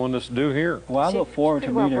what God wanted us to do here. Well, I She look forward to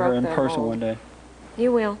pretty well meeting her broke in that person mold. one day.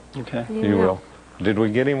 you will. Okay. You will. Did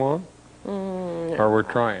we get him on? Mm, Or we're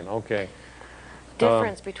trying? Okay.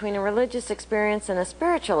 difference between a religious experience and a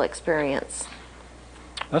spiritual experience.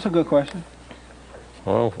 That's a good question.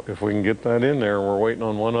 Well, if we can get that in there, we're waiting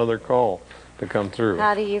on one other call to come through.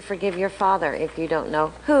 How do you forgive your father if you don't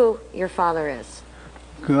know who your father is?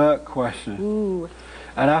 Good question. Ooh.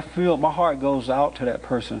 And I feel my heart goes out to that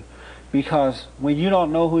person, because when you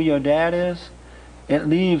don't know who your dad is, it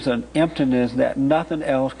leaves an emptiness that nothing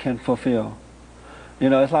else can fulfill. You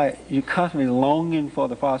know, it's like you're constantly longing for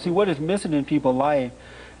the Father. See, what is missing in people's life,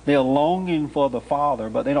 they're longing for the Father,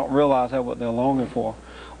 but they don't realize that's what they're longing for.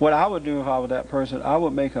 What I would do if I was that person, I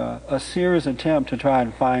would make a serious attempt to try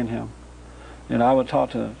and find him. You know, I would talk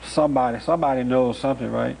to somebody knows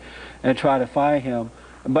something, right, and try to find him.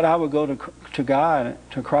 But I would go to God,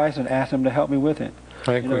 to Christ, and ask him to help me with it.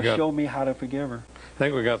 I think Show me how to forgive her. I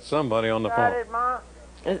think we got somebody on the Got phone. it,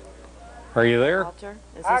 Ma? Are you there? Walter,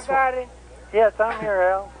 is I this got it. Yes, I'm here,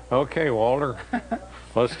 Al. Okay, Walter.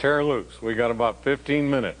 Let's tear loose. We got about 15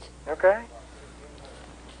 minutes. Okay.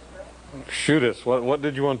 Shoot us. What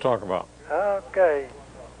did you want to talk about? Okay.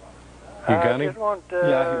 You got I him? just want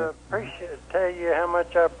Yeah, to tell you how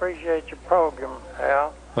much I appreciate your program,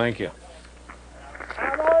 Al. Thank you.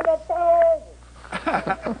 I'm on the phone.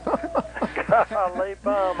 Golly,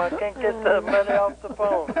 bum, I can't get the money off the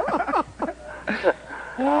phone.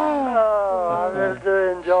 Oh, I really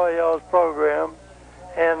do enjoy y'all's program,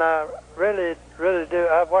 and I really do.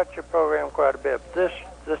 I watch your program quite a bit. This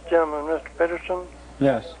gentleman, Mr. Peterson,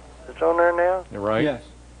 Yes. that's on there now, You right? Yes.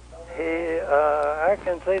 I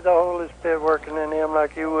can see the Holy Spirit working in him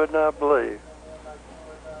like you would not believe.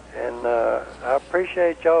 And I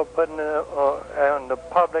appreciate y'all putting it on the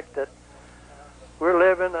public that we're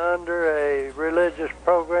living under a religious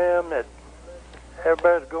program that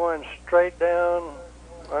everybody's going straight down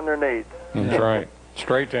underneath. That's right.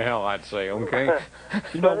 Straight to hell, I'd say, okay?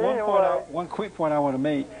 You know, But anyway, one quick point I want to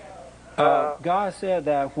make. God said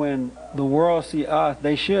that when the world see us,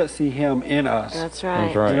 they should see Him in us. That's right.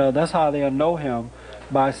 That's right. You know, that's how they'll know Him,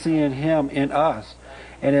 by seeing Him in us.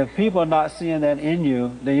 And if people are not seeing that in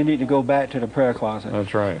you, then you need to go back to the prayer closet.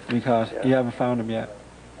 That's right. Because you haven't found Him yet.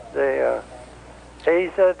 He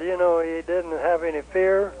said, you know, he didn't have any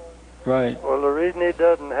fear. Right. Well, the reason he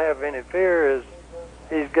doesn't have any fear is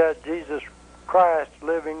he's got Jesus Christ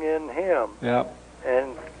living in him. Yep.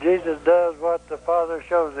 And Jesus does what the Father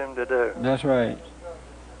shows him to do. That's right.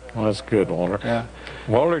 Well, that's good, Walter. Yeah.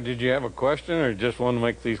 Walter, did you have a question or just want to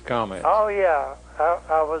make these comments? Oh yeah,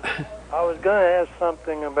 I was going to ask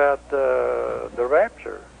something about the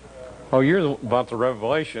rapture. Oh, you're about the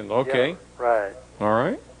Revelation. Okay. Yeah, right. All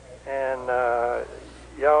right. And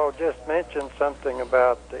y'all just mentioned something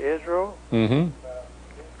about Israel. Mm-hmm.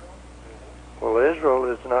 Well,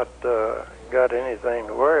 Israel has not got anything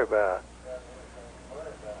to worry about,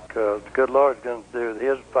 because the good Lord's going to do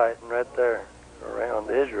his fighting right there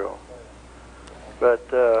around Israel. But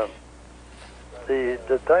the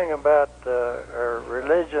thing about our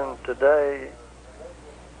religion today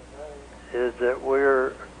is that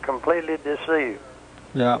we're completely deceived.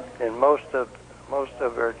 Yeah. In most of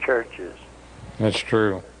our churches, That's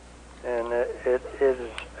true. and it is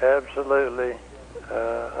absolutely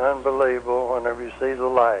unbelievable whenever you see the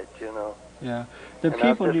light, you know. Yeah. The And I've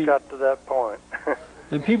people just need got to that point.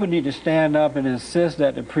 the people need to stand up and insist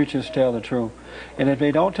that the preachers tell the truth. And if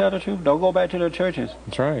they don't tell the truth, don't go back to their churches.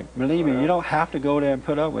 That's right. Believe me, you don't have to go there and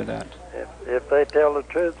put up with that. If they tell the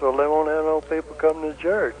truth, well, they won't have no people come to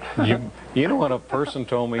church. You know what a person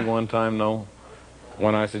told me one time, though?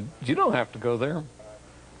 When I said, you don't have to go there.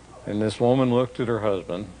 And this woman looked at her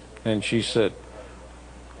husband, and she said,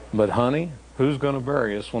 but honey, who's going to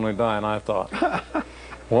bury us when we die? And I thought,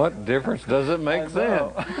 what difference does it make then?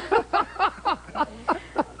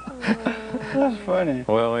 That's funny.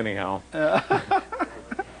 Well, anyhow.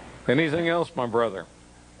 Anything else, my brother?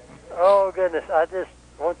 Oh, goodness, I just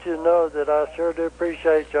want you to know that I sure do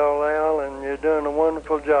appreciate y'all, Al, and you're doing a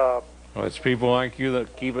wonderful job. Well, it's people like you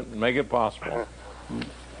that keep it and make it possible.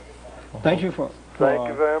 Thank you for Thank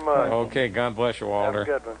you very much. Okay, God bless you, Walter. Have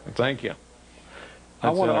a good one. Thank you. I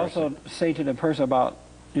That's want to interesting. also say to the person about,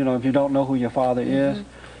 you know, if you don't know who your father is,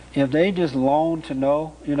 if they just long to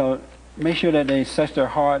know, you know, make sure that they set their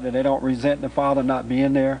heart that they don't resent the father not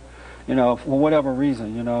being there, you know, for whatever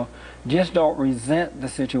reason, you know. Just don't resent the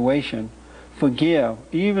situation. Forgive,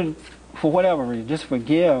 even for whatever reason, just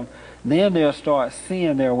forgive. Then they'll start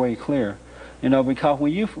seeing their way clear, you know, because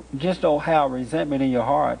when you just don't have resentment in your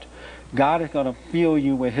heart, God is going to fill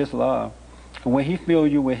you with His love. And when He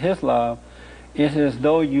fills you with His love, it's as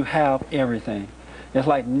though you have everything. It's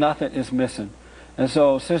like nothing is missing. And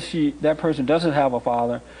so since that person doesn't have a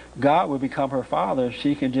father, God will become her father.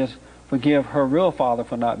 She can just forgive her real father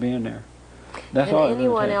for not being there. That's And all it really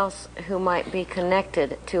anyone takes. else who might be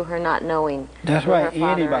connected to her not knowing That's who right, her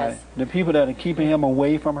father anybody. is. The people that are keeping him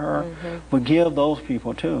away from her, forgive those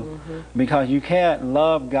people too. Because you can't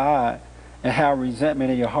love God and have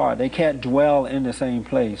resentment in your heart. They can't dwell in the same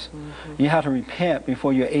place. You have to repent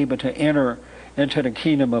before you're able to enter into the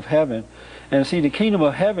kingdom of heaven. And see, the kingdom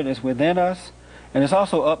of heaven is within us, and it's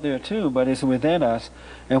also up there too, but it's within us.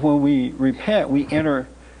 And when we repent, we enter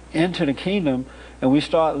into the kingdom, and we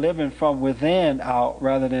start living from within out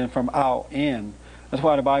rather than from out in. That's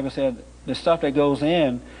why the Bible said the stuff that goes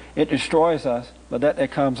in, it destroys us, but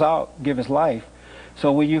that comes out gives us life.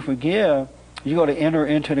 So when you forgive, you got to enter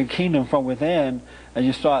into the kingdom from within, and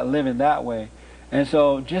you start living that way. And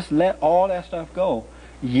so just let all that stuff go.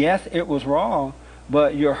 Yes, it was wrong,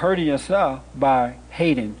 but you're hurting yourself by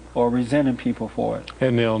hating or resenting people for it.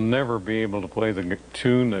 And they'll never be able to play the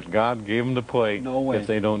tune that God gave them to play No way. if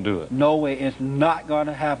they don't do it. No way. It's not going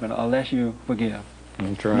to happen unless you forgive.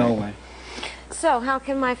 That's right. No way. So how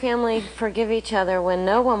can my family forgive each other when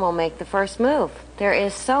no one will make the first move? There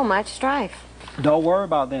is so much strife. Don't worry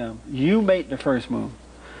about them. You make the first move.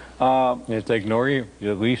 If they ignore you,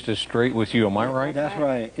 at least it's straight with you. Am I right? That's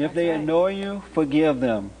right. If they ignore you, forgive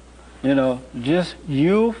them. You know, just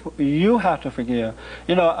you have to forgive.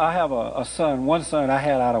 You know, I have a son, one son I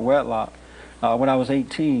had out of wedlock when I was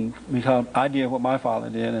 18, because I did what my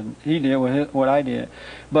father did and he did what I did.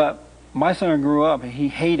 But my son grew up and he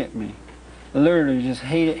hated me. Literally just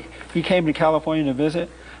hated. He came to California to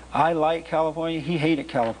visit. I liked California. He hated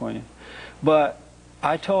California. But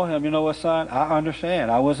I told him, you know what, son, I understand.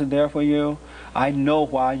 I wasn't there for you. I know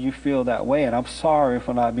why you feel that way, and I'm sorry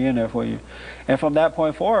for not being there for you. And from that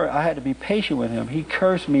point forward, I had to be patient with him. He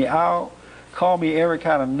cursed me out, called me every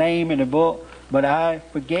kind of name in the book, But I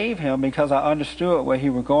forgave him because I understood what he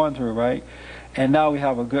was going through, right? And now we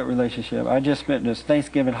have a good relationship. I just spent this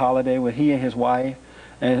Thanksgiving holiday with he and his wife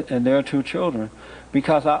and their 2 children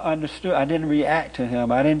because I understood. I didn't react to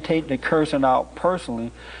him. I didn't take the cursing out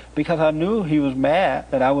personally because I knew he was mad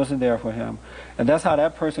that I wasn't there for him. And that's how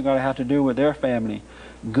that person going to have to do with their family.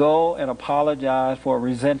 Go and apologize for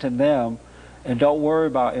resenting them, and don't worry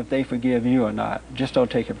about if they forgive you or not. Just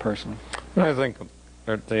don't take it personally. I think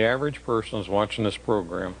that the average person is watching this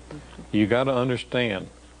program. You got to understand,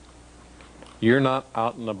 you're not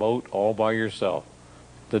out in the boat all by yourself.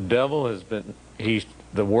 The devil has been,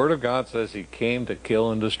 the Word of God says he came to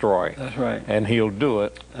kill and destroy. That's right. And he'll do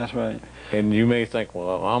it. That's right. And you may think,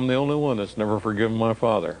 well, I'm the only one that's never forgiven my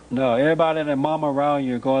father. No, everybody and their mama around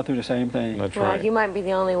you are going through the same thing. That's Well, right. you might be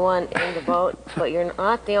the only one in the boat, but you're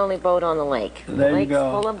not the only boat on the lake. The There you lake's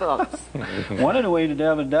go. full of boats. One of the ways the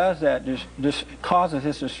devil does that, this causes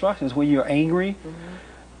his destruction, is when you're angry,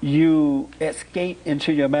 you escape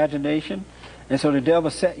into your imagination, and so the devil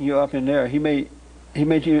setting you up in there.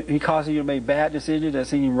 He causes you to make bad decisions that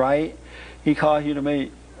seem right. He causes you to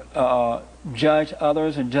make judge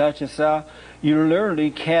others and judge yourself. You literally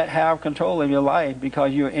can't have control of your life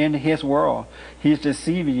because you're in his world. He's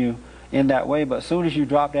deceiving you in that way. But as soon as you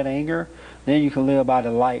drop that anger, then you can live by the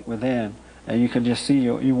light within, and you can just see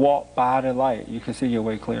you walk by the light. You can see your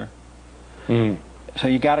way clear. So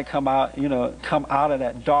you got to come out, come out of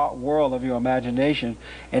that dark world of your imagination,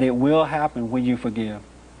 and it will happen when you forgive.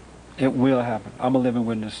 It will happen. I'm a living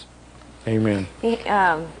witness. Amen.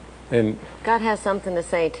 And God has something to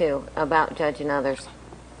say, too, about judging others.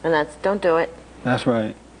 And that's, don't do it. That's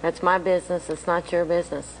right. That's my business. It's not your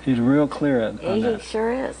business. He's real clear on He that.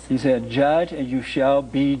 sure is. He said, judge and you shall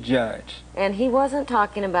be judged. And he wasn't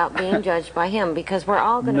talking about being judged by him, because we're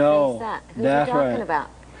all going to No, face that. Who's he that's talking right. about?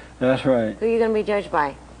 That's right. Who are you going to be judged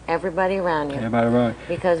by? Everybody around you. Everybody right.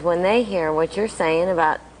 Because when they hear what you're saying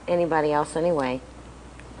about anybody else anyway,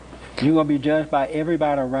 You're going to be judged by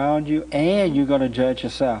everybody around you, and you're going to judge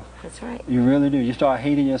yourself. that's right. You really do. You start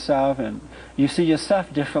hating yourself, and you see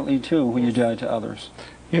yourself differently, too, when you judge others.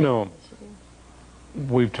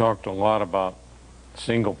 we've talked a lot about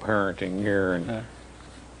single parenting here,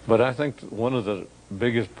 but I think one of the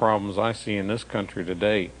biggest problems I see in this country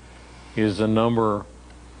today is the number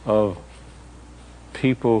of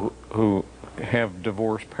people who have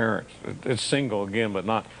divorced parents. It's single again, but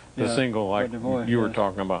not the single like divorce, you were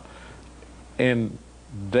talking about. And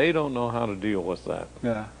they don't know how to deal with that.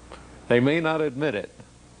 Yeah. They may not admit it,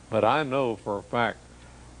 but I know for a fact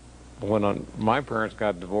when my parents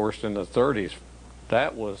got divorced in the 30s,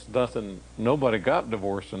 that was nothing. Nobody got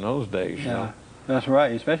divorced in those days. You know? That's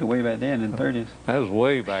right, especially way back then in the 30s. That was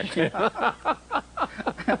way back then.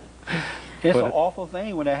 It's an awful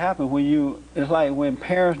thing when that happens. It's like when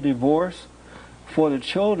parents divorce, for the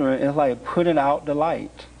children, it's like putting out the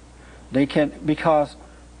light. Because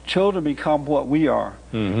children become what we are.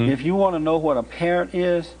 If you want to know what a parent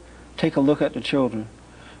is, take a look at the children,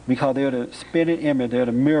 because they're the spitting image, they're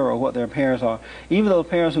the mirror of what their parents are. Even those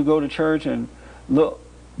parents who go to church and look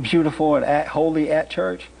beautiful and act holy at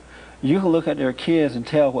church, you can look at their kids and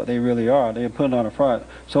tell what they really are. They're putting on the front.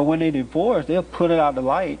 So when they divorce, they'll put it out the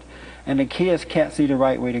light, and the kids can't see the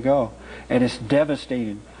right way to go, and it's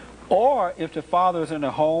devastating. Or if the father's in the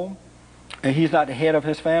home and he's not the head of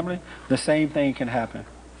his family, the same thing can happen.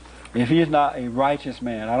 If he's not a righteous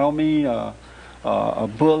man, I don't mean a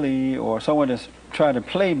bully or someone that's trying to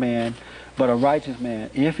play man, but a righteous man.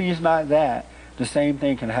 If he's not that, the same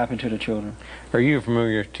thing can happen to the children. Are you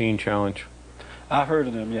familiar with Teen Challenge? I've heard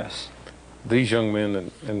of them, yes. These young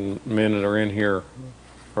men and men that are in here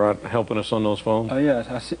are helping us on those phones. Oh, yes.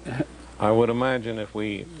 I see. I would imagine if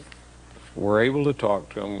we were able to talk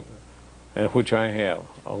to them, and which I have,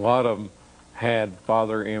 a lot of them had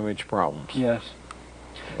father image problems. Yes.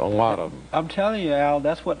 A lot of them. I'm telling you, Al,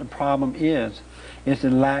 that's what the problem is. It's the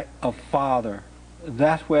lack of father.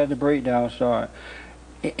 That's where the breakdown starts.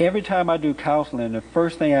 Every time I do counseling, the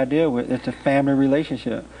first thing I deal with is the family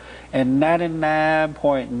relationship. And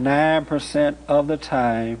 99.9% of the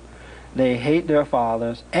time, they hate their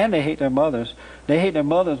fathers and they hate their mothers. They hate their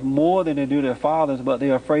mothers more than they do their fathers, but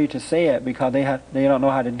they're afraid to say it because they don't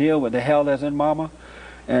know how to deal with the hell that's in mama.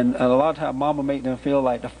 And a lot of times mama make them feel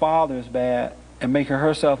like the father is bad and making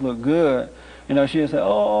herself look good. She'll say,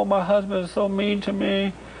 oh, my husband is so mean to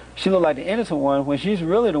me. She look like the innocent one when she's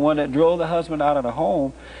really the one that drove the husband out of the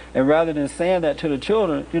home. And rather than saying that to the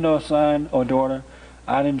children, son or daughter,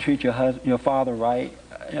 I didn't treat your father right.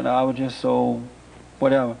 I was just so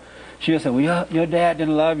whatever. She'll say, well, your dad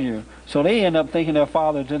didn't love you. So they end up thinking their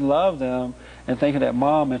father didn't love them and thinking that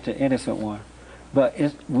mom is the innocent one. But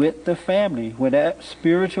it's with the family. When that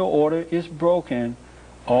spiritual order is broken,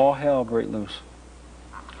 all hell break loose.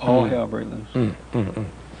 All hell break loose.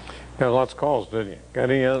 Got lots of calls, didn't you? Got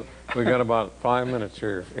any other? We got about 5 minutes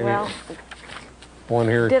here. Well, one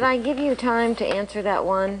here. did I give you time to answer that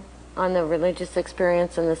one on the religious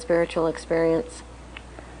experience and the spiritual experience?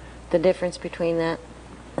 The difference between that?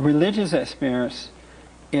 Religious experience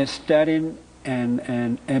is studying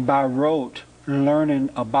and by rote learning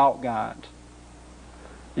about God.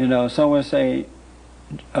 You know, someone say,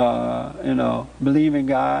 you know, believe in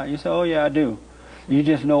God. You say, oh yeah, I do. You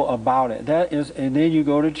just know about it. That is, and then you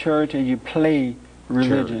go to church and you play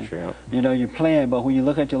religion. Church, yeah. You know, you're playing, but when you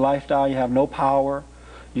look at your lifestyle, you have no power.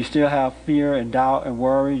 You still have fear and doubt and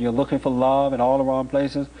worry. You're looking for love in all the wrong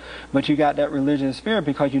places. But you got that religious spirit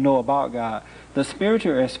because you know about God. The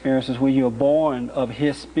spiritual experience is when you're born of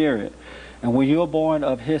His Spirit. And when you're born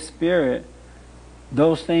of His Spirit,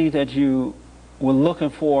 those things that you were looking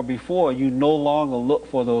for before, you no longer look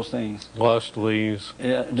for those things. Lust leaves.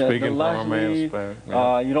 Speaking for our man's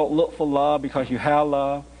spirit. You don't look for love because you have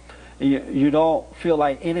love. You don't feel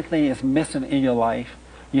like anything is missing in your life.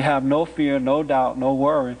 You have no fear, no doubt, no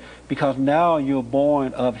worry, because now you're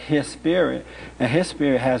born of His Spirit, and His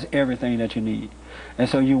Spirit has everything that you need. And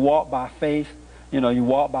so you walk by faith, you know, you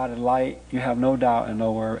walk by the light, you have no doubt and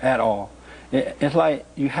no worry at all. It's like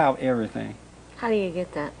you have everything. How do you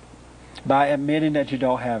get that? By admitting that you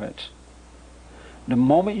don't have it. The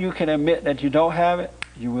moment you can admit that you don't have it,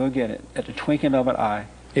 you will get it at the twinkling of an eye.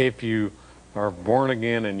 If you are born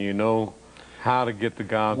again and you know how to get to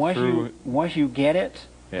God through. Once you get it,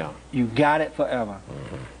 yeah, you got it forever.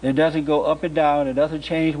 It doesn't go up and down. It doesn't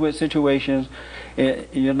change with situations.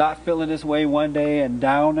 You're not feeling this way one day and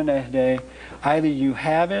down the next day. Either you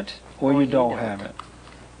have it or you don't have it.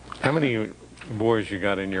 How many boys you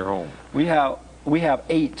got in your home? We have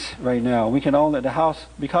 8 right now. We can only, the house,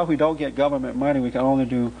 because we don't get government money, we can only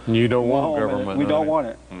do. You don't want home. government We money. don't want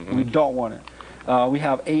it. We don't want it. We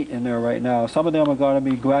have 8 in there right now. Some of them are going to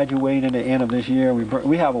be graduating at the end of this year.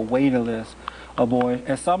 We have a waiting list of boys,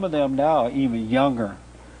 and some of them now are even younger.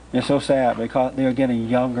 It's so sad because they're getting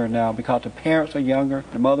younger now because the parents are younger,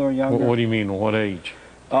 the mother are younger. What do you mean, what age?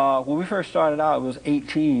 When we first started out, it was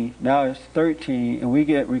 18. Now it's 13, and we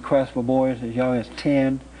get requests for boys as young as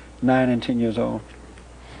 10, 9, and 10 years old.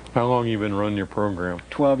 How long you been running your program?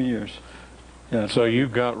 12 years. Yeah. So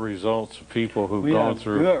you've got results of people who've We gone have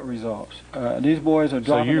through. good results. These boys are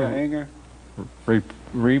dropping their anger.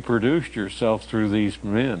 Reproduced yourself through these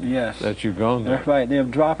men. Yes. That you've gone through. That's right. They're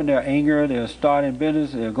dropping their anger. They're starting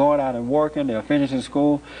business. They're going out and working. They're finishing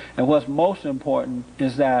school. And what's most important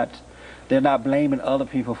is that they're not blaming other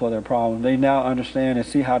people for their problems. They now understand and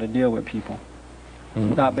see how to deal with people.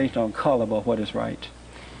 Not based on color, but what is right.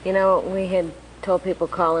 You know, we had told people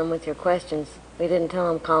call in with your questions. We didn't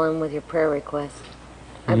tell them call in with your prayer request.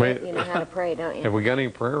 I bet you know how to pray, don't you? Have we got any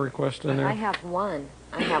prayer requests in there? I have one.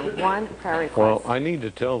 I have one prayer request. Well, I need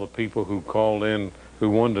to tell the people who called in who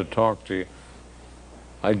wanted to talk to you.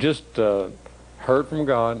 I just heard from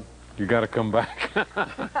God. You got to come back.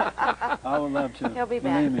 I would love to. He'll be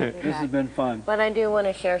back. Believe me, this has been fun. But I do want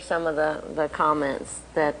to share some of the comments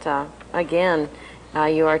that, again,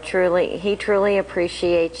 he truly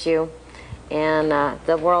appreciates you, and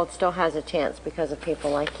the world still has a chance because of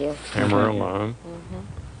people like you. Amarillo.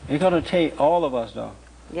 It's going to take all of us, though.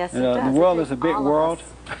 Yes, it does. The world is a big world,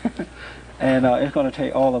 and it's going to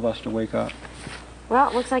take all of us to wake up. Well,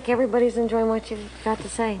 it looks like everybody's enjoying what you've got to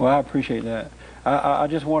say. Well, I appreciate that. I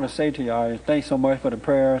just want to say to y'all, thanks so much for the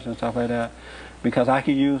prayers and stuff like that, because I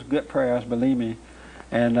can use good prayers, believe me.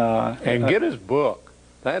 And get his book.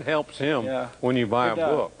 That helps him when you buy a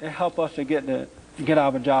book. It helps us to get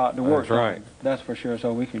our job to work. That's right. That's for sure,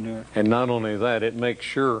 so we can do it. And not only that, it makes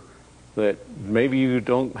sure that maybe you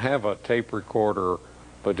don't have a tape recorder,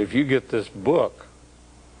 but if you get this book,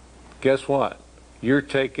 guess what? You're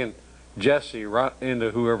taking Jesse right into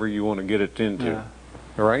whoever you want to get it into. Yeah.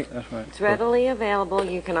 All right? That's right. It's readily available.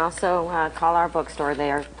 You can also call our bookstore.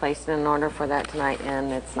 They are placing an order for that tonight,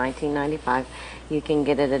 and it's $19.95. You can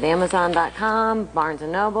get it at Amazon.com, Barnes &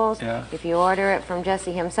 Nobles. Yeah. If you order it from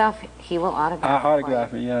Jesse himself, he will autograph it. I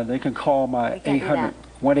autograph it, yeah. They can call my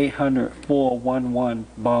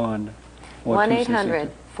 1-800-411-BOND.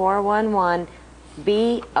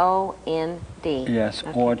 1-800-411-BOND. Yes,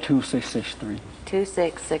 okay. Or 2663.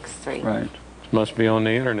 2663. Right. Must be on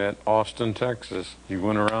the internet, Austin, Texas. You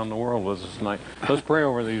went around the world with us tonight. Let's pray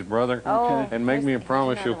over these, brother. Okay. And make me a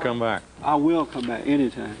promise you'll come back. I will come back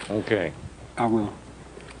anytime. Okay. I will.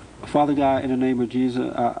 Father God, in the name of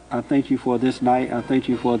Jesus, I thank you for this night. I thank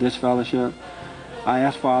you for this fellowship. I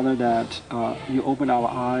ask, Father, that you open our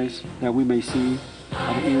eyes that we may see,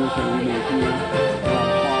 our ears that we may hear,